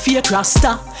out all fake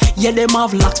rasta. Yeah, them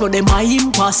have locks, but them are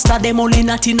imposter. Them only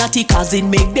natty cause it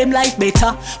make them life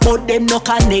better. But them not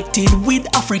connected with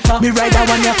Africa. Me ride that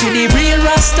one ya for the real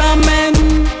rasta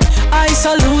man. I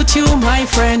salute you, my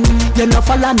friend. You no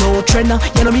follow no trend,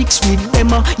 you no mix with them.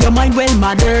 Your mind well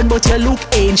modern, but you look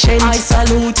ancient. I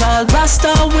salute all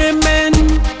rasta women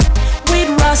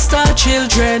with rasta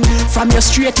children. From your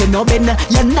straight you no bend,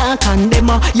 you not condemn.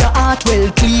 Your heart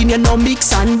well clean, you no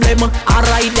mix and blame.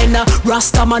 Alright then,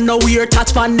 rasta man no wear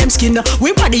tats on them skin.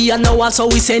 We body and now also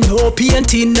we send no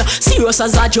painting. Serious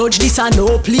as a judge, this a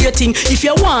no plating. If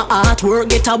you want artwork,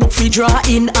 get a book fi draw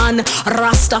in. And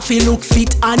rasta fi look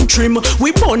fit and trim.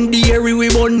 We bun dairy, we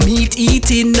bun meat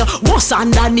eating. What's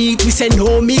underneath, we send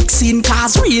no mixing.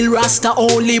 Cause real rasta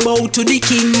only bow to the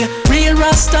king. Real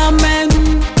rasta man,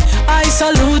 I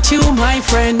salute you, my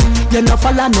friend. You no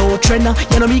follow no trend,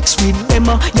 you no mix with them.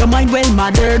 Your mind well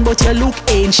modern, but you look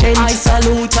ancient. I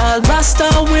salute all rasta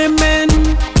women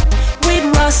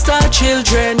with rasta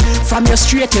children. From your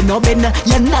straight you no bend,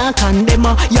 you not condemn.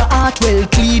 Your heart well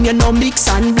clean, you no mix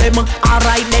and blame.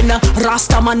 Alright then,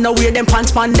 rasta man now wear them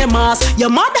pants pon them ass. You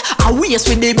mad? I waist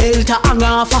with the belt to hang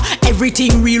off.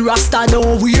 Everything real rasta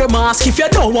don't wear mask. If you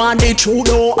don't want the truth,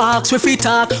 don't ask if we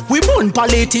talk. We burn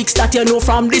politics that you know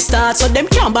from the start. So them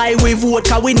can't buy we vote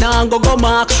cause we nah go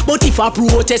mark. But if I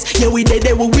protest, yeah we dead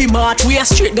we march. We a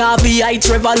straight Garveyite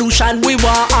revolution we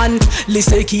want. And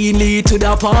listen keenly to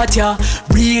the part ya.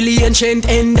 Really ancient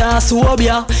and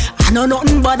sobia. I know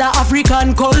nothing but the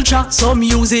African culture. Some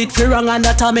use it for wrong and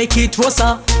that make it worse.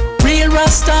 Real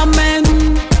rasta men,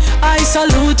 I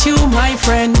salute you, my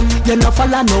friend. You no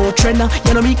follow no trend,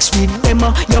 you no mix with them.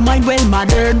 Your mind well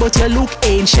modern, but you look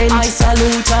ancient. I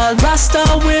salute all rasta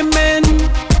women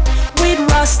with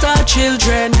rasta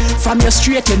children. From your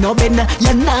straight you no bend,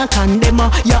 you not condemn.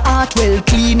 Your heart well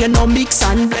clean, you no mix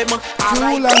and blame.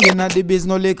 Too long in the biz,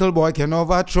 no little boy can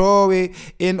overthrow it.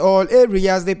 In all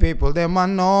areas, the people them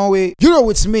man know it. You know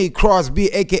it's me, Crosby,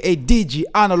 aka DG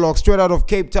Analog, straight out of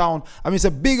Cape Town. I mean it's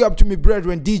a big up to me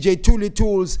brethren, DJ Toolie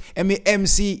Tools, and me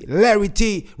MC Larry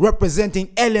T, representing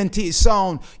LNT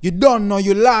Sound. You don't know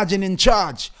you large and in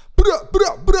charge.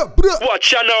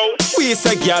 Watch ya now. We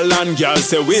say girl and girl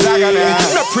say we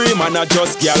no pre man a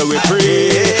just girl we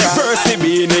pray. Percy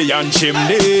Beanie and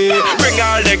Chimney, bring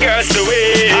all the girls to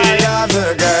we. I love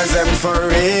the girls them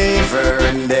forever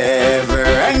and ever,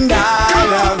 and I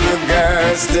love the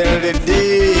girls till the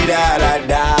day that I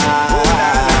die.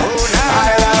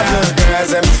 I love the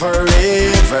girls them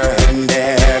forever and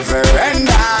ever, and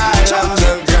I love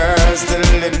the girls till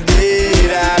the day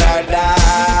that I die.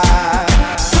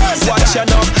 Watch ya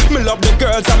now, me love the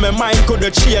girls and my mind could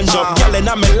change up. Girl in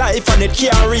my life and it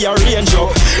can't rearrange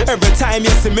up. Every time you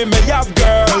see me have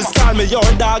girls. Call me your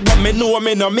dog but me know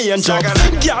me no main job.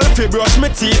 Girl fi brush me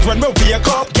teeth when me wake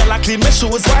up. Girl I clean my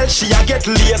shoes while she a get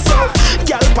laced up.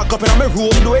 Girl pack up in my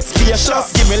room do it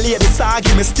spacious. Give me ladies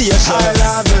give me station. I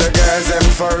love the girls them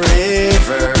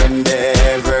forever and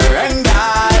ever, and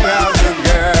I love the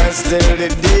girls till the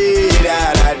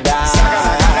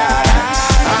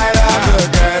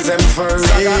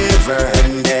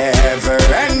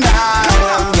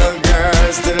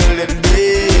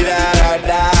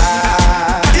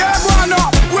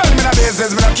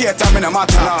cater, me no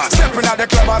matter. Stepping at the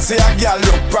club and see a girl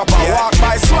look proper. Walk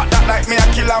by, swat that like me a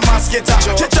killer mosquito.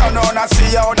 She turn on and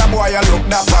see how the boy a look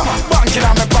dapper. Banking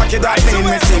on me pocket, that mean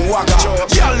me sing wagga.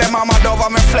 Girl, them a mad over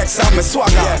me flex and me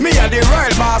swagger. Me a the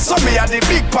royal boss, so me a the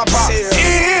big papa.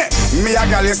 Me a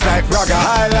girl is like bragger.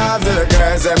 I love the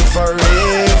girls, them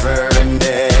forever and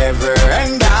ever.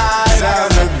 And I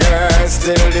love the girls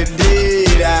till the day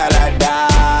that I die.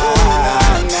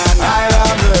 I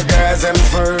love the girls, them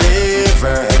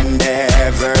forever and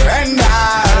ever. And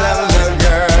I love the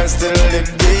girls till the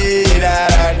day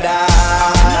that I die.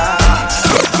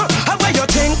 How where you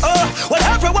think, oh, well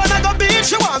everyone I go beach,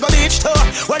 she want go beach too.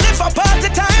 Well if a party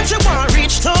time, she want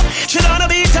reach too. She don't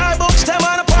beat her books, them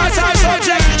on a part-time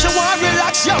subject. She want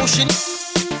relax, yo, she.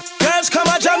 Girls come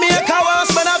to Jamaica, want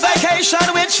spend a vacation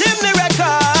with Chimney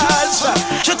Records.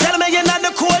 She tell me you're not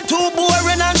the cold, too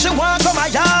boring, and she want come my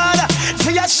yard for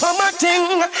your summer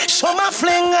thing, summer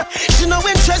fling. She no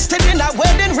interested in a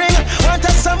wedding ring, want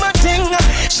a summer thing,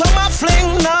 summer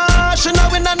fling. Nah, she no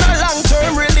in a no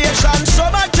long-term relation,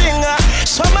 summer thing,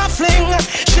 summer fling.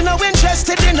 She no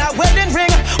interested in a wedding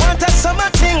ring, want a summer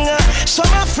thing,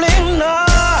 summer fling. Nah,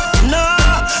 nah.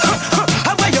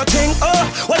 How where you think?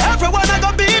 Oh, well everyone I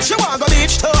go beach, she want go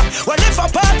beach too. Well if a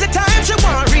party time, she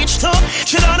want reach too.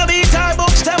 She don't beat her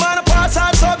books, them on a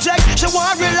part-time subject. She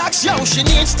want relax, yo, she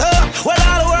needs to. Well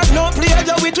all work, no play,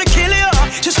 yo, it will kill you.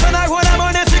 She spend her own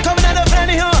money if you come in the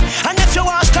penny, and if you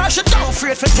ask her, she don't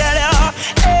afraid to tell you.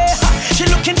 Hey, she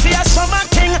looking for a summer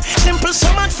thing, simple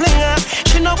summer fling.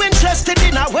 She no interested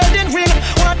in a wedding ring,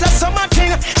 want a summer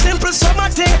thing, simple summer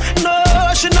thing. No,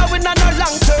 she no in a no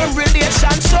long-term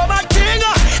relation, summer thing,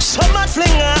 summer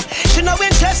fling. She no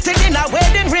interested in a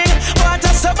wedding ring, want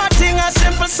a summer thing, a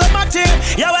simple summer thing.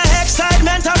 Yeah, a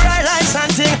excitement, a bright lights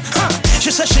and thing. She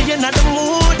said she in the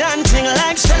mood and thing,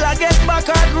 like Stella get back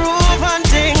her groove and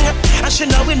thing. And she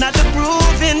know we not the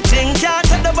grooving thing, can't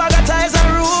take the bag of ties and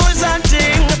rules and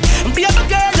thing. Baby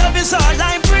girl, love is all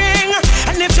I bring,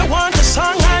 and if you want a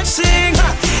song, I'll sing.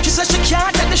 She said she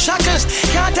can't take the shackles,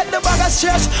 can't take the bag of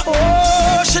stress.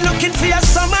 Oh, she looking for a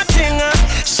summer thing,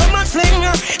 summer fling.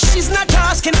 She's not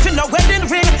asking for no wedding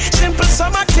ring, simple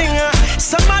summer thing,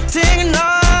 summer thing. No,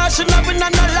 she not in a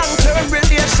no long-term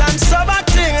relation, summer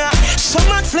thing,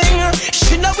 summer fling.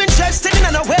 She not interested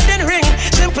in a wedding ring,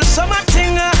 simple summer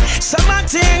thing, summer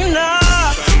thing. No,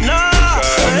 no.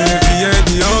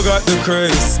 You got the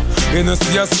craze. You know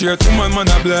see a straight woman, man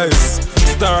a blaze.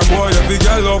 Star boy, every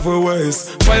girl love her ways.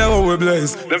 Fire how we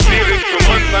blaze. Them feelings for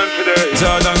months and for days.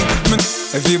 Jordan,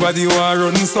 everybody want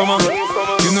run summer.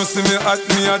 You know see me at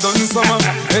me a done summer.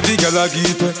 Every girl a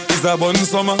get is a bun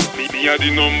summer. Me a the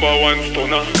 #1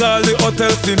 stunner. Call the hotel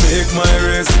to make my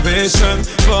reservation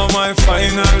for my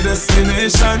final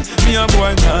destination. Me a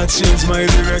boy not change my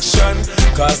direction,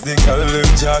 cause the girl them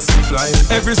just fly.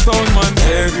 Every sound man,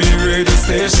 every radio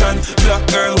station. Black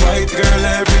girl, white girl,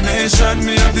 every nation.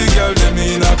 Me and the girl them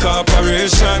in a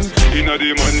corporation, in a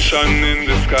the mansion in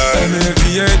the sky.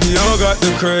 MAVADO got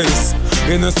the craze.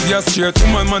 You know see a straight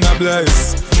woman, man a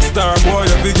blaze. Star boy,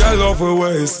 every girl love her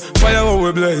ways. Fire how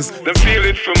we blaze. Them feel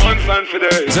it for months and for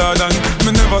days. Jordan,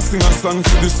 me never sing a song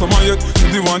for the summer yet.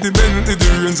 The one the Bentley, the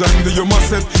range and the Yuma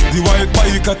set. The white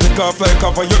bike a take off like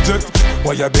off of your jet.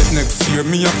 Why you bet next year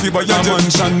me a fee by your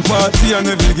mansion party and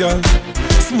every girl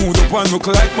smooth up and look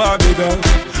like Barbie doll.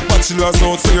 Bachelor's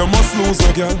out, so you must lose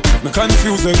a girl. Me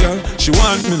confuse a girl, she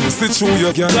want me to sit through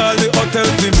your girl. Call the hotel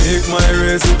to make my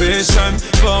reservation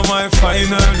for my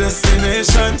final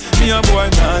destination. Me a boy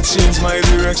not change my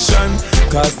direction,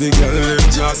 cause the girl them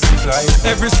just fly.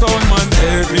 Every sound man,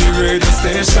 every radio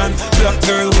station. Black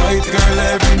girl, white girl,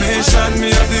 every nation.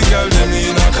 Me and the girl them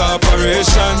in a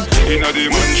corporation, in a the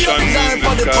mansion in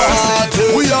the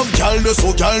sky. We have gal de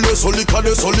so, liquor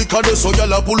de so,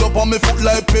 gal a pull up on me foot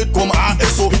like pit come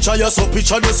ASO.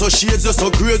 Picture de so, shades de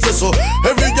so, grades de so.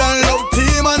 Every gal love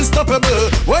team unstoppable.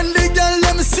 When the gal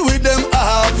them see with them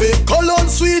happy. Cologne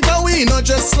sweet and we not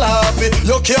just sloppy.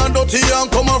 You can't dirty and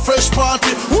come a fresh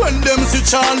party. When them see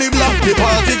Charlie Black, the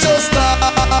party just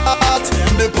start.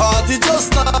 The party just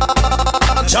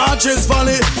start. Churches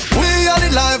Valley, we are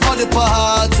the life of the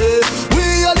party.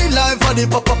 We are the life of the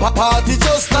party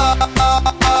just start.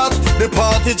 The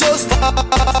party just start.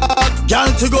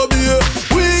 Gal to go beer.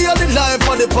 We are the life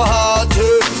of the party.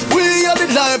 We are the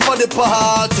life of the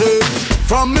party.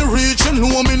 From me reaching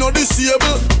home, me no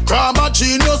disable. Grab a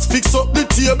genius, fix up the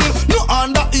table. No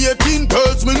under 18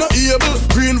 girls, me no able.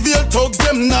 Greenville thugs,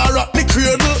 them nah rock the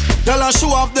cradle. Tell a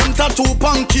show off them tattoo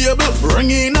pan cable.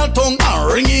 Ring in a tongue and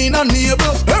ring in a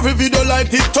navel. Every video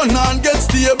like it turn and get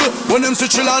stable. When them see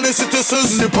chill on the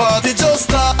citizens, the party just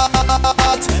start.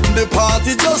 The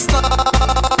party just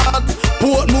start.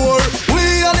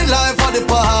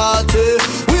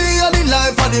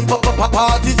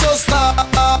 party just start.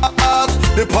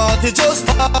 The party just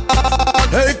start.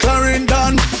 Hey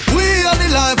Clarendon, we are the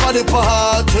life of the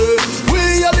party.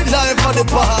 We are the life of the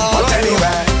party. But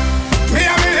anyway, me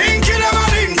and me linking them a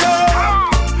link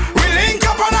up. We link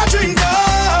up and a drink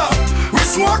up. We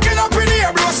smoking up in the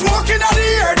air, blow smoking out the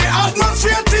air. The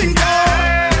atmosphere think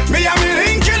up. Me and me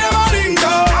linking them a link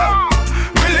up.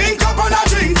 We link up and a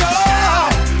drink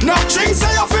up. No drinks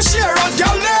I have to share. A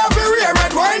girl everywhere,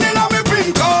 red wine in a me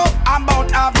pink up.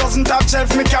 About half dozen top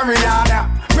shelf me carry on.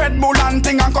 Red Bull and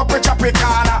thing and cup of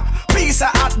Tropicana. Piece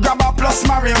of hot grabber plus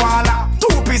marijuana.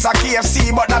 2 piece of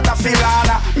KFC but that a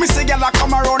filana. Me see gyal a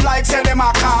come around like say them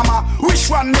a karma. Which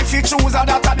one if you choose a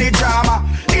that a the drama.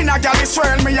 In a gyal is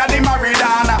swirl me a the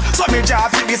Maridana. So me jaw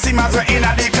fi the simmers we in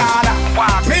a the corner.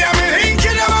 Me and me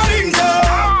linking them a link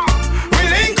up. We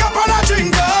link up and a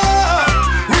drink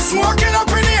up. We smoking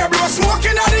up in the air, blow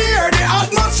smoking at the air. The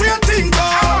atmosphere think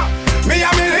up. Me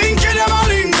and me linking them a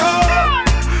link up.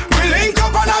 We link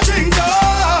up and a drink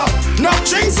up. No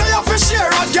drinks I have to share.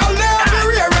 A girl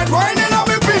everywhere, red wine in a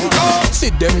me pink up. See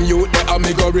them youth, they are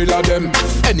me gorilla them.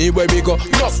 Anywhere we go,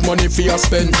 enough money for you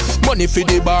spend. Money for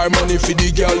the bar, money for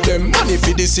the girl them. Money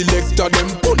for the selector them,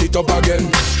 pull it up again.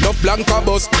 No blanca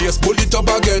bus place, pull it up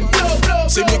again.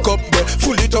 See me cup there,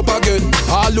 full it up again.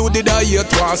 All who did I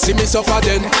hate want see me suffer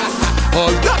then.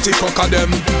 All dirty fuck of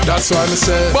them, that's what I'm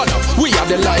saying. But we are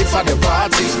the life of the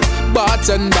party.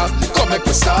 Bartender, come make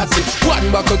we start it.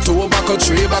 1 buckle, 2 buckle,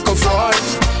 3 buckle,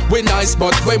 4. We nice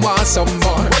but we want some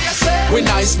more. We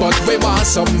nice but we want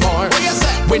some more.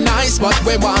 We nice but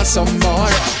we want some more.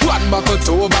 1 buckle,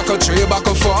 2 buckle, 3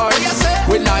 buckle,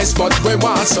 4. We nice but we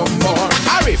want some more.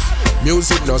 Arif,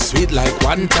 music no sweet like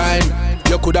one time.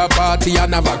 You coulda party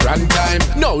and have a grand time.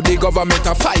 Now the government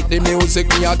a fight the music.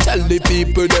 Me a tell the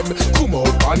people them come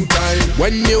out one time.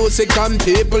 When music and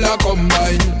people are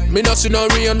combined, me no see no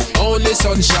rain, only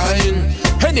sunshine.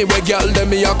 Anyway, girl, them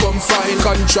me a come fine.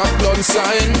 Contract done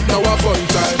sign, now a fun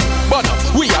time. But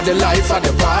we are the life of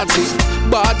the party.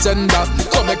 Bartender,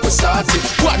 come make we start it.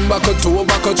 1 buckle, 2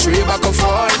 buckle, 3 buckle,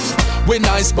 4. We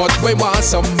nice but we want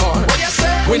some more.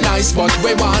 We nice but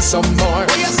we want some more.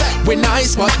 We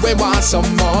nice but we want some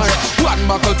more. 1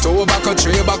 buckle, 2 buckle,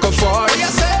 3 buckle, 4.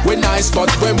 We nice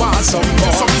but we want some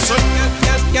more.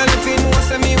 Girl, if you know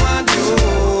say me want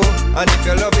you, and if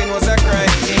your loving was a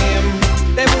crime,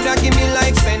 they woulda give me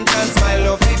life sentence. My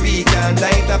love fi be can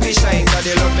light a fi shine. Cause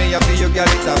they love me happy, you girl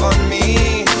it upon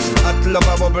me. Hot love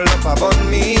a bubble up upon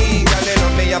me. Girl they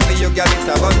love me happy, you girl it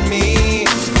upon me.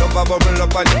 Love a bubble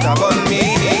up and it upon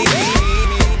me.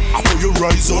 After you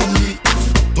rise on me,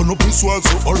 turn up and swag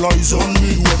so all eyes on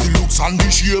me. You have the looks and the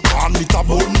shape and it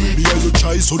upon me. The eye you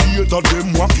try so the hate of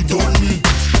them want to done me.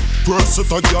 First set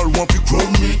a girl want to crown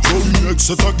me. Next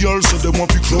set a girl say they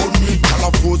want to crown me. Girl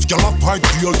a pose, girl a pint,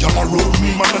 girl a roll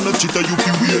me. Man and a cheater you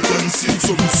can wait and sing.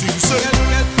 So me sing say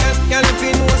Girl if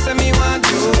you know say me want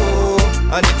you,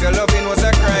 and if your loving was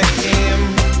a crime,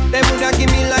 they woulda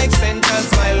give me life sentence.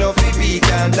 My love fi be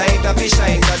can light a fi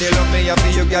shine. Cause they love me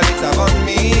happy, you girl it upon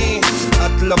me.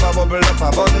 Hot love a bubble up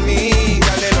upon me.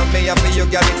 Girl they love me happy, you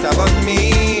girl it upon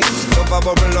me. Love a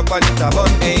bubble up and it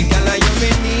upon me. Girl I you me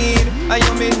need, I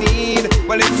you me need.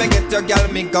 Well if me get your girl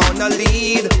me gonna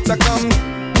lead. So come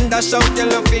dash out your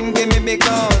loving, give me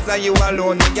because are you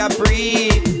alone me a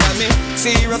breathe. Tell me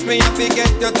serious, me happy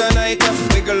get you tonight.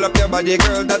 Wiggle up your body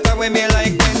girl, that's the way me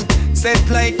like it. Set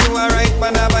like you are right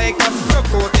when I bike up. Rock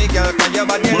out me girl, cause your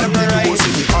body look right. You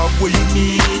see me have what you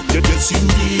need, you get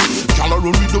indeed. Girl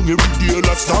run me down every day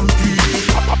like stampede.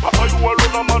 You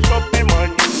alone I mash up me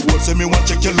mind. You say me want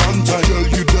check your long time. Girl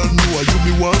you don't know how you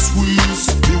me want squeeze,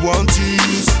 me want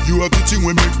tease. You have the thing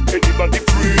we make anybody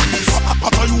freeze.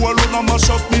 You alone I mash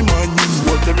up me mind.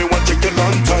 You say me want check your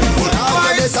long time.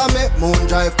 After this I make moon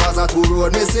drive cause I two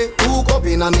road me see. Hook up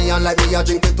in a me and like me a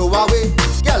drink it two away.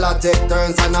 Girl I take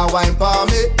turns and I wine for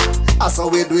me. That's how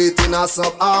we do it in a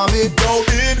sub-army. Go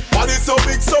in, body so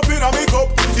big, so in a me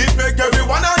cup. It make every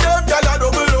one of them girl a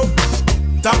double up.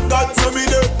 Thank God so me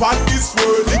there on this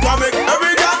world. It can make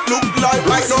every girl look like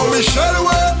right now. Me Shelly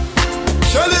way,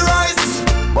 Shelly Rice,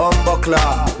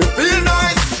 Bumbleclaw, we feel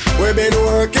nice. We been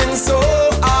working so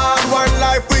hard. One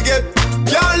life we get,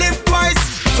 can't live twice.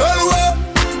 Shelly way,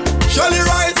 Shelly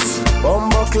Rice,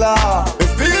 Bumbleclaw, we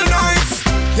feel nice.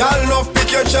 Y'all love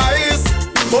pick your choice.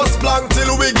 Bust blank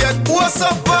till we get what's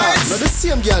up vibes. Now the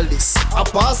same girl this, I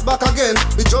pass back again.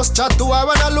 We just chat to her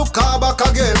when I look her back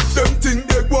again. Them thing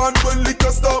they go on when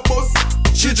liquor start bust.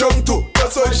 She jump too,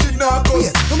 that's why she not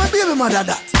cuss. Yeah, no my baby mother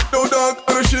that. No dog,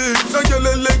 and she, no girl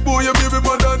leg boy, your baby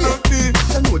mother not me.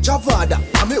 You know Javada,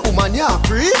 I'm a woman ya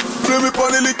free. Play me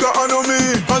pon the liquor and on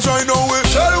me, and try no way.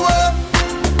 Shell way,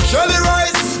 Shelly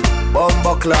Rice,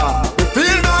 Bumbleclaw. We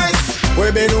feel nice.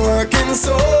 We've been working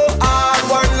so hard.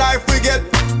 One life we get,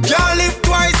 can't live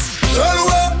twice.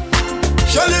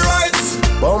 Shelly Rice,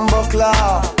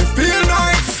 Bumbleclaw. We feel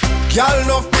nice. Girl,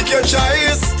 enough pick your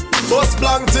choice. Bust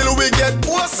blank till we get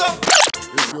what's up.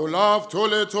 If you love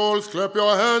Tully Tools, clap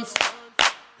your hands.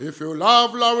 If you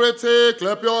love Larry T,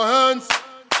 clap your hands.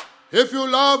 If you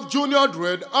love Junior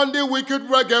Dread and the wicked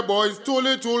reggae boys,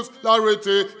 Tully Tools, Larry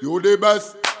T, you the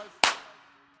best.